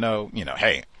can let them know,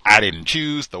 hey, I didn't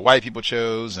choose. The white people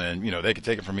chose, and, they can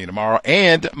take it from me tomorrow.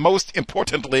 And most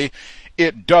importantly,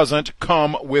 it doesn't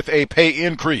come with a pay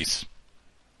increase.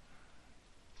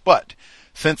 But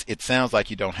since it sounds like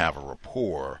you don't have a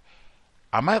rapport,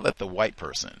 I might let the white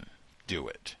person do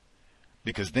it,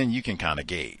 because then you can kind of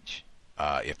gauge.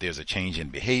 If there's a change in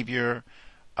behavior,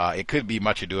 it could be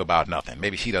much ado about nothing.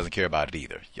 Maybe she doesn't care about it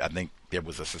either. I think there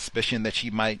was a suspicion that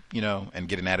she might, and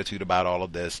get an attitude about all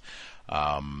of this.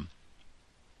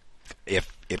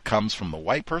 If it comes from the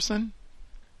white person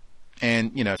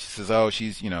and, she says, oh,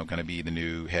 she's, going to be the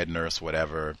new head nurse,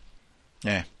 whatever.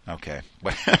 Yeah, okay,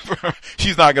 whatever.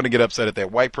 She's not going to get upset at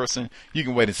that white person. You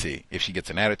can wait and see if she gets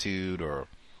an attitude or,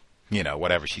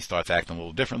 whatever. She starts acting a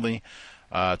little differently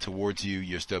towards you.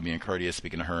 You're still being courteous,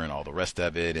 speaking to her and all the rest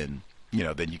of it. And,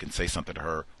 then you can say something to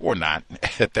her or not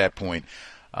at that point.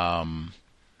 Yeah,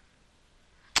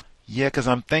 because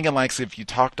I'm thinking like, so if you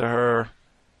talk to her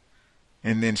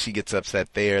and then she gets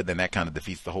upset there, then that kind of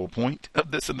defeats the whole point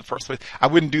of this in the first place. I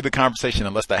wouldn't do the conversation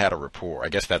unless I had a rapport. I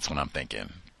guess that's what I'm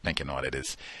thinking on it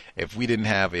is, if we didn't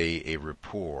have a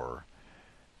rapport,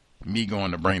 me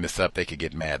going to bring this up, they could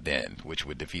get mad then, which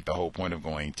would defeat the whole point of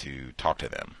going to talk to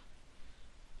them.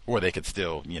 Or they could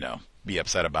still, be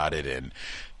upset about it and,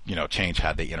 change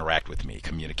how they interact with me,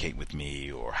 communicate with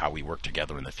me, or how we work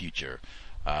together in the future.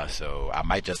 So I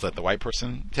might just let the white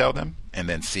person tell them and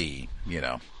then see,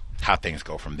 how things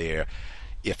go from there.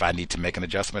 If I need to make an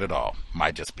adjustment at all,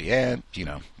 might just be,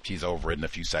 she's over it in a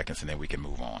few seconds and then we can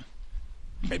move on.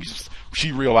 Maybe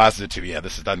she realizes it too. Yeah,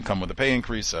 this doesn't come with a pay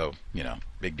increase, so,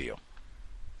 big deal.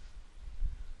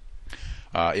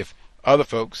 If other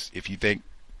folks, if you think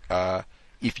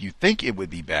it would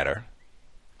be better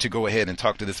to go ahead and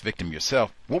talk to this victim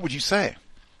yourself, what would you say?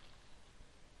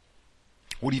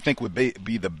 What do you think would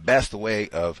be the best way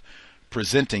of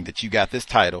presenting that you got this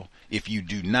title if you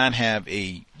do not have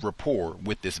a rapport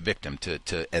with this victim to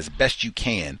as best you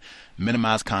can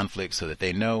minimize conflict so that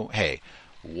they know, hey,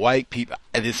 white people,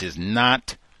 this is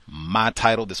not my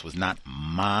title. This was not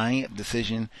my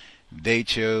decision. They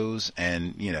chose,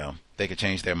 and, they could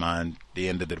change their mind the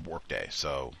end of the workday.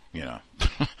 So,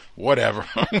 whatever.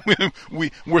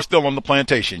 We're still on the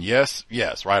plantation. Yes,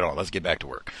 right on. Let's get back to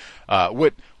work.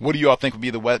 What do you all think would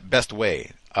be the best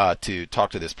way to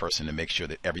talk to this person to make sure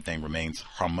that everything remains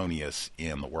harmonious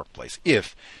in the workplace?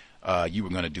 If you were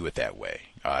going to do it that way.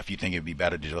 If you think it would be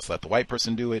better to just let the white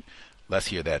person do it, let's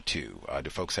hear that too.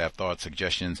 Do folks have thoughts,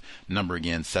 suggestions? Number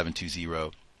again,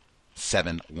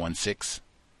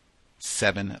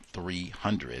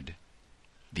 720-716-7300.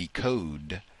 The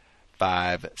code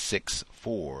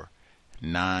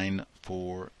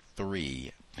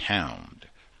 564943 #.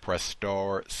 Press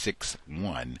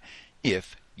 *61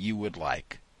 if you would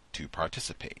like to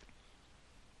participate.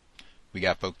 We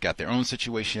got folks got their own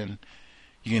situation.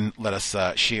 You can let us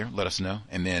share, let us know.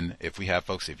 And then if we have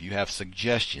folks, if you have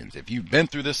suggestions, if you've been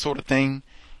through this sort of thing,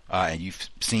 and you've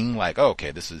seen like, oh,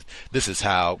 okay, this is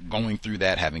how going through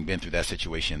that, having been through that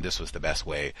situation, this was the best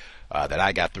way that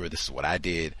I got through it. This is what I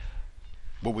did.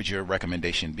 What would your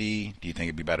recommendation be? Do you think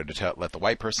it'd be better to let the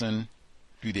white person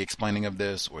do the explaining of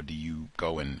this, or do you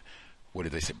go and, what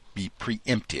did they say, be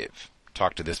preemptive?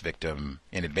 Talk to this victim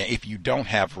in advance. If you don't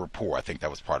have rapport, I think that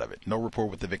was part of it. No rapport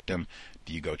with the victim,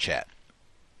 do you go chat?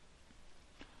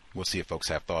 We'll see if folks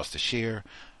have thoughts to share.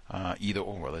 Either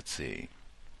or, let's see.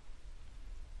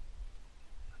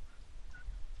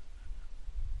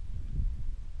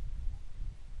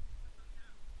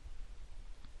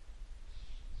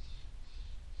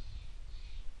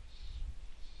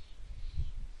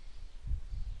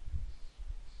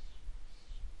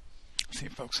 See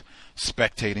folks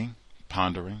spectating,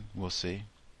 pondering, we'll see.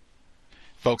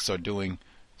 Folks are doing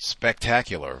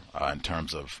spectacular in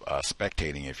terms of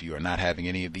spectating. If you are not having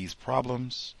any of these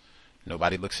problems,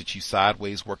 nobody looks at you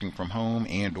sideways working from home,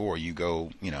 and or you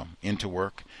go, into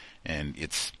work and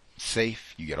it's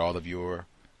safe, you get all of your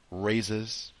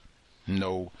raises,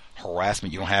 no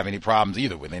harassment, you don't have any problems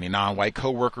either with any non-white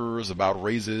coworkers about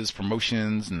raises,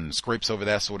 promotions, and scrapes over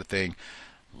that sort of thing,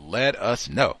 let us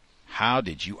know. How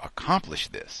did you accomplish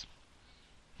this?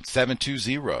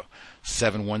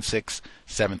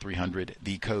 720-716-7300,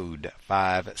 the code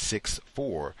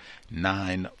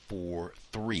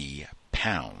 564943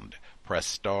 pound. Press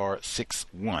star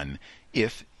 61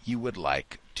 if you would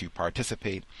like to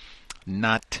participate.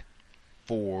 Not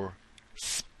for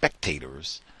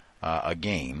spectators.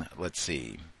 Again, let's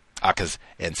see. And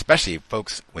especially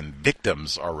folks, when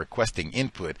victims are requesting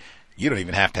input, you don't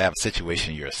even have to have a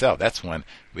situation yourself. That's when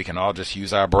we can all just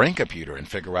use our brain computer and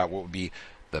figure out what would be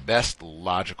the best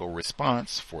logical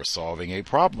response for solving a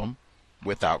problem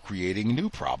without creating new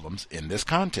problems in this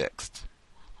context.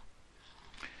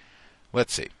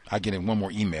 Let's see. I'll get in one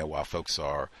more email while folks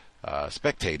are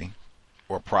spectating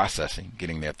or processing,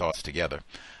 getting their thoughts together.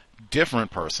 Different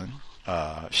person.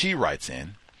 She writes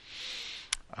in.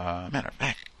 Matter of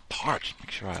fact, parched.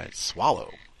 Make sure I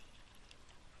swallow.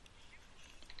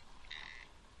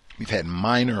 We've had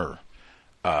minor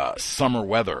summer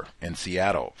weather in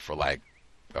Seattle for like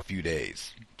a few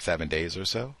days, 7 days or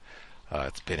so.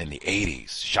 It's been in the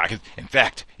 80s. Shocking. In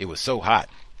fact, it was so hot.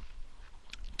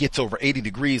 Gets over 80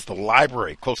 degrees. The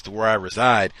library close to where I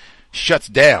reside shuts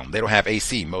down. They don't have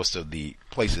AC. Most of the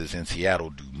places in Seattle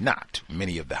do not.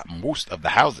 Most of the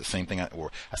houses, same thing,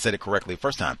 or I said it correctly the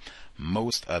first time.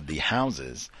 Most of the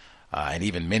houses, and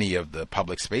even many of the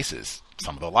public spaces,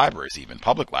 some of the libraries, even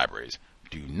public libraries,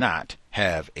 do not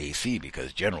have AC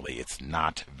because generally it's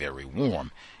not very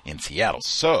warm in Seattle.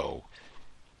 So,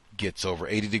 gets over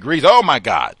 80 degrees. Oh my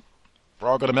God. We're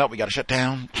all going to melt. We got to shut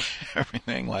down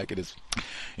everything like it is.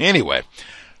 Anyway,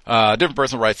 different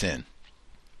person writes in.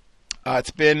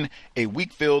 It's been a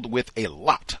week filled with a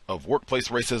lot of workplace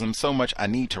racism, so much I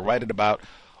need to write it about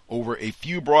over a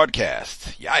few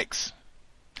broadcasts. Yikes.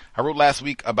 I wrote last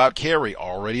week about Carrie,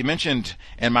 already mentioned,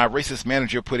 and my racist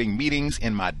manager putting meetings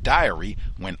in my diary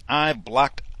when I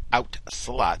blocked out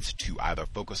slots to either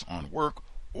focus on work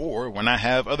or when I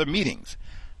have other meetings.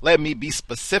 Let me be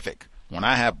specific. When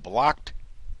I have blocked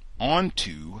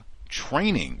onto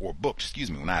training, or booked,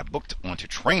 when I booked onto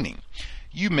training,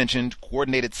 you mentioned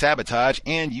coordinated sabotage,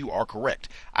 and you are correct.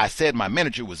 I said my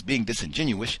manager was being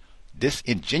disingenuous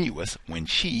when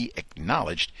she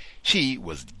acknowledged she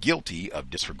was guilty of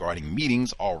disregarding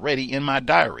meetings already in my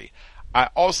diary. I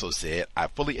also said I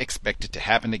fully expect it to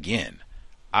happen again.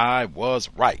 I was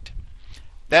right.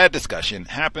 That discussion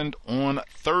happened on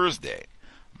Thursday.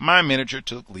 My manager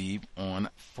took leave on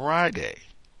Friday.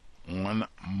 On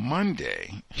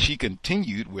Monday, she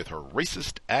continued with her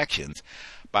racist actions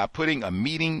by putting a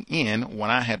meeting in when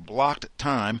I had blocked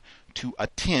time to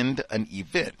attend an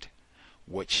event.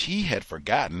 What she had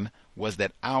forgotten was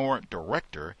that our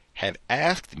director had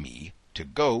asked me to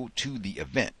go to the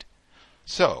event.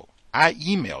 So I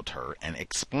emailed her and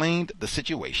explained the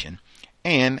situation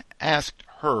and asked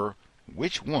her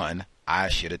which one I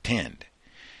should attend.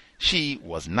 She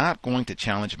was not going to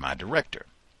challenge my director.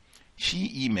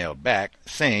 She emailed back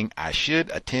saying I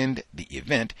should attend the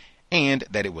event and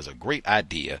that it was a great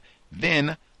idea,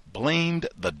 then blamed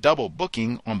the double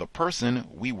booking on the person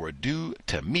we were due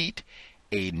to meet,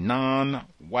 a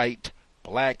non-white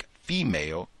black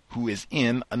female who is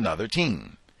in another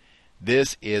team.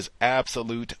 This is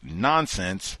absolute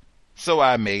nonsense, so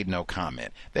I made no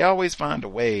comment. They always find a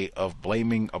way of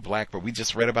blaming a black person. We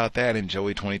just read about that in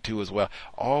Joey 22 as well.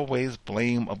 Always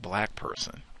blame a black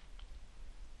person.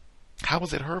 How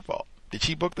was it her fault? Did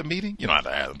she book the meeting? You know,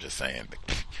 I'm just saying.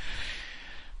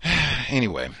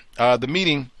 Anyway, the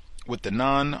meeting with the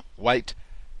non-white,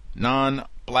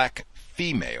 non-black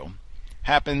female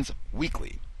happens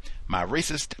weekly. My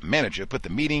racist manager put the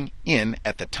meeting in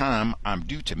at the time I'm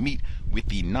due to meet with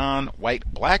the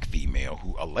non-white black female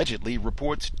who allegedly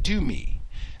reports to me.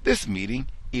 This meeting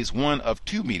is one of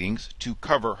 2 meetings to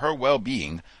cover her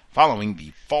well-being following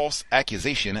the false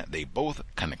accusation they both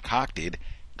concocted,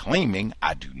 claiming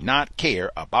I do not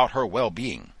care about her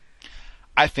well-being.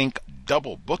 I think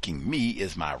double booking me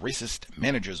is my racist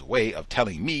manager's way of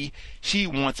telling me she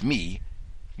wants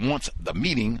the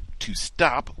meeting to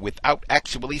stop without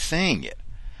actually saying it.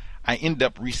 I end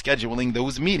up rescheduling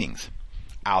those meetings.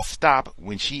 I'll stop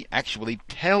when she actually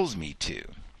tells me to.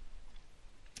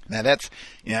 Now that's,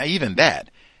 even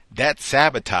that's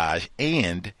sabotage,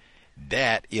 and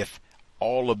that if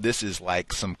all of this is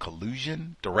like some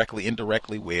collusion, directly,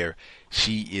 indirectly, where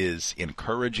she is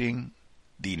encouraging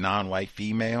the non-white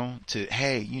female to,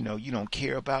 hey, you don't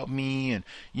care about me, and,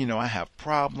 I have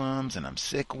problems, and I'm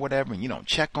sick or whatever, and you don't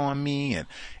check on me,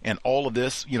 and all of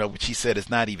this, which she said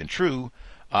is not even true,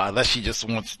 unless she just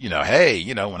wants, hey,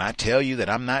 when I tell you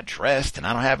that I'm not dressed and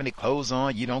I don't have any clothes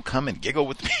on, you don't come and giggle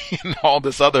with me and all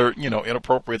this other,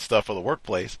 inappropriate stuff for the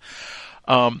workplace.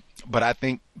 But I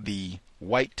think the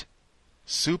white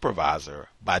supervisor,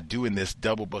 by doing this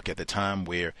double book at the time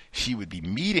where she would be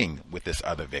meeting with this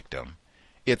other victim,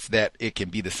 it's that it can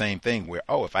be the same thing where,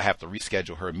 if I have to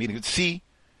reschedule her meeting, see,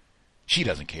 she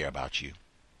doesn't care about you.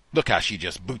 Look how she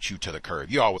just boots you to the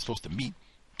curb. You're always supposed to meet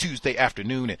Tuesday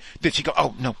afternoon, and then she go,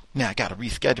 oh, no, now I got to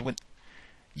reschedule it.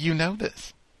 You know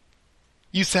this.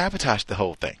 You sabotaged the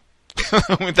whole thing.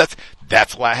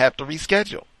 That's why I have to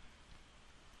reschedule.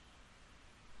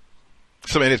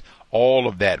 So it's all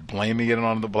of that, blaming it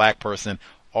on the black person,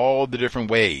 all the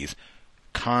different ways.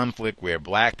 Conflict where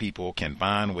black people can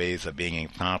find ways of being in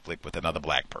conflict with another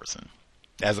black person,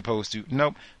 as opposed to,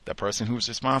 nope, the person who's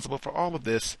responsible for all of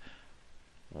this,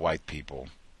 white people.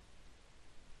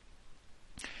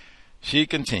 She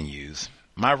continues,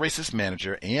 my racist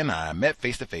manager and I met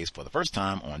face to face for the first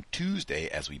time on Tuesday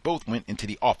as we both went into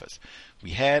the office. We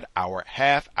had our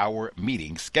half-hour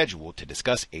meeting scheduled to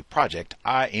discuss a project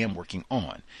I am working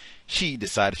on. She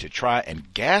decided to try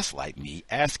and gaslight me,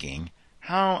 asking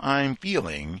how I'm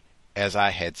feeling, as I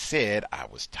had said I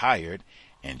was tired,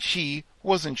 and she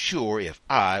wasn't sure if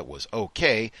I was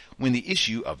okay when the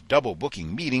issue of double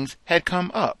booking meetings had come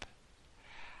up.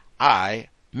 I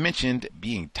mentioned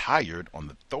being tired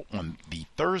on the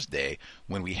Thursday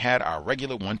when we had our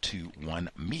regular 1-to-1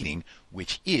 meeting,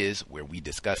 which is where we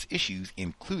discuss issues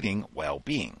including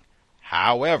well-being.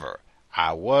 However,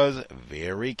 I was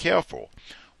very careful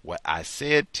what I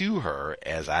said to her,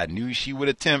 as I knew she would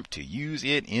attempt to use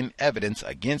it in evidence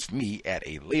against me at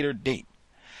a later date.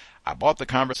 I brought the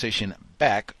conversation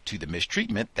back to the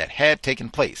mistreatment that had taken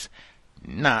place,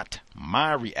 not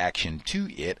my reaction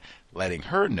to it, letting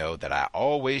her know that I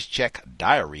always check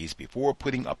diaries before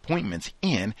putting appointments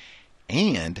in,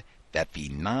 and that the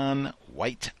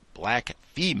non-white black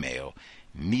female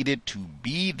needed to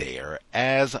be there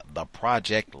as the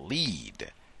project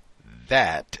lead.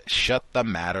 That shut the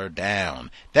matter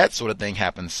down. That sort of thing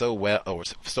happens so well, or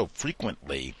so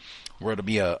frequently, where it'll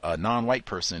be a non-white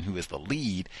person who is the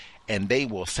lead, and they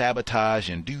will sabotage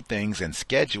and do things and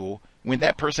schedule when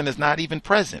that person is not even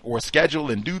present, or schedule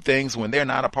and do things when they're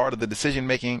not a part of the decision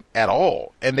making at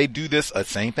all. And they do this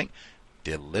same thing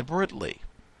deliberately.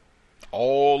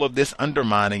 All of this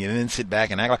undermining, and then sit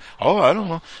back and act like, I don't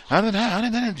know. How did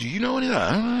that? Do you know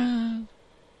anything?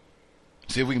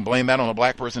 See if we can blame that on a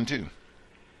black person too.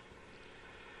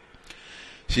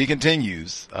 She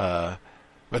continues, but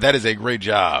that is a great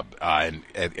job. And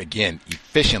again,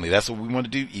 efficiently, that's what we want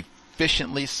to do.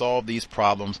 Efficiently solve these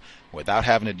problems without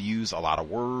having to use a lot of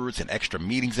words and extra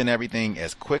meetings and everything,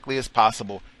 as quickly as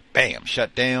possible. Bam,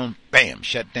 shut down. Bam,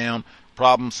 shut down.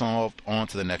 Problem solved. On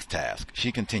to the next task.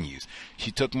 She continues.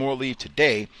 She took more leave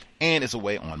today and is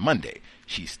away on Monday.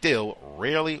 She still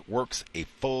rarely works a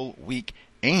full week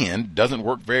and doesn't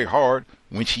work very hard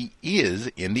when she is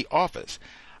in the office.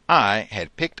 I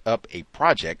had picked up a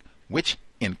project which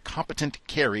incompetent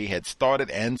Carrie had started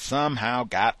and somehow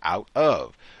got out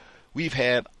of. We've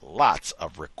had lots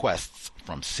of requests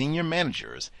from senior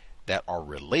managers that are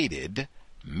related,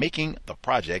 making the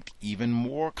project even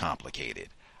more complicated.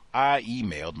 I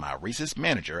emailed my racist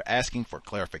manager asking for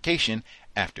clarification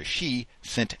after she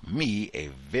sent me a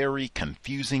very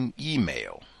confusing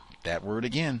email. that word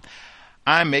again.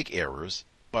 I make errors,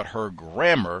 but her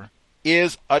grammar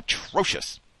is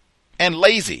atrocious and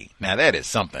lazy. Now that is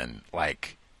something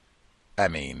like, I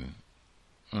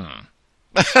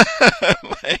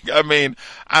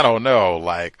don't know,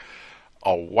 like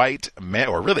a white man,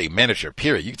 or really manager,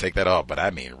 period. You can take that off, but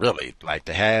really, like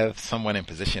to have someone in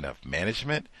position of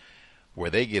management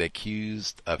where they get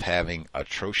accused of having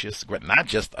atrocious, not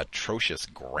just atrocious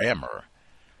grammar,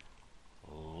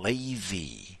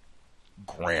 lazy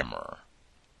grammar.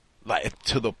 Like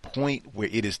to the point where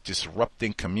it is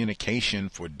disrupting communication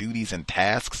for duties and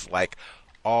tasks. Like,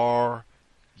 are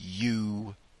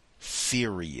you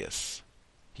serious?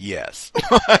 Yes.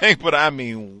 But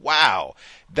wow,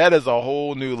 that is a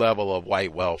whole new level of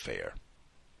white welfare.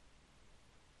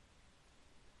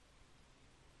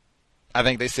 I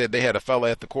think they said they had a fella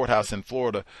at the courthouse in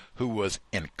Florida who was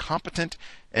incompetent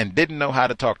and didn't know how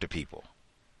to talk to people.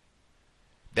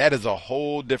 That is a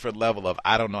whole different level of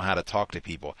I don't know how to talk to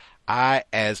people. I,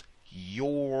 as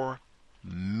your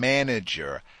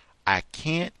manager, I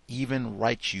can't even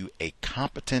write you a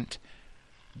competent,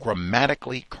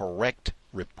 grammatically correct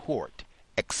report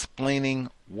explaining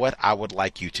what I would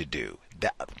like you to do.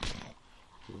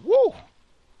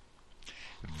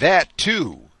 That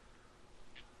too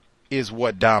is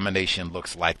what domination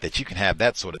looks like, that you can have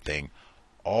that sort of thing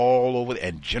all over,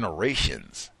 and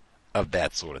generations of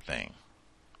that sort of thing.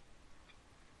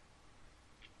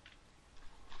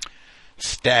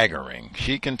 Staggering.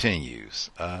 She continues.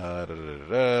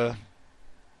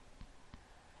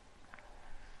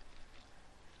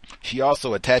 She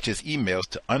also attaches emails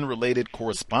to unrelated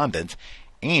correspondence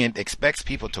and expects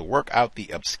people to work out the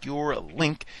obscure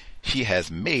link she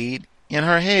has made in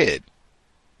her head.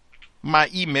 My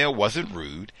email wasn't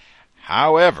rude.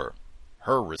 However,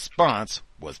 her response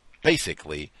was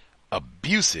basically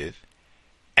abusive,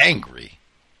 angry,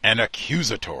 and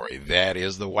accusatory. That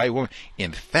is the white woman.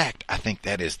 In fact, I think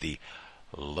that is the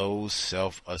low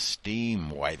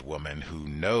self-esteem white woman who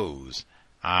knows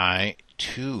I,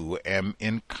 too, am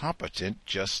incompetent,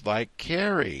 just like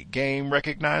Carrie. Game,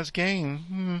 recognized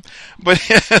game. But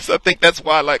yes, I think that's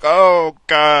why, like, oh,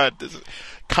 God, this is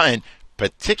kind,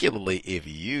 particularly if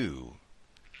you,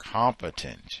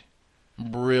 competent,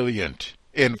 brilliant,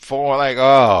 informed, like,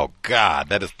 oh, God,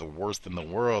 that is the worst in the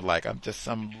world. Like, I'm just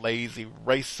some lazy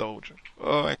race soldier.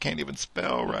 Oh, I can't even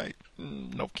spell right.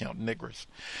 No count niggers.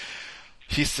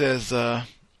 She says, her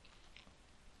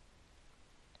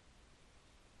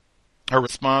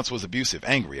response was abusive,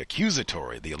 angry,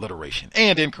 accusatory, the alliteration,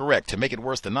 and incorrect. To make it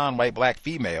worse, the non-white black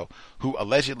female who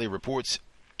allegedly reports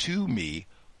to me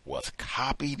was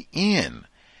copied in.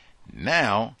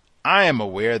 Now, I am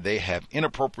aware they have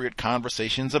inappropriate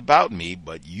conversations about me,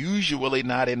 but usually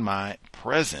not in my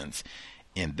presence.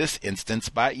 In this instance,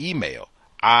 by email.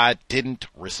 I didn't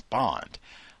respond.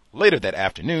 Later that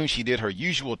afternoon, she did her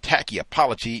usual tacky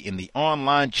apology in the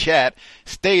online chat,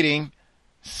 stating,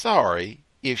 sorry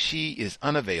if she is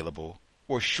unavailable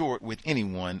or short with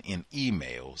anyone in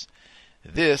emails.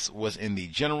 This was in the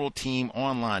general team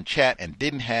online chat and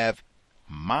didn't have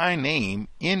my name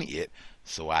in it,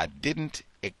 so I didn't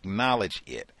acknowledge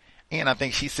it. And I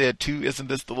think she said too, isn't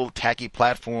this the little tacky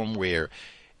platform where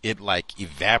it like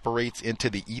evaporates into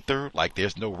the ether? Like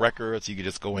there's no records. You can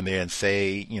just go in there and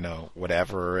say, you know,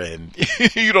 whatever, and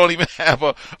you don't even have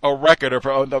a record of,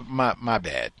 oh, no, my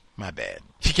bad.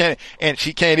 She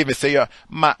can't even say,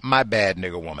 my bad,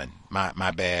 nigger woman.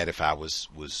 My bad if I was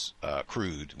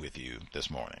crude with you this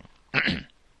morning.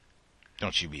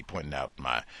 Don't you be pointing out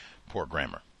my poor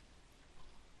grammar.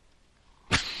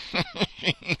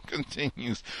 She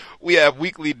continues, we have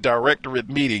weekly directorate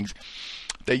meetings.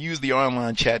 They use the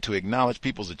online chat to acknowledge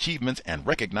people's achievements and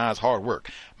recognize hard work.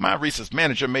 My research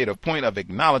manager made a point of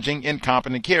acknowledging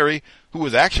incompetent Carrie, who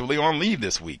was actually on leave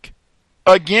this week.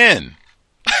 Again.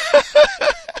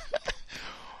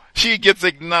 She gets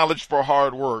acknowledged for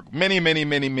hard work.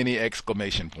 Many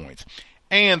exclamation points.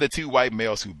 And the two white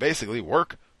males who basically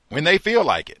work when they feel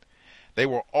like it. They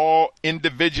were all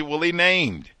individually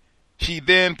named. She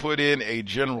then put in a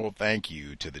general thank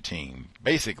you to the team,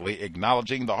 basically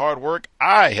acknowledging the hard work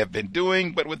I have been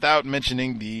doing, but without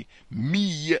mentioning the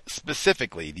me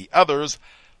specifically. The others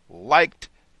liked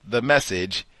the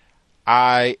message.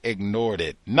 I ignored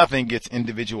it. Nothing gets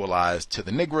individualized to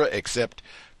the Negro except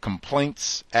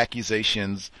complaints,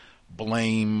 accusations,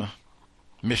 blame,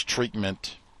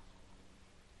 mistreatment.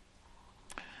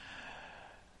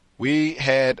 We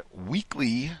had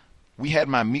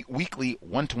my weekly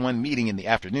one-to-one meeting in the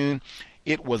afternoon.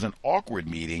 It was an awkward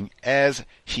meeting as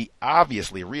she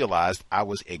obviously realized I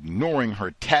was ignoring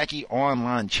her tacky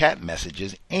online chat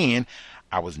messages, and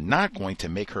I was not going to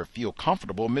make her feel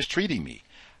comfortable mistreating me.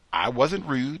 I wasn't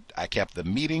rude. I kept the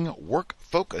meeting work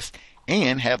focused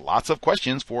and had lots of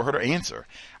questions for her to answer.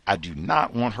 I do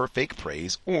not want her fake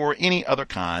praise or any other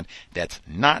kind that's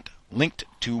not linked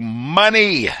to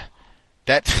money.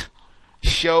 That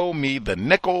show me the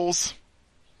nickels,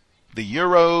 the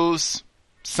euros,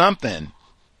 something.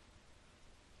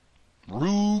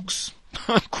 Rugs,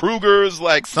 Krugers,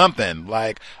 like something.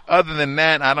 Like, other than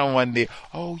that, I don't want the,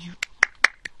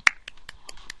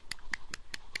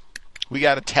 we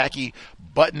got a tacky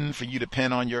button for you to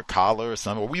pin on your collar or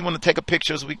something. Or we want to take a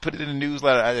picture so we can put it in the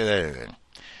newsletter.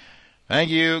 Thank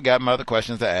you. Got my other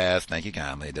questions to ask. Thank you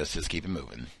kindly. Let's just keep it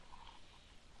moving.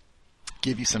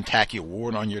 Give you some tacky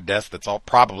award on your desk that's all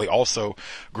probably also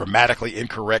grammatically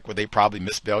incorrect, where they probably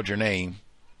misspelled your name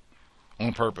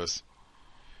on purpose.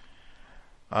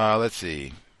 Let's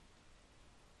see.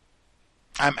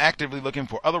 I'm actively looking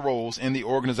for other roles in the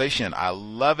organization. I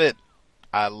love it.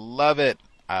 I love it.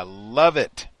 I love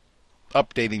it.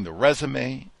 Updating the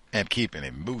resume and keeping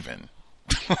it moving.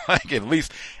 Like at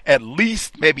least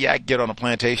maybe I get on a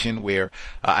plantation where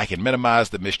I can minimize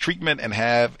the mistreatment and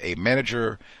have a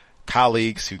manager,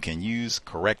 colleagues who can use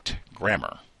correct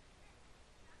grammar.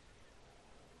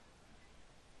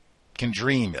 Can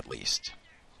dream at least.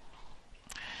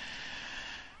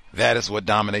 That is what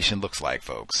domination looks like,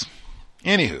 folks.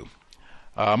 Anywho,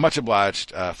 much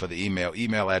obliged for the email.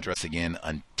 Email address again,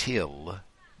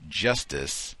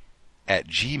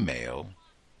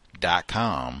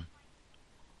 untiljustice@gmail.com.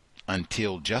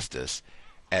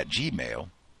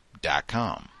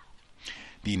 untiljustice@gmail.com.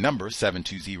 The number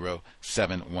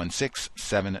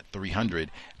 720-716-7300.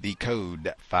 The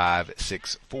code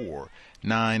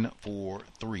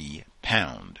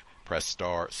 564-943#. Press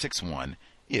star 61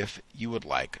 if you would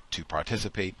like to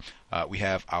participate. We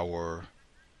have our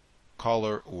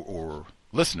caller or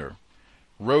listener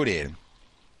wrote in.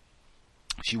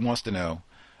 She wants to know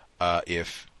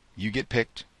if you get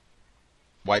picked,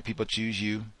 white people choose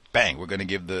you, bang, we're going to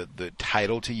give the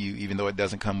title to you, even though it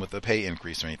doesn't come with a pay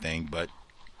increase or anything, but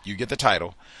you get the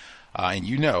title. And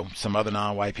some other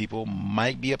non-white people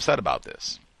might be upset about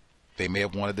this. They may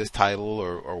have wanted this title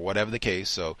or whatever the case.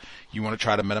 So you want to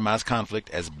try to minimize conflict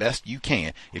as best you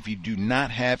can. If you do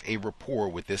not have a rapport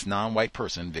with this non-white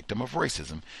person, victim of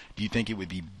racism, do you think it would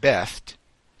be best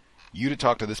you to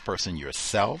talk to this person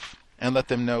yourself and let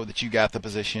them know that you got the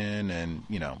position and,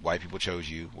 white people chose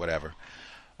you, whatever?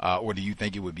 Or do you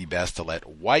think it would be best to let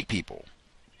white people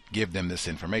give them this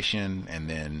information and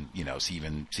then,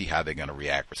 see how they're going to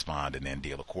react, respond, and then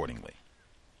deal accordingly?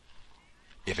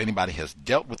 If anybody has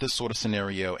dealt with this sort of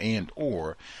scenario and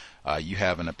or you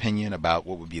have an opinion about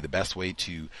what would be the best way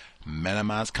to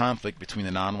minimize conflict between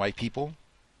the non-white people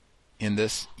in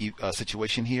this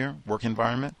situation here, work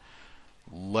environment,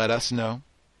 let us know.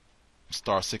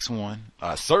 Star 61.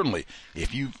 Certainly,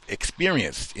 if you've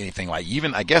experienced anything like,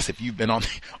 even I guess if you've been on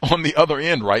the other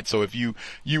end, right? So if you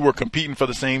were competing for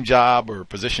the same job or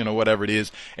position or whatever it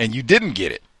is, and you didn't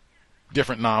get it,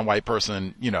 different non-white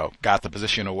person, got the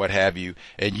position or what have you,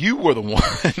 and you were the one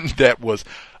that was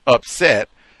upset.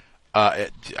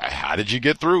 How did you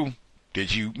get through?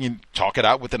 Did you talk it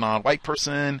out with the non-white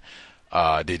person?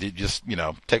 Did it just,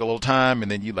 take a little time and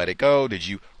then you let it go? Did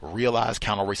you realize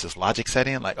counter-racist logic set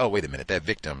in? Like, oh, wait a minute, that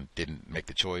victim didn't make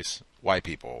the choice. White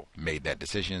people made that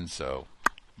decision. So,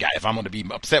 yeah, if I'm going to be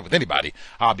upset with anybody,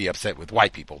 I'll be upset with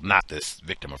white people, not this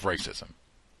victim of racism.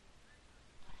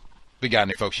 We got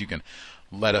any folks, you can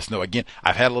let us know. Again,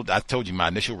 I told you my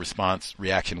initial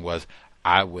reaction was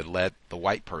I would let the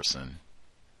white person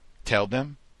tell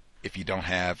them if you don't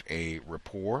have a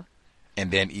rapport, and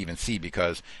then even see,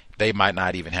 because they might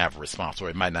not even have a response, or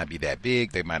it might not be that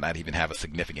big. They might not even have a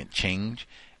significant change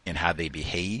in how they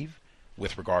behave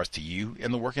with regards to you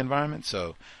in the work environment.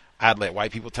 So I'd let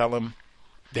white people tell them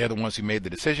they're the ones who made the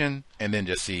decision, and then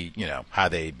just see, how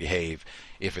they behave.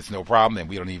 If it's no problem, then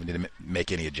we don't even need to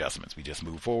make any adjustments. We just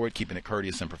move forward, keeping it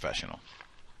courteous and professional.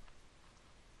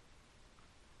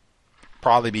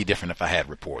 Probably be different if I had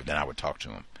rapport, then I would talk to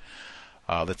them.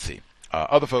 Let's see.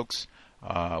 Other folks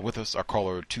with us, our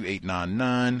caller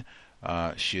 2899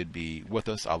 should be with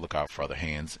us. I'll look out for other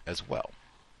hands as well.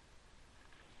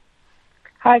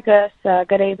 Hi, Gus.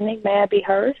 Good evening. May I be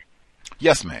heard?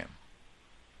 Yes, ma'am.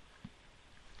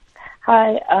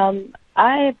 Hi.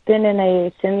 I've been in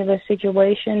a similar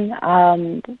situation,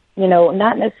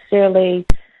 not necessarily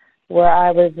where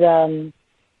I was,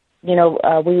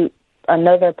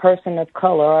 another person of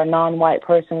color or a non-white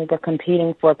person were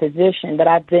competing for a position, but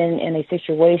I've been in a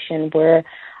situation where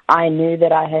I knew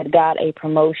that I had got a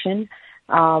promotion.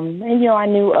 I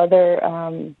knew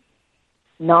other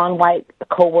non-white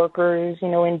coworkers,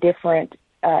 in different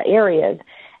areas.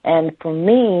 And for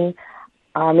me,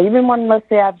 even when, let's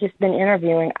say, I've just been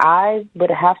interviewing, I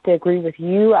would have to agree with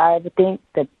you. I would think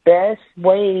the best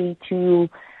way to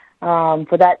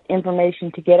for that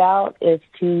information to get out is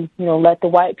to, let the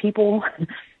white people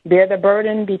bear the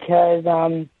burden because,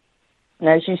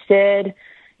 as you said,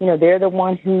 they're the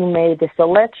one who made the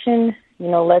selection.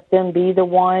 Let them be the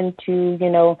one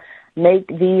to, make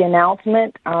the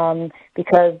announcement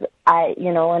because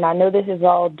and I know this is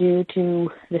all due to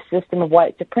the system of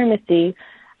white supremacy.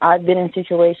 I've been in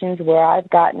situations where I've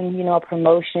gotten, a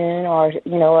promotion or,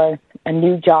 a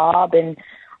new job and,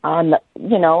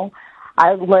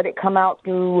 I let it come out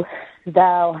through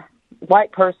the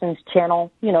white person's channel,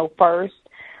 first.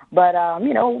 But,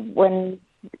 when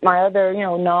my other,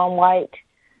 non-white,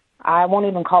 I won't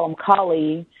even call them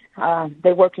colleagues,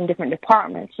 they worked in different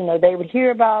departments, they would hear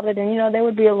about it and, they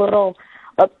would be a little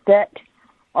upset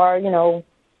or,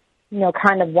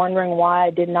 kind of wondering why I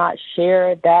did not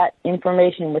share that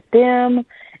information with them.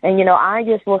 And, I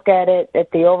just look at it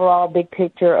at the overall big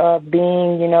picture of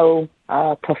being,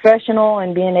 professional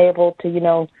and being able to,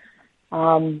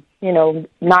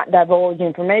 not divulge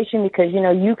information because,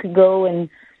 you could go and,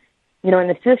 in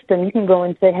the system, you can go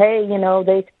and say, hey,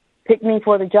 they picked me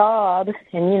for the job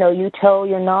and, you tell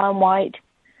your non-white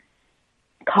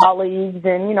colleagues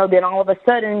and, then all of a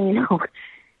sudden, in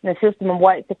the system of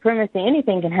white supremacy,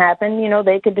 anything can happen.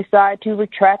 They could decide to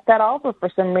retract that offer for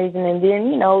some reason. And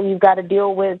then, you've got to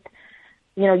deal with,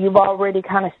 you've already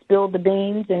kind of spilled the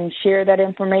beans and share that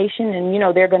information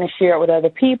and, they're going to share it with other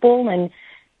people. And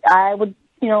I would,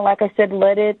 like I said,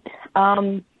 let it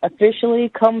officially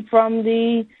come from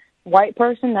the white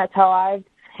person. That's how I've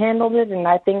handled it. And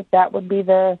I think that would be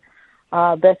the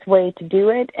best way to do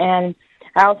it. And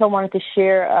I also wanted to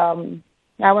share,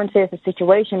 I wouldn't say it's a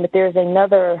situation, but there's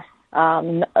another,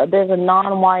 there's a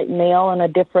non-white male in a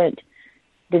different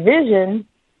division.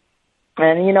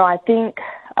 And, I think,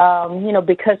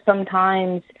 because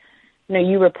sometimes,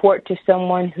 you report to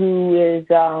someone who is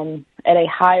at a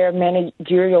higher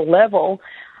managerial level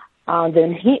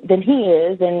than he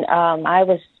is. And I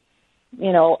was,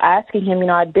 asking him,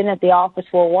 I'd been at the office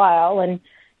for a while and,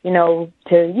 to,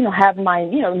 have my,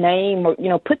 name,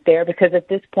 or, put there because at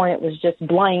this point it was just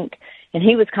blank. And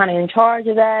he was kind of in charge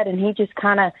of that. And he just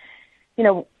kind of,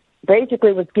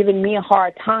 basically was giving me a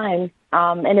hard time.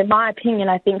 And in my opinion,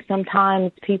 I think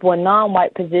sometimes people in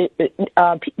non-white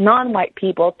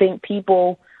people think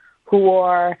people who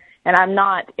are, and I'm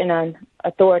not in an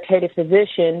authoritative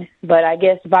position, but I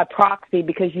guess by proxy,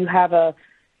 because you have a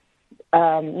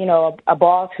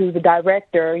boss who's a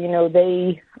director,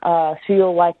 they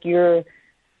feel like you're,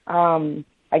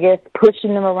 I guess,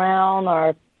 pushing them around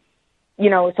or,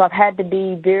 so I've had to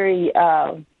be very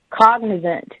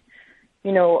cognizant,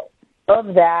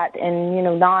 of that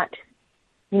and, not,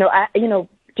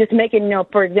 just making,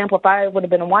 for example, if I would have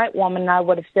been a white woman, I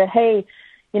would have said, hey,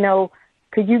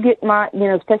 could you get my,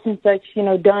 such and such,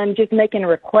 done, just making a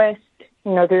request,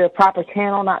 through a proper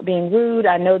channel, not being rude.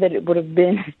 I know that it would have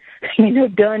been,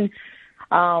 done,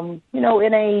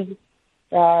 in a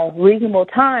reasonable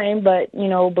time, but,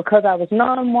 because I was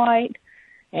non-white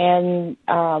and,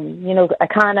 I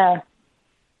kind of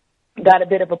got a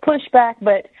bit of a pushback,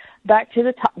 but back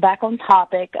to back on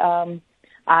topic,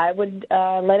 I would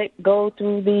let it go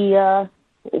through the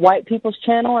white people's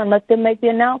channel and let them make the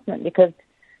announcement because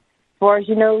as far as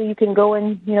you can go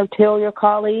and, tell your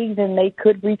colleagues and they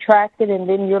could retract it and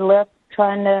then you're left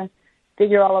trying to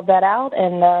figure all of that out.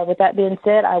 And with that being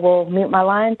said, I will mute my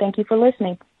line. Thank you for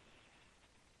listening.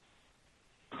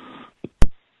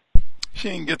 She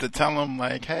didn't get to tell him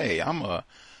like, hey, I'm a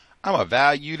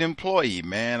valued employee,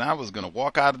 man. I was going to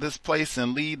walk out of this place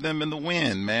and leave them in the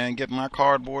wind, man, get my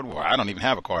cardboard. Well, I don't even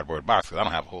have a cardboard box because I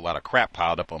don't have a whole lot of crap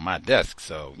piled up on my desk.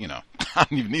 So, I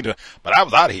don't even need but I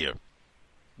was out of here.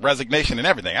 Resignation and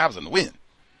everything. I was in the wind.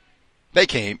 They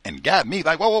came and got me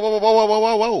like, whoa, whoa, whoa, whoa, whoa, whoa,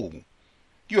 whoa, whoa.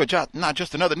 You are not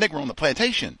just another Negro on the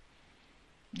plantation.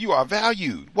 You are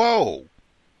valued. Whoa.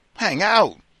 Hang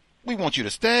out. We want you to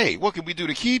stay. What can we do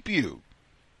to keep you?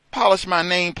 Polish my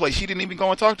nameplate. She didn't even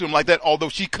go and talk to him like that, although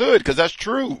she could, because that's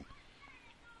true.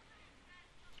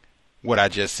 What I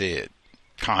just said,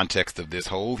 context of this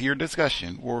whole here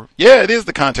discussion, or yeah, it is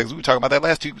the context. We were talking about that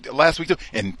last week too.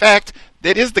 In fact,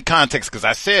 that is the context because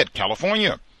I said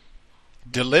California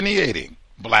delineating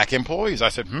black employees. I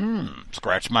said,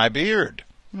 scratch my beard.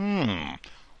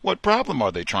 What problem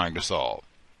are they trying to solve?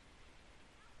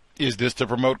 Is this to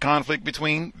promote conflict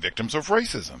between victims of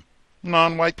racism,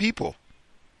 non-white people?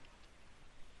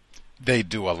 They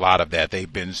do a lot of that.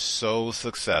 They've been so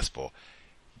successful.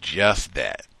 Just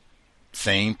that.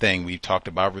 Same thing we've talked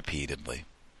about repeatedly.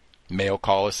 Male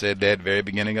caller said that at the very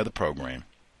beginning of the program.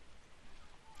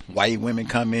 White women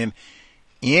come in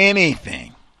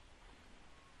anything.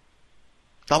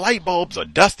 The light bulbs are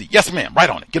dusty. Yes, ma'am. Right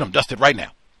on it. Get them dusted right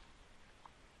now.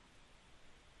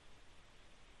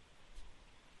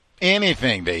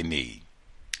 Anything they need.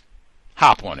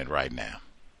 Hop on it right now.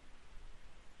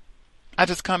 I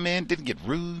just come in, didn't get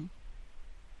rude,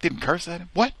 didn't curse at him.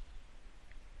 What?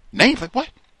 Names like what?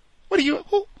 What are you?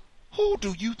 Who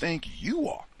do you think you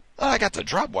are? I got to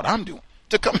drop what I'm doing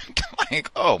to come like,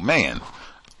 oh man,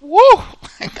 woo!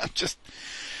 I'm just.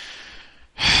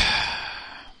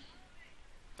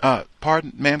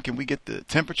 Pardon, ma'am, can we get the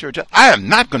temperature adjust? I am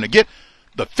not going to get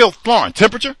the filth Florin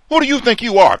temperature. Who do you think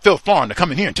you are, filth Florin, to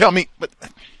come in here and tell me? But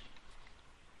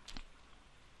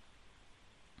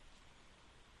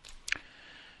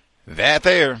that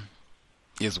there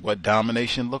is what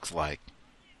domination looks like.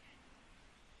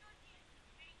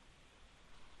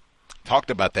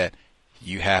 Talked about that.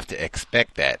 You have to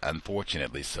expect that,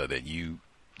 unfortunately, so that you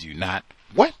do not.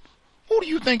 What? Who do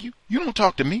you think you? You don't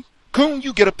talk to me. Coon,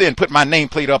 you get up there and put my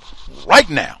nameplate up right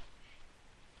now.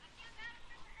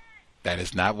 That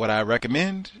is not what I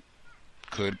recommend.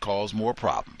 Could cause more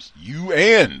problems. You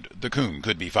and the coon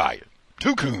could be fired.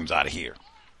 2 coons out of here.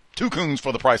 2 coons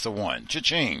for the price of 1.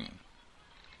 Cha-ching.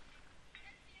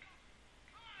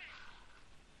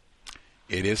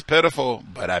 It is pitiful,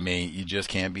 but I mean, you just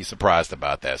can't be surprised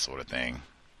about that sort of thing.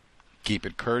 Keep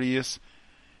it courteous.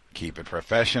 Keep it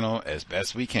professional as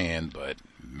best we can, but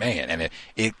man, and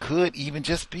it could even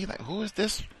just be like, who is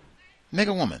this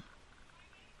nigga woman?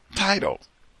 Title.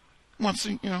 Wants,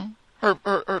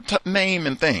 her name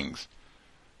and things.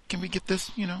 Can we get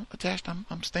this, attached?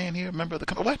 I'm staying here, member of the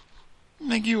company. What? I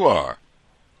think you are.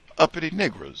 Uppity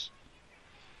niggers.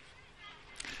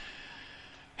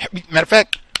 Matter of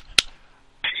fact,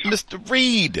 Mr.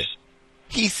 Reed,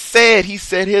 he said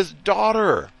his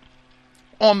daughter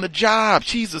on the job,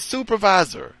 she's a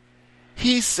supervisor.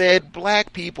 He said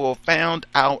black people found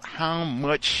out how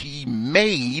much she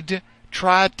made,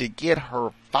 tried to get her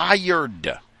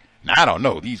fired. Now, I don't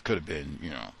know. These could have been,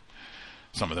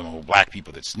 some of them were black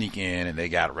people that sneak in and they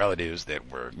got relatives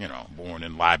that were, born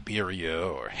in Liberia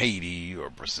or Haiti or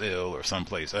Brazil or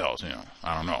someplace else,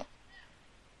 I don't know.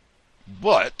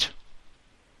 But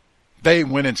they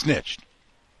went and snitched.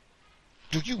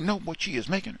 Do you know what she is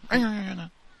making?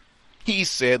 He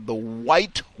said the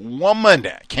white woman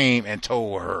came and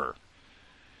told her.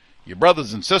 Your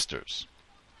brothers and sisters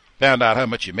found out how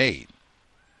much you made.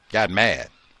 Got mad.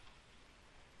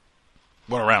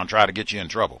 Went around trying to get you in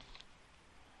trouble.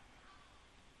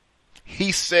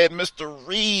 He said, Mr.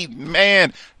 Reed,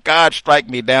 man, God strike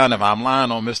me down if I'm lying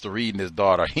on Mr. Reed and his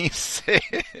daughter. He said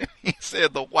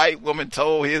the white woman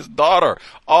told his daughter,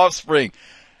 offspring,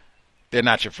 they're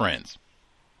not your friends.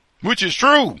 Which is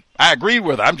true. I agree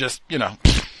with her. I'm just,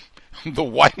 the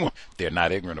white woman, they're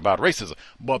not ignorant about racism.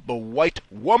 But the white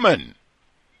woman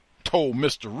told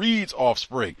Mr. Reed's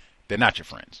offspring, they're not your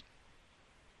friends.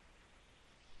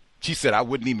 She said, I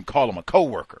wouldn't even call him a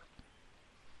coworker.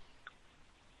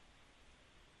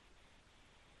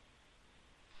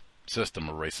 System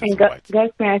of racism. And Gus,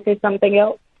 may I say something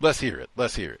else? Let's hear it.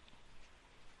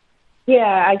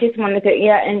 Yeah, I just wanted to,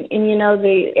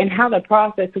 and how the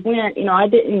process went, I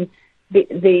didn't,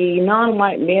 the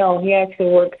non-white male, he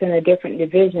actually works in a different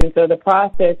division, so the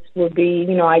process would be,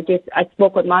 I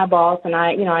spoke with my boss, and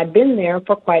I'd been there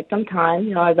for quite some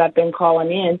time, as I've been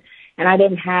calling in, and I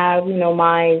didn't have,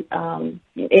 I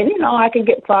could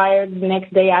get fired the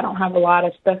next day. I don't have a lot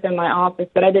of stuff in my office,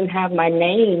 but I didn't have my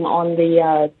name on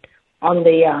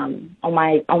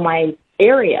my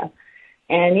area.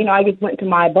 And, I just went to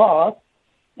my boss,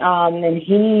 and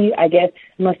he, I guess,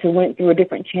 must have went through a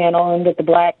different channel and with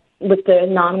the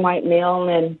non-white male.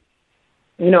 And,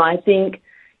 I think,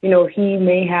 he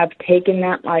may have taken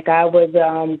that like I was,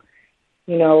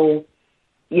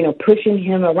 pushing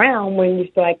him around when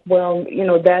it's like, well,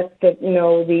 that's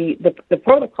the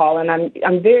protocol. And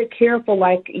I'm very careful,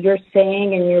 like you're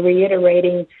saying, and you're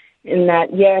reiterating in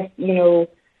that, yes,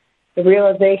 the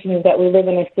realization is that we live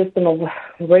in a system of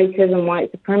racism, white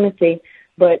supremacy,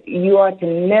 but you are to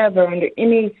never, under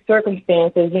any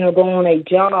circumstances, go on a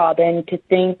job and to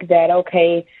think that,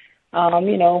 okay,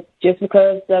 just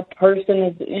because the person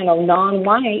is,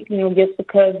 non-white, just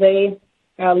because they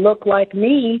look like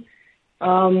me,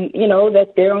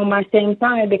 that they're on my same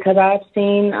side, because I've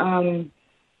seen, a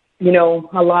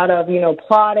lot of,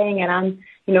 plotting, and I'm,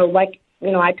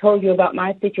 I told you about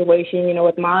my situation,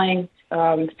 with my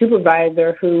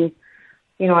supervisor who,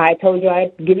 I told you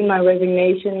I'd given my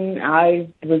resignation. I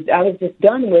was just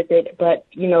done with it, but,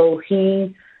 he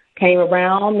came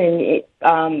around, and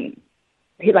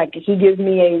he gives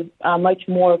me a much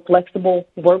more flexible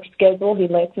work schedule. He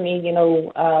lets me,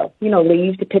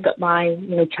 leave to pick up my,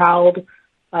 child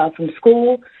from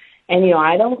school. And,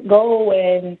 I don't go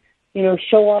and,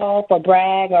 show off or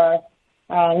brag or,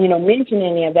 mention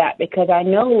any of that, because I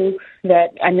know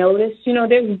that I notice,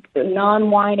 there's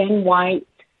non-white and white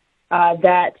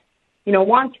that,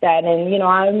 wants that. And,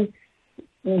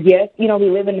 we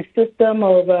live in a system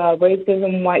of racism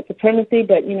and white supremacy,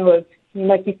 but,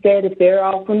 like you said, if they're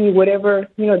offering you whatever,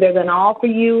 they're going to offer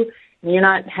you, and you're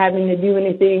not having to do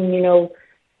anything,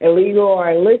 illegal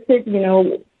or illicit,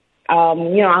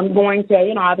 I'm going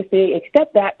to, obviously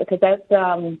accept that, because that's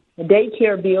a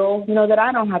daycare bill, that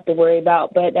I don't have to worry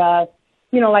about. But,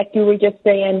 like you were just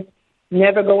saying,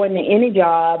 never go into any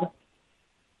job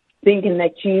thinking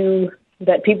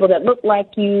that people that look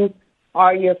like you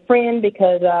are your friend,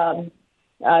 because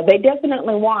they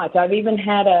definitely want. I've even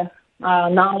had a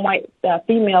non-white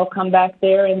female come back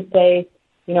there and say,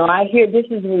 I hear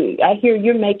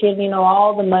you're making,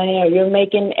 all the money, or you're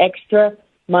making extra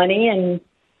money, and,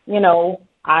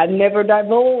 I've never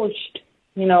divulged,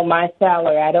 my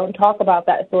salary. I don't talk about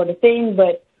that sort of thing,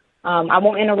 but I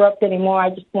won't interrupt anymore. I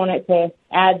just wanted to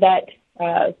add that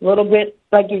little bit,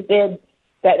 like you said,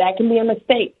 that can be a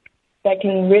mistake. That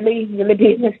can really, really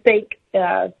be a mistake,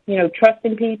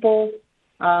 trusting people,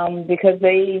 because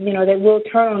they will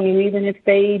turn on you even if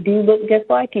they do look just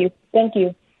like you. Thank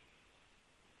you.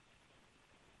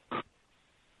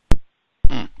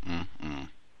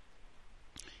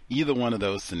 Either one of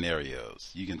those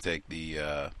scenarios, you can take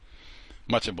the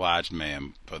much obliged,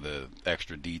 ma'am, for the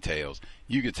extra details.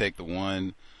 You could take the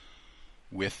one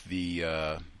with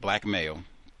the black male.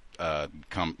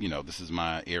 This is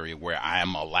my area where I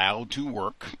am allowed to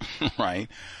work, right?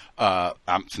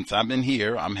 Since I've been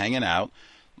here, I'm hanging out.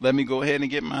 Let me go ahead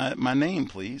and get my name,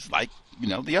 please. Like,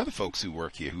 the other folks who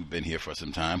work here, who've been here for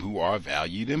some time, who are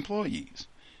valued employees.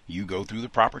 You go through the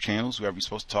proper channels, whoever you're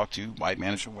supposed to talk to, white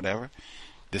manager, whatever.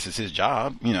 This is his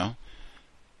job,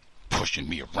 pushing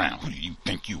me around. Who do you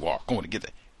think you are? Going to get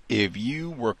that. If you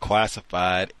were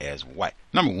classified as white,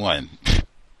 number one,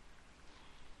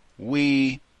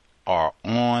 we are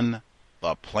on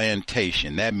the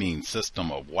plantation. That means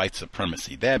system of white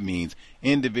supremacy. That means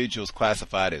individuals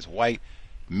classified as white,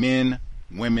 men,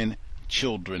 women,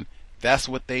 children. That's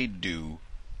what they do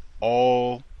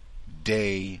all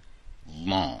day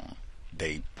long.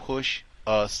 They push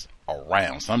us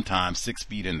around, sometimes 6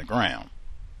 feet in the ground.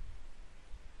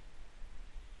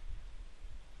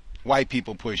 White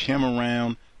people push him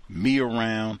around, me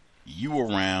around, you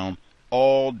around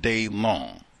all day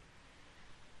long.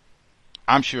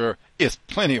 I'm sure it's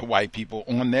plenty of white people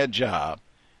on that job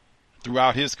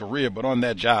throughout his career, but on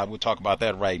that job, we'll talk about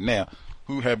that right now,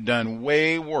 who have done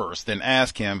way worse than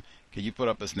ask him, can you put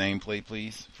up his nameplate,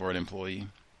 please, for an employee?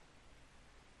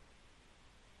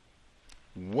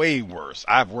 Way worse.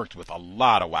 I've worked with a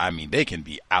lot of, they can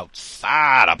be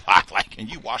outside a block, like, can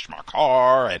you wash my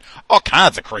car, and all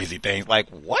kinds of crazy things. Like,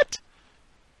 what?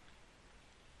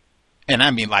 And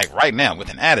like right now with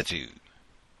an attitude.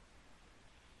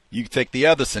 You take the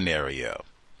other scenario.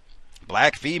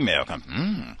 Black female comes,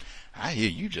 I hear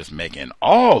you just making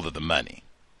all of the money.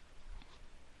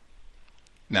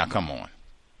 Now, come on.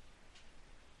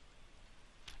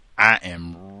 I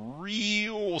am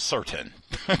real certain,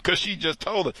 because she just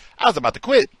told us, I was about to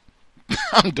quit.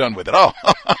 I'm done with it all.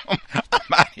 I'm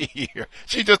out of here.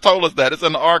 She just told us that. It's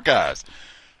in the archives.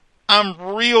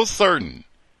 I'm real certain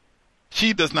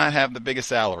she does not have the biggest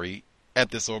salary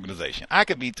at this organization. I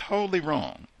could be totally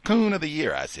wrong. Coon of the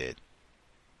year, I said.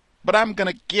 But I'm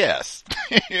going to guess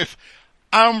if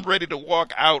I'm ready to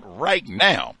walk out right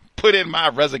now, put in my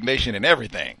resignation and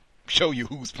everything, show you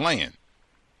who's playing.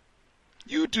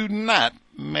 You do not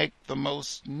make the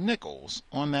most nickels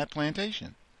on that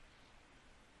plantation.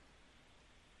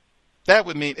 That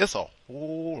would mean it's a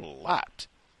whole lot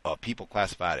of people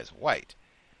classified as white.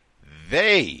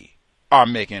 They are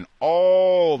making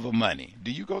all the money.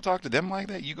 Do you go talk to them like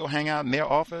that? You go hang out in their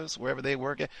office, wherever they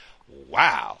work at?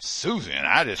 Wow, Susan,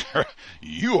 I just heard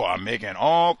you are making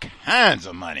all kinds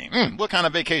of money. What kind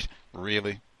of vacation?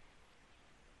 Really?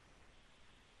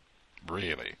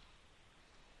 Really?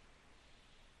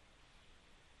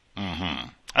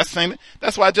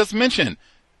 That's why I just mentioned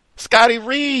Scotty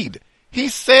Reed. He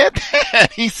said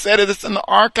that. He said it's in the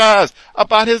archives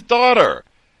about his daughter.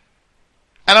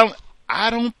 And I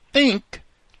don't think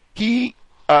he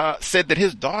said that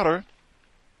his daughter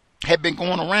had been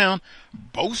going around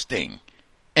boasting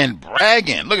and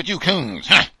bragging. Look at you, Coons.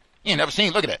 Huh? You ain't never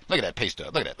seen. Look at that. Look at that pay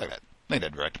stub. Look at that. Look at that. Look at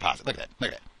that direct deposit. Look at that.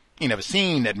 Look at that. You ain't never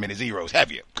seen that many zeros,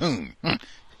 have you, Coon?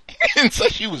 And so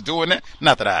she was doing that.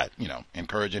 Not that I,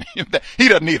 encouraging him. He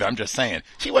doesn't either. I'm just saying.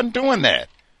 She wasn't doing that.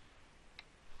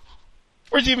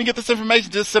 Where'd you even get this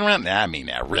information? Just sit around? Nah, I mean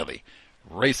that, really.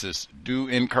 Racists do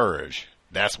encourage.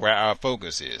 That's where our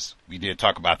focus is. We did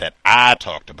talk about that. I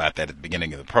talked about that at the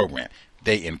beginning of the program.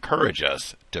 They encourage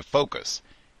us to focus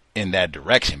in that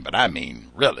direction. But I mean,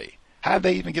 really, how'd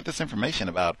they even get this information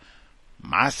about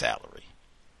my salary?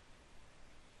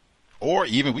 Or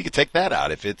even we could take that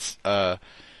out if it's,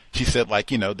 she said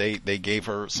they gave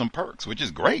her some perks, which is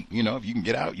great. If you can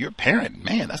get out, you're a parent.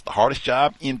 Man, that's the hardest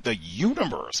job in the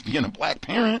universe, being a black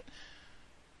parent.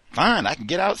 Fine, I can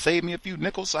get out, save me a few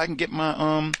nickels so I can get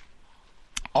my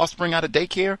offspring out of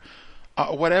daycare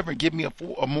or whatever, and give me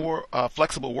a more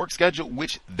flexible work schedule,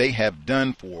 which they have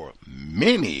done for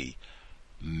many,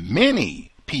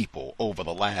 many people over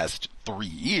the last 3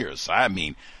 years. So, I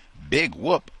mean, big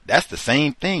whoop. That's the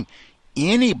same thing.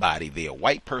 Anybody there,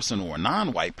 white person or a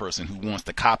non-white person who wants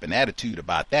to cop an attitude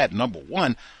about that, number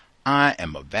one, I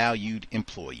am a valued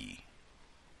employee.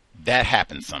 That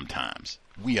happens sometimes.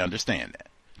 We understand that.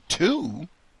 Two,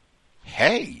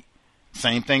 hey,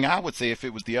 same thing I would say if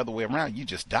it was the other way around. You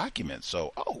just document.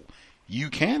 So, you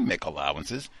can make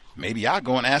allowances. Maybe I'll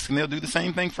go and ask and they'll do the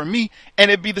same thing for me. And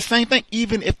it'd be the same thing.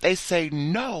 Even if they say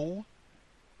no,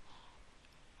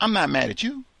 I'm not mad at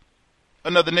you.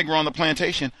 Another nigger on the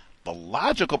plantation, the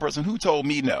logical person who told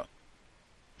me no,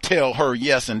 tell her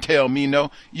yes and tell me no.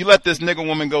 You let this nigger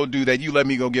woman go do that. You let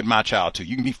me go get my child too.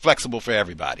 You can be flexible for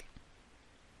everybody.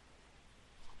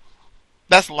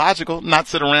 That's logical. Not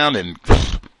sit around and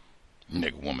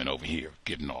nigger woman over here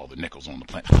getting all the nickels on the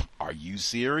planet. Are you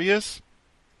serious?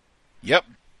 Yep.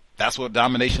 That's what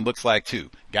domination looks like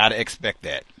too. Gotta expect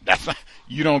that. That's not,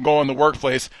 you don't go in the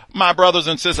workplace. My brothers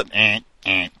and sisters.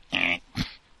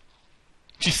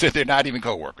 She said they're not even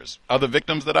coworkers. Other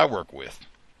victims that I work with.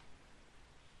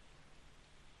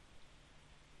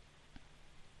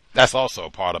 That's also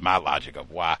part of my logic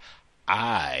of why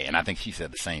and I think she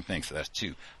said the same thing, so that's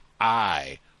two.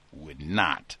 I would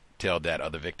not tell that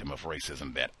other victim of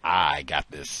racism that I got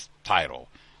this title,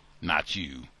 not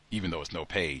you, even though it's no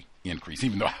pay increase,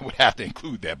 even though I would have to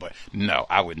include that. But no,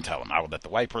 I wouldn't tell him. I would let the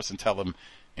white person tell him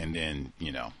and then,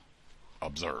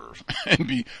 observe and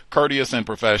be courteous and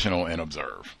professional and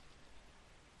observe.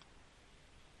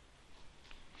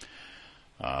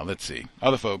 Let's see.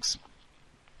 Other folks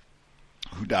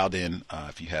who dialed in,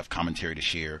 if you have commentary to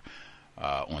share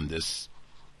on this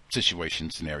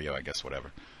situation, scenario, I guess,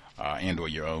 whatever, and or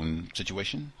your own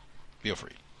situation, feel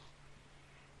free.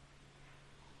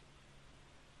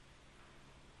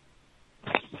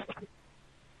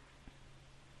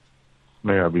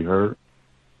 May I be heard?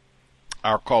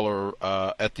 Our caller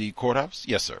at the courthouse?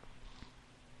 Yes, sir.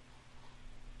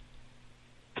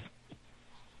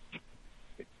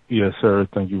 Yes, sir.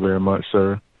 Thank you very much,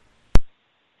 sir.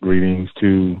 Greetings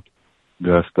to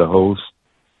Gus, the host,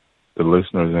 the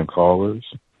listeners and callers.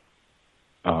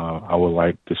 I would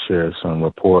like to share some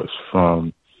reports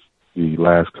from the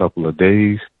last couple of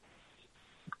days.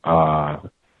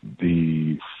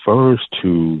 The first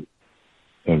two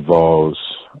involves,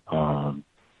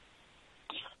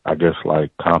 I guess,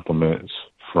 like compliments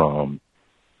from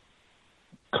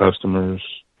customers,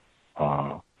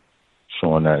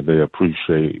 showing that they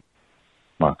appreciate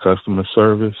my customer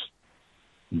service.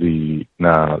 The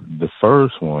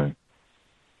first one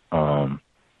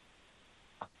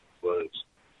was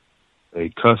a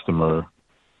customer,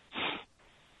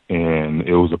 and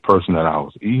it was a person that I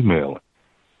was emailing.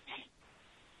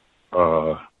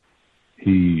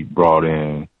 He brought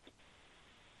in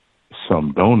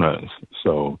some donuts,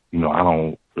 so I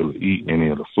don't really eat any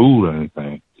of the food or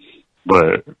anything,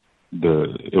 but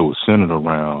it was centered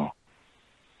around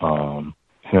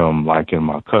him liking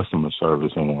my customer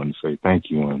service and wanting to say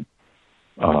thank you. And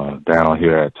down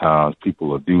here at times people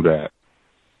will do that.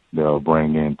 They'll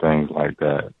bring in things like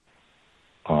that.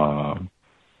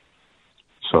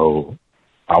 So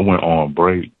I went on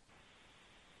break,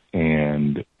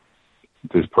 and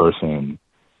this person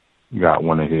got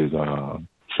one of his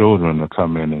children to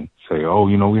come in and say, "Oh,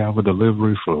 we have a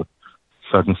delivery for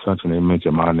such and such," and they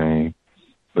mentioned my name.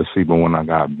 Let's see, but when I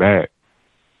got back,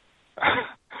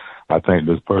 I think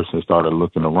this person started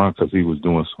looking around because he was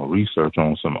doing some research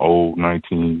on some old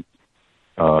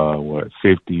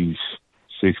 50s,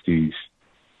 60s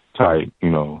type,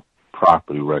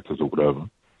 property records or whatever.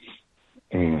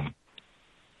 And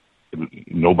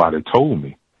nobody told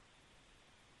me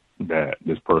that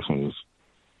this person was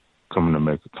coming to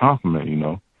make a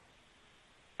compliment,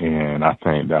 And I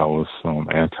think that was some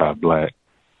anti-black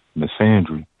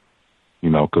misandry,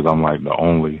 because I'm like the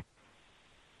only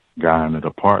guy in the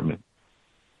department.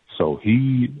 So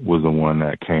he was the one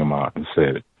that came out and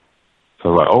said it. So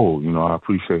like, oh, you know, I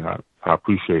appreciate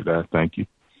that. Thank you.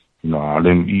 You know, I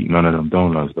didn't eat none of them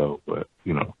donuts though, but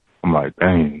you know, I'm like,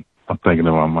 dang, I'm thinking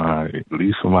in my mind, at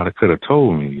least somebody could have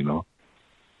told me, you know.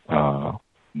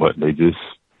 But they just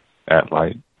act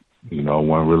like, you know,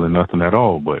 wasn't really nothing at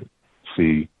all. But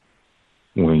see,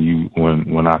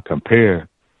 when I compare,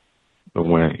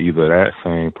 when either that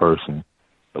same person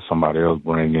or somebody else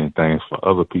bring in things for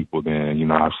other people, then, you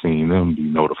know, I've seen them be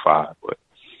notified. But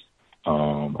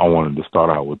I wanted to start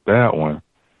out with that one.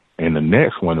 And the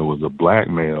next one, it was a black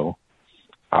male.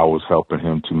 I was helping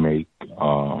him to make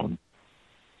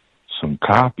some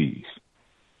copies.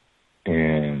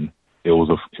 And it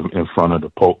was in front of the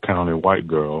Polk County white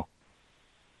girl.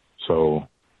 So,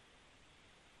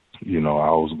 you know,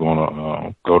 I was going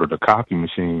to go to the copy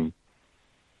machine,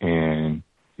 and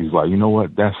he's like, you know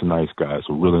what? That's a nice guy. It's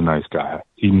a really nice guy.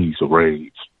 He needs a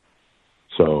raise.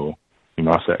 So, you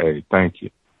know, I said, hey, thank you.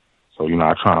 So, you know,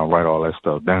 I try to write all that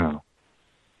stuff down,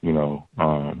 you know,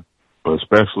 but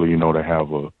especially, you know, to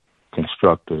have a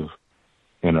constructive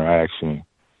interaction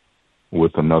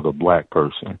with another black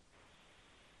person.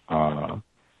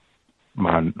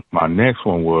 My next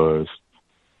one was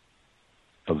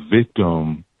a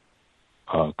victim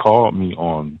called me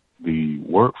on the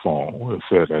work phone and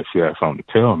said that she had something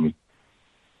to tell me.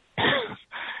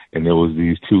 And there was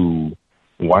these two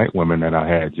white women that I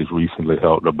had just recently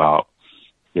helped about.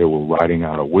 They were writing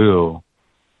out a will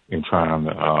and trying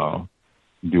to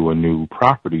do a new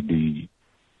property deed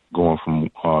going from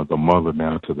the mother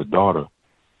down to the daughter,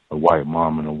 a white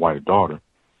mom and a white daughter.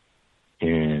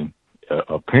 And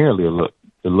apparently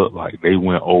it looked like they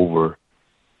went over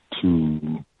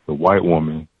to the white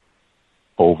woman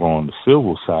over on the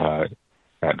civil side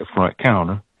at the front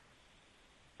counter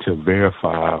to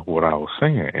verify what I was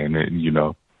saying. And then, you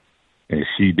know, and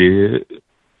she did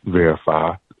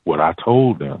verify what I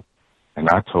told them. And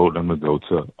I told them to go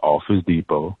to Office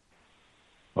Depot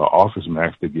or Office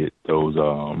Max to get those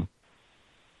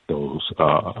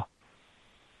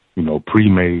you know,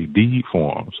 pre-made deed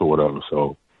forms or whatever.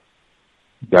 So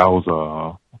that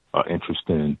was an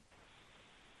interesting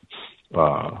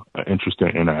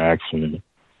interaction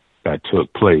that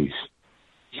took place.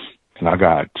 And I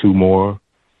got two more.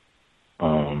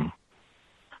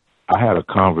 I had a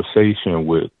conversation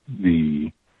with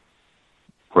the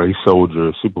gray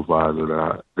soldier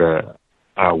supervisor that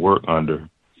I work under.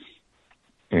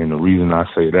 And the reason I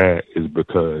say that is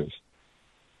because,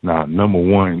 now, number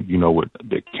one, you know, with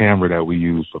the camera that we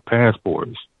use for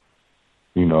passports,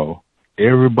 you know,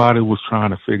 everybody was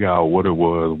trying to figure out what it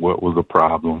was, what was the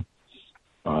problem.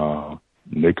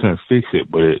 They couldn't fix it,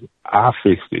 but I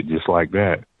fixed it just like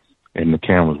that, and the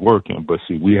camera's working. But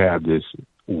see, we have this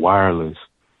wireless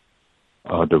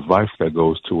device that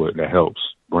goes to it that helps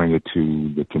bring it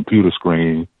to the computer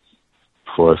screen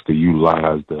for us to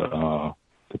utilize the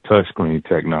touch screen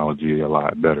technology a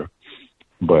lot better.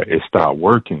 But it stopped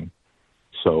working,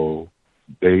 so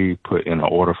they put in an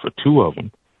order for two of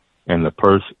them, and the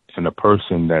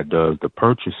person that does the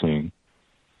purchasing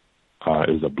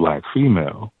is a black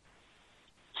female.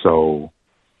 So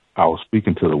I was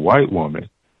speaking to the white woman,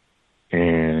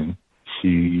 and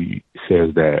she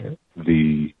says that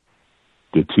the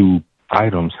two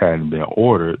items hadn't been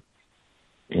ordered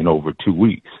in over 2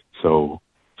 weeks. So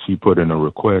she put in a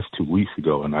request 2 weeks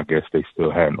ago, and I guess they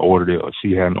still hadn't ordered it, or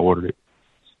she hadn't ordered it.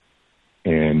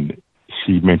 And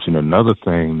she mentioned another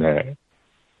thing, that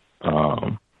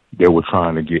they were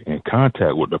trying to get in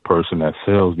contact with the person that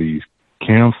sells these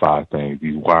Camfi things,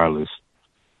 these wireless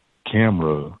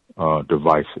camera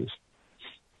devices.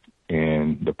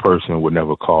 And the person would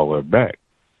never call her back,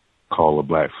 call a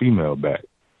black female back.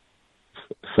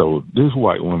 So this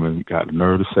white woman got the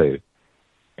nerve to say it.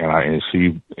 And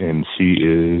she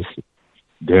is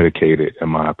dedicated, in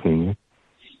my opinion.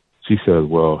 She says,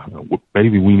 well,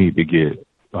 maybe we need to get,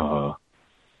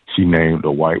 she named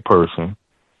a white person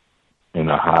in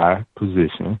a high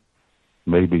position.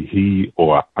 Maybe he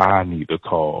or I need to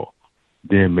call.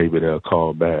 Then maybe they'll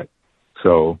call back.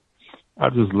 So I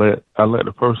let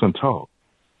the person talk.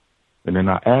 And then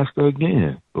I asked her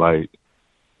again, like,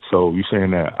 so you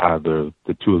saying that either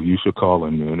the two of you should call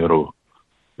and then it'll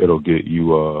get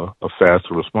you a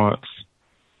faster response?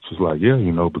 She's like, yeah,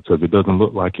 you know, because it doesn't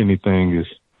look like anything is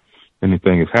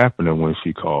happening when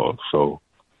she calls. So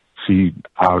she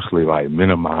obviously like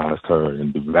minimized her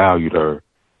and devalued her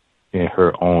in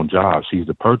her own job. She's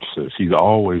the purchaser. She's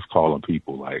always calling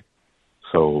people, like,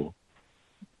 so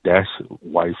that's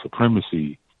white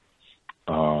supremacy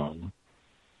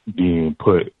being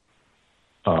put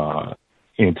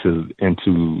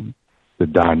into the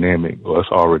dynamic. Well, it's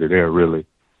already there, really,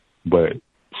 but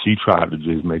she tried to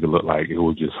just make it look like it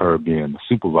was just her being the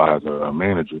supervisor or a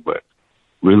manager, but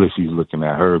really she's looking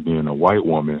at her being a white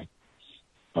woman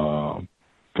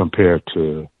compared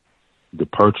to the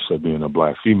purchaser being a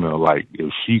black female. Like,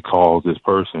 if she calls this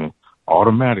person,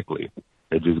 automatically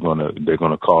they're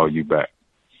gonna call you back.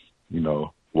 You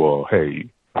know, well, hey,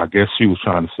 I guess she was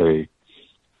trying to say,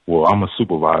 well, I'm a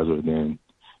supervisor, then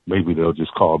maybe they'll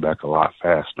just call back a lot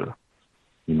faster,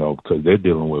 you know, because they're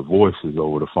dealing with voices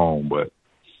over the phone. But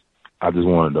I just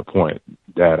wanted to point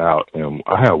that out. And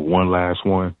I have one last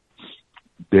one.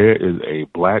 There is a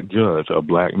black judge, a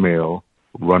black male,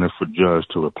 running for judge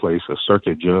to replace a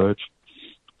circuit judge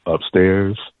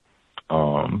upstairs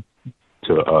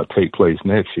to take place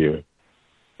next year.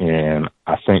 And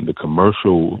I think the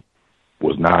commercial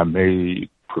was not made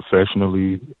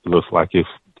professionally. It looks like it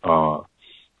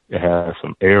has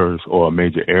some errors or a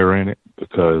major error in it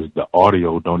because the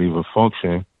audio don't even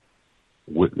function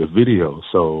with the video.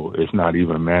 So it's not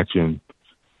even matching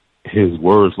his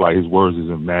words, like his words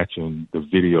isn't matching the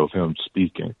video of him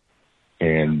speaking.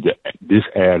 And this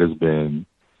ad has been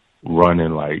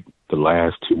running like the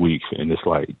last 2 weeks, and it's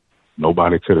like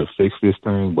nobody could have fixed this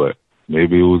thing, but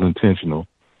maybe it was intentional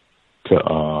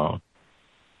to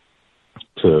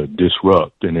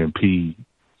disrupt and impede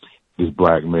this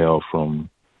black male from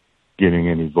getting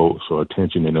any votes or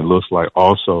attention. And it looks like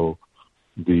also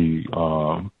the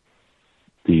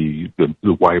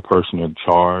white person in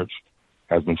charge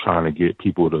has been trying to get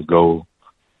people to go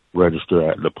register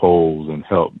at the polls and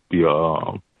help be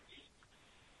a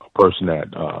person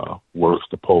that works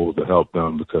the polls to help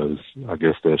them, because I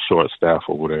guess they're short staff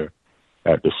over there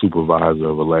at the supervisor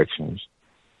of elections.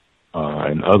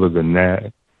 And other than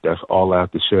that, that's all I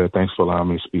have to share. Thanks for allowing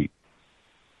me to speak.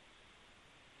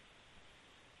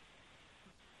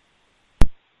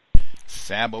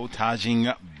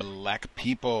 Sabotaging black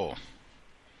people.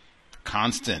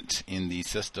 Constant in the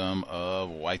system of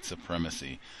white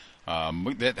supremacy.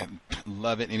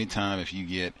 Love it anytime if you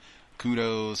get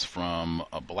kudos from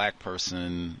a black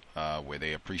person where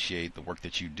they appreciate the work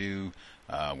that you do,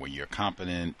 where you're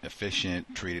competent,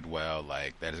 efficient, treated well.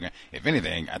 Like, that is, if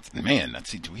anything, let's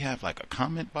see, do we have like a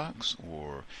comment box,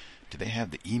 or do they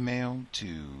have the email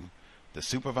to the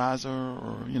supervisor,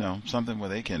 or, you know, something where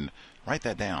they can write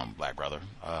that down, black brother?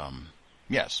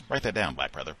 Yes, write that down,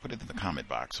 black brother. Put it in the comment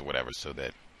box or whatever, so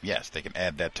that, yes, they can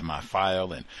add that to my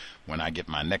file. And when I get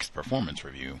my next performance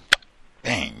review,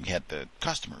 bang, we had the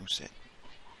customer who said,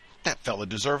 that fella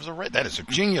deserves a raise. That is a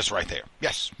genius right there.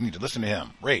 Yes, you need to listen to him.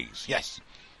 Raise, yes.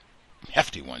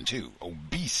 Hefty one, too.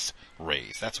 Obese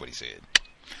raise. That's what he said.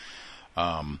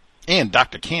 And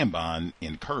Dr. Kanban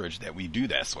encouraged that we do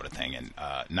that sort of thing, and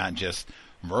not just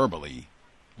verbally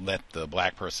let the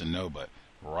black person know, but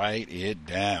write it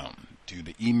down. Do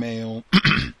the email,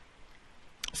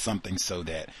 something so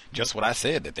that just what I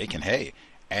said, that they can, hey,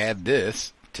 add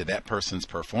this to that person's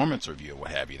performance review or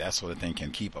what have you. That sort of thing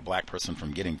can keep a black person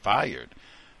from getting fired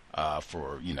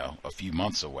for, you know, a few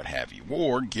months or what have you,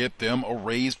 or get them a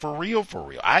raise for real, for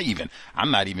real.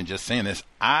 I'm not even just saying this.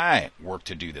 I work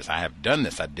to do this. I have done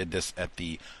this. I did this at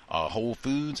the Whole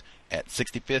Foods at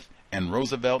 65th and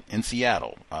Roosevelt in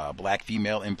Seattle. Black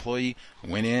female employee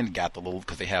went in, got the little,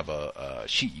 because they have a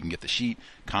sheet. You can get the sheet,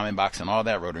 comment box and all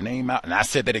that, wrote her name out. And I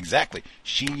said that exactly.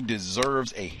 She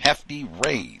deserves a hefty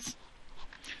raise.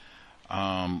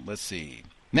 Let's see.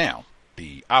 Now,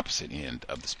 the opposite end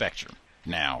of the spectrum.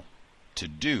 Now, to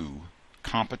do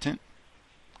competent,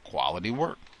 quality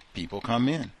work, people come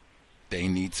in. They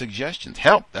need suggestions.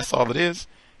 Help. That's all it is.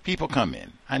 People come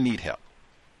in. I need help.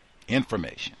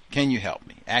 Information. Can you help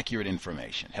me? Accurate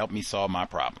information. Help me solve my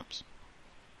problems.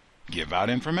 Give out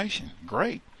information.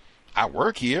 Great. I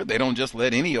work here. They don't just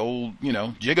let any old, you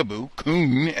know, jigaboo,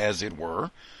 coon, as it were,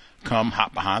 come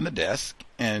hop behind the desk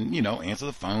and, you know, answer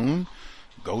the phone,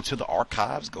 go to the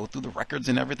archives, go through the records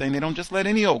and everything. They don't just let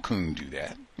any old coon do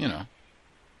that, you know.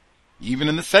 Even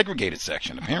in the segregated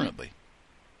section, apparently.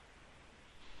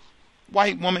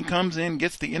 White woman comes in,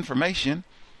 gets the information.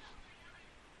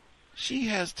 She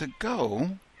has to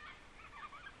go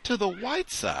to the white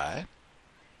side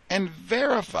and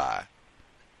verify.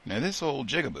 Now, this old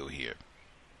jigaboo here,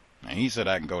 now he said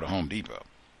I can go to Home Depot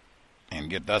and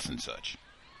get thus and such.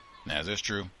 Now, is this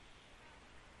true?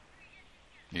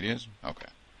 It is? Okay.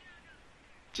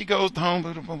 She goes to home,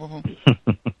 boom, boom, boom, boom.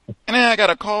 And then I got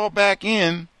to call back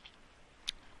in.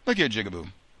 Look here, jigaboo.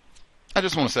 I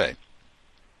just want to say,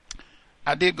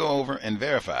 I did go over and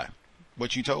verify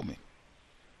what you told me.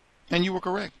 And you were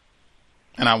correct.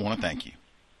 And I want to thank you.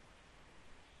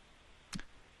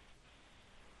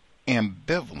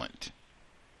 Ambivalent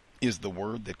is the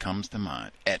word that comes to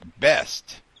mind. At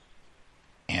best,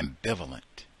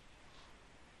 ambivalent.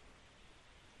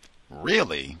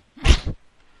 Really?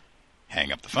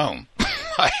 Hang up the phone.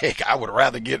 Like, I would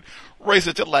rather get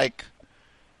racist to like,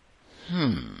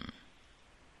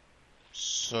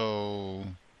 So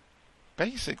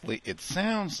basically it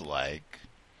sounds like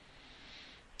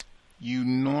you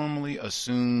normally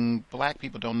assume black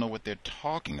people don't know what they're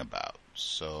talking about.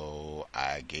 So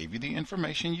I gave you the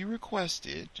information you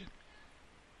requested.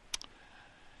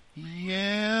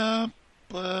 Yeah,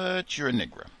 but you're a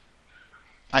Negro.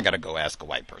 I gotta go ask a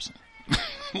white person.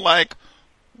 Like,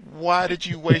 why did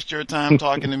you waste your time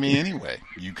talking to me anyway?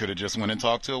 You could have just went and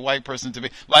talked to a white person to be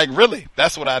like, really?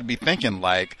 That's what I'd be thinking.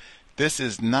 Like, this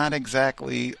is not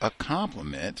exactly a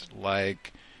compliment.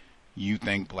 Like, you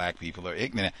think black people are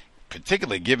ignorant,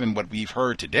 particularly given what we've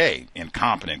heard today,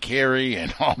 incompetent carry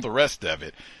and all the rest of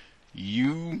it.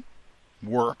 You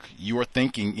are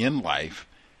thinking in life,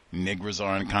 Negroes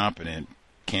are incompetent,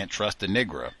 can't trust a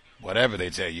Negro. Whatever they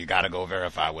tell you, got to go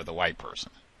verify with a white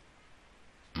person.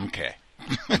 Okay.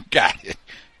 Got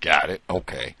it.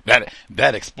 Okay.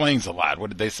 That explains a lot. What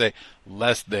did they say?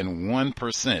 Less than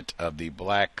 1% of the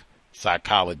black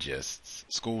psychologists,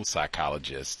 school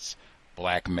psychologists,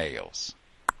 black males.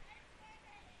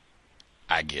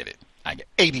 I get it.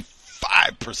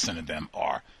 85% of them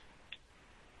are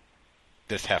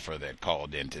this heifer that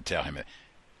called in to tell him that.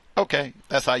 Okay,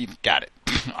 that's how you got it.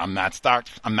 I'm not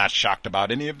shocked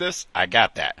about any of this. I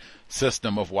got that.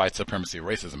 System of white supremacy,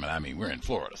 racism, and I mean, we're in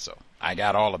Florida, so I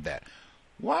got all of that.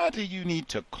 Why do you need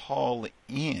to call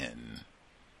in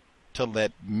to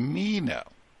let me know?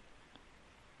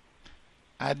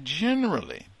 I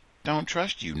generally don't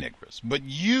trust you niggers, but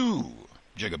you,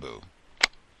 Jigaboo,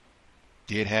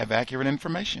 did have accurate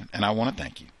information, and I want to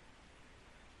thank you.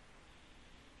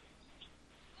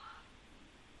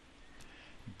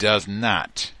 Does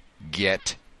not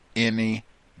get any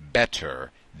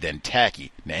better than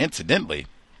tacky. Now, incidentally,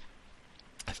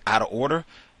 it's out of order,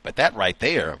 but that right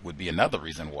there would be another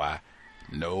reason why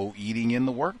no eating in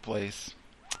the workplace.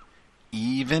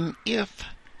 Even if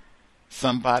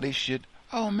somebody should,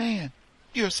 oh man,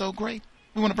 you're so great,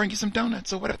 we want to bring you some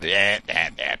donuts or whatever.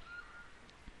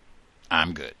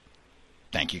 I'm good.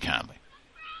 Thank you kindly.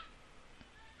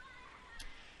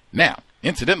 Now,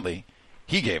 incidentally,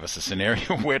 he gave us a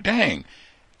scenario where, dang,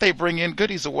 they bring in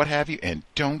goodies or what have you and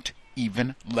don't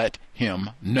even let him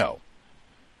know.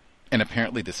 And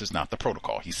apparently this is not the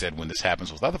protocol. He said when this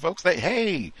happens with other folks,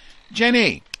 hey,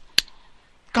 Jenny,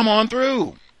 come on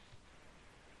through.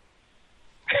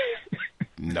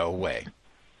 No way.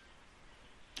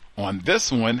 On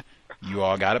this one, you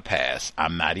all got to pass.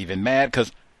 I'm not even mad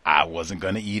because I wasn't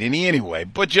going to eat any anyway,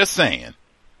 but just saying,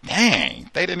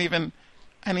 dang, I didn't even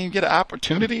get an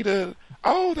opportunity to,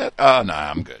 no,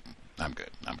 I'm good. I'm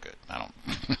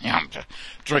just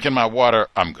drinking my water.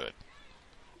 I'm good.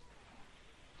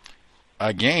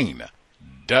 Again,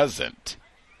 doesn't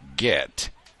get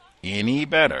any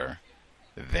better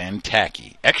than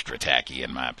tacky. Extra tacky,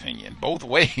 in my opinion. Both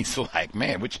ways, like,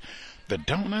 man, which, the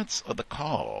donuts or the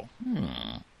call?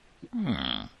 I'm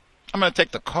going to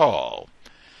take the call.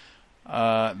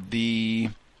 The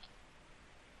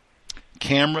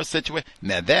camera situation.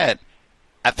 Now that,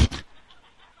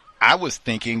 I was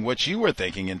thinking what you were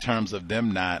thinking in terms of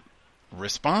them not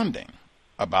responding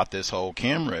about this whole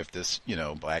camera. If this,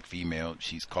 black female,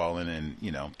 she's calling and,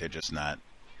 they're just not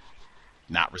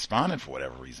responding for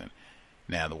whatever reason.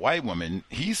 Now, the white woman,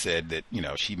 he said that,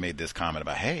 she made this comment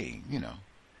about, hey,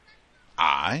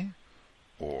 I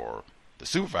or the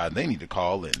supervisor, they need to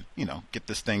call and, get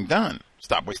this thing done.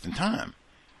 Stop wasting time.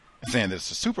 Saying that it's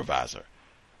a supervisor.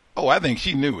 Oh, I think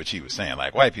she knew what she was saying.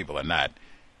 Like, white people are not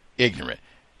ignorant.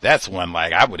 That's one,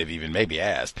 like, I would have even maybe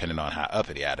asked, depending on how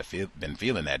uppity I'd have been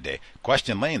feeling that day.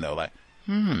 Question Lane, though, like,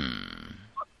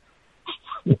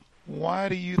 why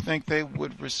do you think they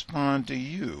would respond to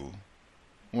you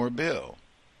or Bill?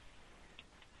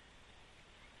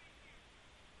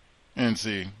 And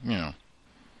see,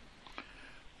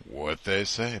 what they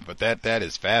say. But that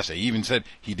is fast. He even said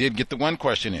he did get the one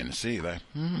question in. See, like,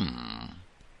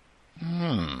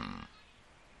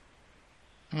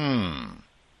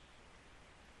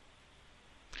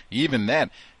 Even that,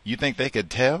 you think they could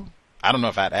tell? I don't know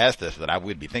if I'd asked this, but I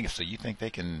would be thinking, so you think they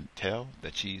can tell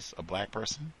that she's a black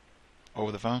person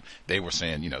over the phone? They were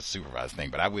saying, supervisor thing,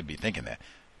 but I would be thinking that.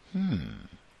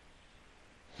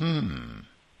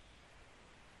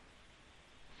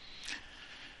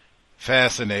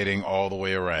 Fascinating all the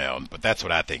way around, but that's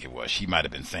what I think it was. She might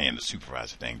have been saying the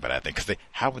supervisor thing, but I think,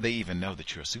 how would they even know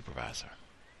that you're a supervisor?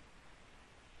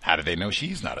 How do they know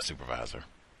she's not a supervisor?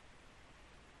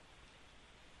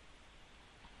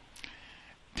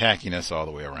 tackiness all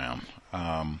the way around.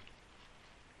 I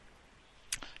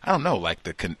don't know, like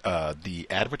the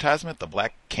advertisement, the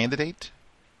black candidate,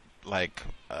 like,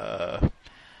 I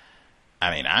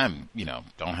mean,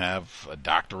 don't have a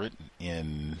doctorate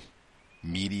in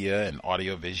media and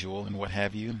audio visual and what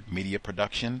have you, media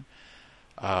production.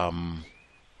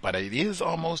 But it is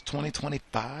almost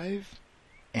 2025.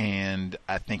 And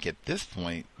I think at this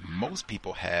point, most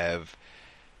people have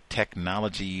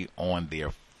technology on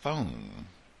their phone,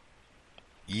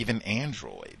 even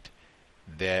Android,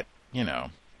 that,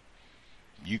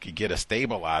 you could get a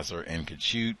stabilizer and could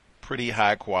shoot pretty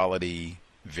high quality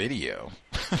video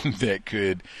that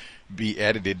could be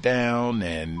edited down.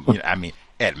 And, I mean,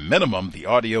 at minimum, the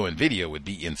audio and video would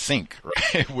be in sync,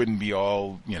 right? It wouldn't be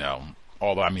all,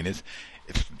 although, I mean, it's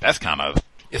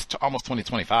almost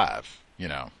 2025,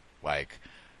 like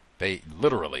they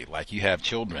literally, like you have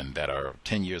children that are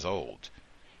 10 years old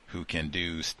who can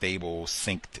do stable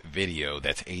synced video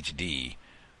that's HD,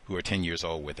 who are 10 years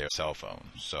old with their cell phone.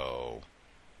 So,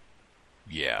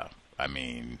 yeah, I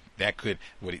mean,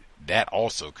 that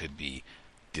also could be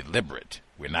deliberate.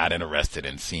 We're not interested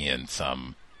in seeing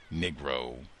some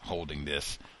Negro holding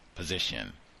this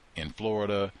position in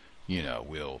Florida.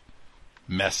 We'll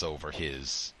mess over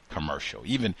his commercial.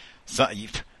 Even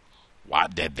why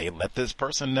did they let this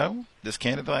person know? This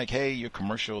candidate, like, hey, your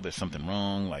commercial, there's something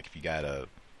wrong. Like, if you got a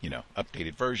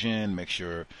updated version, make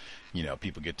sure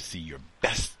people get to see your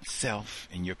best self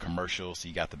in your commercial, so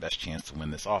you got the best chance to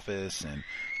win this office and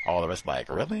all the rest. Like,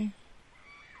 really?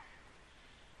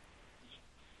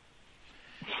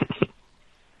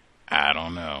 I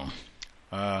don't know.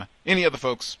 Any other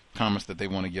folks comments that they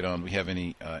want to get on? Do we have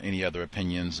any other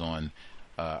opinions on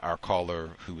our caller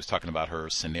who was talking about her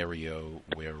scenario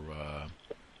where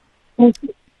is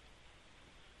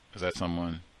that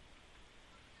someone?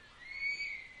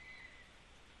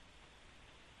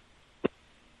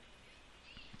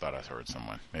 Thought I heard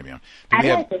someone. Maybe I'm.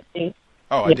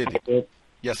 Oh, I did.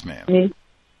 Yes, ma'am.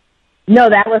 No,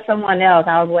 that was someone else.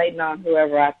 I was waiting on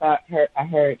whoever I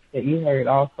heard that you heard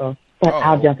also. But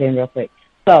I'll jump in real quick.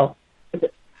 So,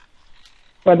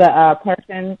 for the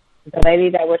person, the lady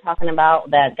that we're talking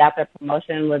about that got the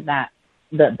promotion with that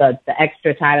the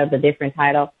extra title, the different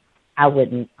title, I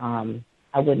wouldn't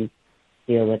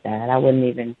deal with that. I wouldn't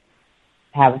even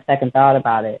have a second thought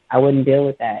about it. I wouldn't deal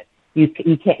with that. You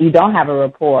don't have a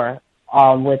rapport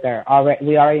with her already.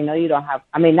 We already know you don't have.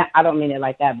 I mean, I don't mean it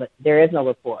like that, but there is no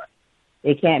rapport.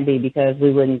 It can't be, because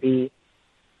we wouldn't be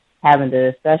having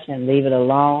the discussion. Leave it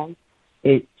alone.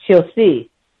 She'll see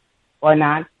or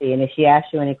not see, and if she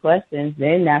asks you any questions,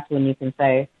 then that's when you can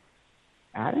say,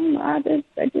 I don't know, I just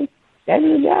gave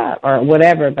you a job or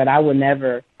whatever. But I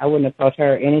wouldn't approach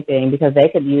her or anything, because they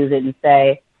could use it and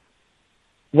say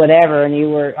whatever, and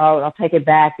I'll take it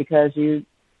back because you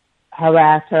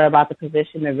harassed her about the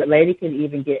position. The lady could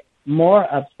even get more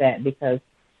upset, because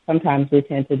sometimes we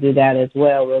tend to do that as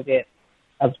well. We'll get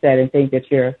upset and think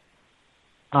that you're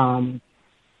trying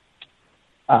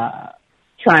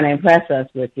to impress us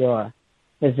with your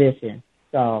position.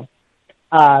 So,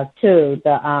 the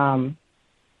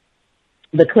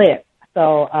clip.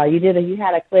 So you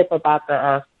had a clip about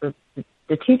the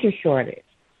teacher shortage,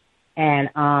 and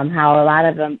how a lot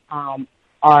of them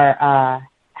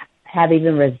have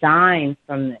even resigned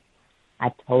from it.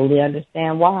 I totally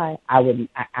understand why. I would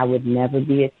never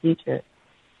be a teacher.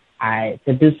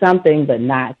 To do something, but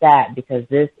not that, because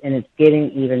it's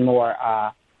getting even more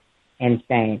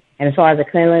insane. And as far as the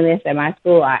cleanliness at my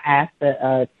school, I asked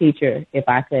the teacher if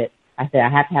I could. I said I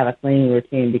have to have a cleaning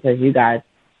routine, because you guys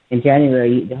in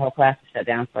January the whole class was shut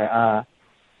down for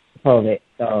COVID.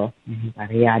 So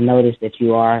I noticed that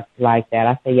you are like that.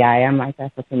 I said, yeah, I am like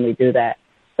that. So can we do that?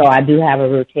 So I do have a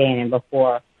routine, and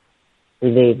before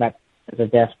we leave, like, the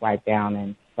desk wipe down,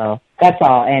 and so that's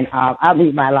all. And I'll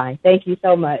leave my line. Thank you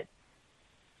so much.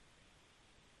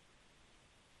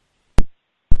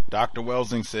 Dr.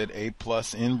 Welsing said A+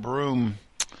 in Broome.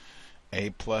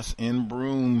 A+ in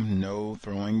Broome. No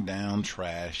throwing down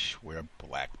trash where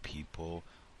black people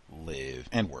live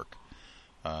and work.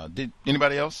 Did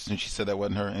anybody else, since she said that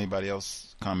wasn't her, anybody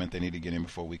else comment they need to get in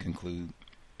before we conclude?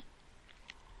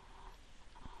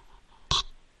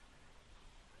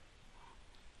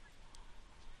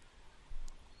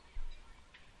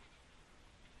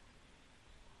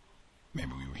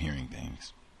 Maybe we were hearing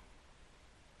things.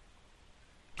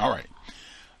 All right.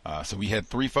 So we had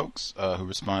 3 folks who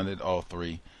responded. All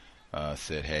 3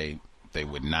 said, hey, they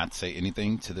would not say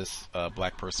anything to this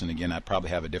black person. Again, I'd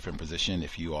probably have a different position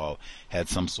if you all had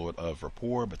some sort of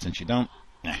rapport. But since you don't,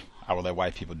 I will let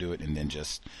white people do it, and then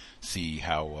just see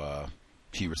how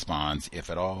she responds, if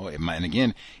at all. It might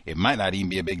not even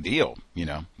be a big deal.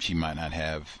 She might not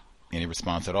have any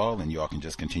response at all, and y'all can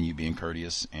just continue being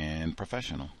courteous and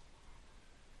professional.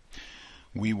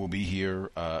 We will be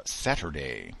here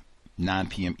Saturday, 9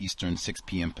 p.m. Eastern, 6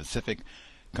 p.m. Pacific.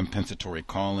 Compensatory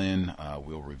call-in.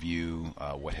 We'll review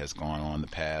what has gone on the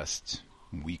past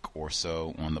week or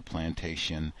so on the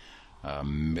plantation,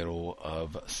 middle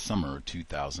of summer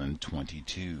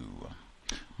 2022.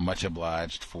 Much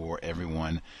obliged for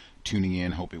everyone tuning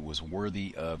in. Hope it was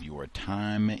worthy of your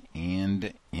time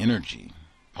and energy.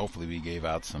 Hopefully we gave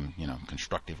out some,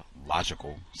 constructive,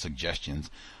 logical suggestions,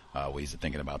 ways of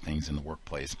thinking about things in the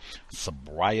workplace.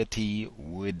 Sobriety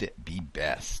would be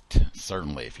best.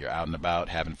 Certainly, if you're out and about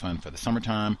having fun for the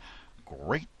summertime,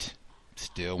 great.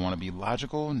 Still want to be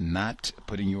logical, not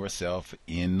putting yourself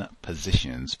in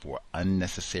positions for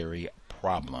unnecessary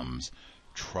problems,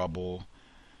 trouble.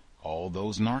 All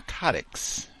those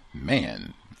narcotics,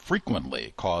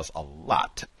 frequently cause a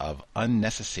lot of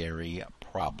unnecessary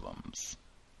problems.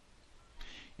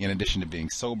 In addition to being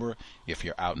sober, if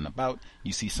you're out and about,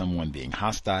 you see someone being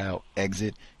hostile,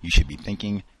 exit, you should be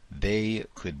thinking they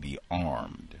could be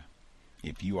armed.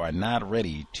 If you are not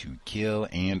ready to kill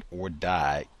and or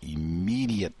die,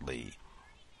 immediately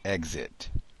exit.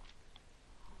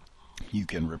 You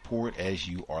can report as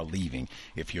you are leaving.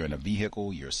 If you're in a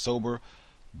vehicle, you're sober,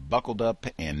 buckled up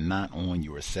and not on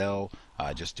your cell,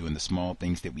 just doing the small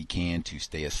things that we can to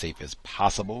stay as safe as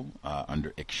possible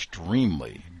under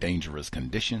extremely dangerous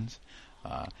conditions,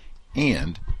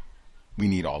 and we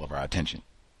need all of our attention.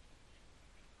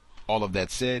 All of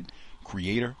that said,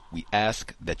 Creator, we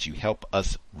ask that you help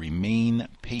us remain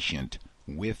patient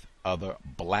with other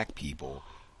black people,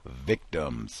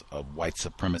 victims of white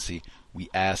supremacy. We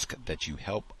ask that you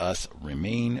help us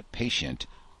remain patient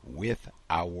with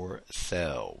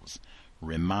ourselves.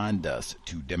 Remind us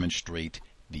to demonstrate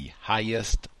the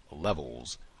highest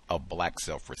levels of black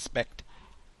self-respect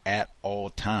at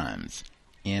all times,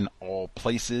 in all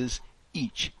places,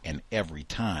 each and every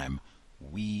time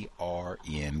we are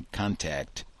in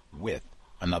contact with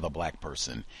another black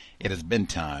person. It has been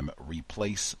time.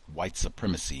 Replace white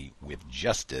supremacy with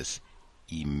justice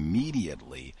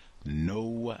immediately.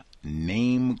 No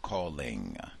name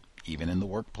calling, even in the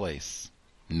workplace.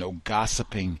 No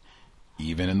gossiping,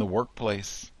 even in the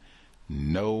workplace.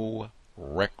 No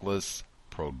reckless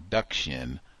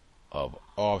production of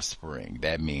offspring.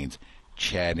 That means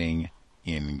chatting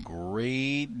in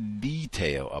great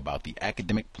detail about the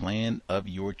academic plan of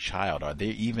your child. Are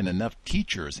there even enough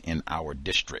teachers in our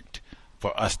district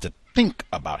for us to think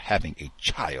about having a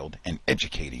child and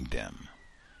educating them?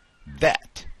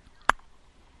 That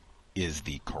is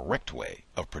the correct way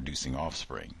of producing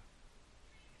offspring.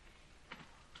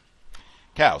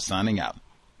 Cal signing out.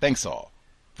 Thanks all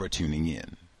for tuning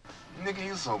in. Nigga,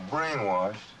 you so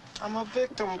brainwashed. I'm a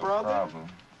victim, brother. Problem.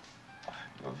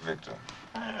 You're a victim.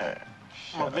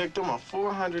 I'm a victim of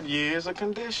 400 years of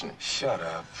conditioning. Shut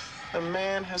up. The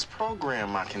man has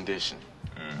programmed my conditioning.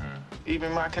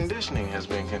 Even my conditioning has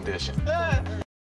been conditioned.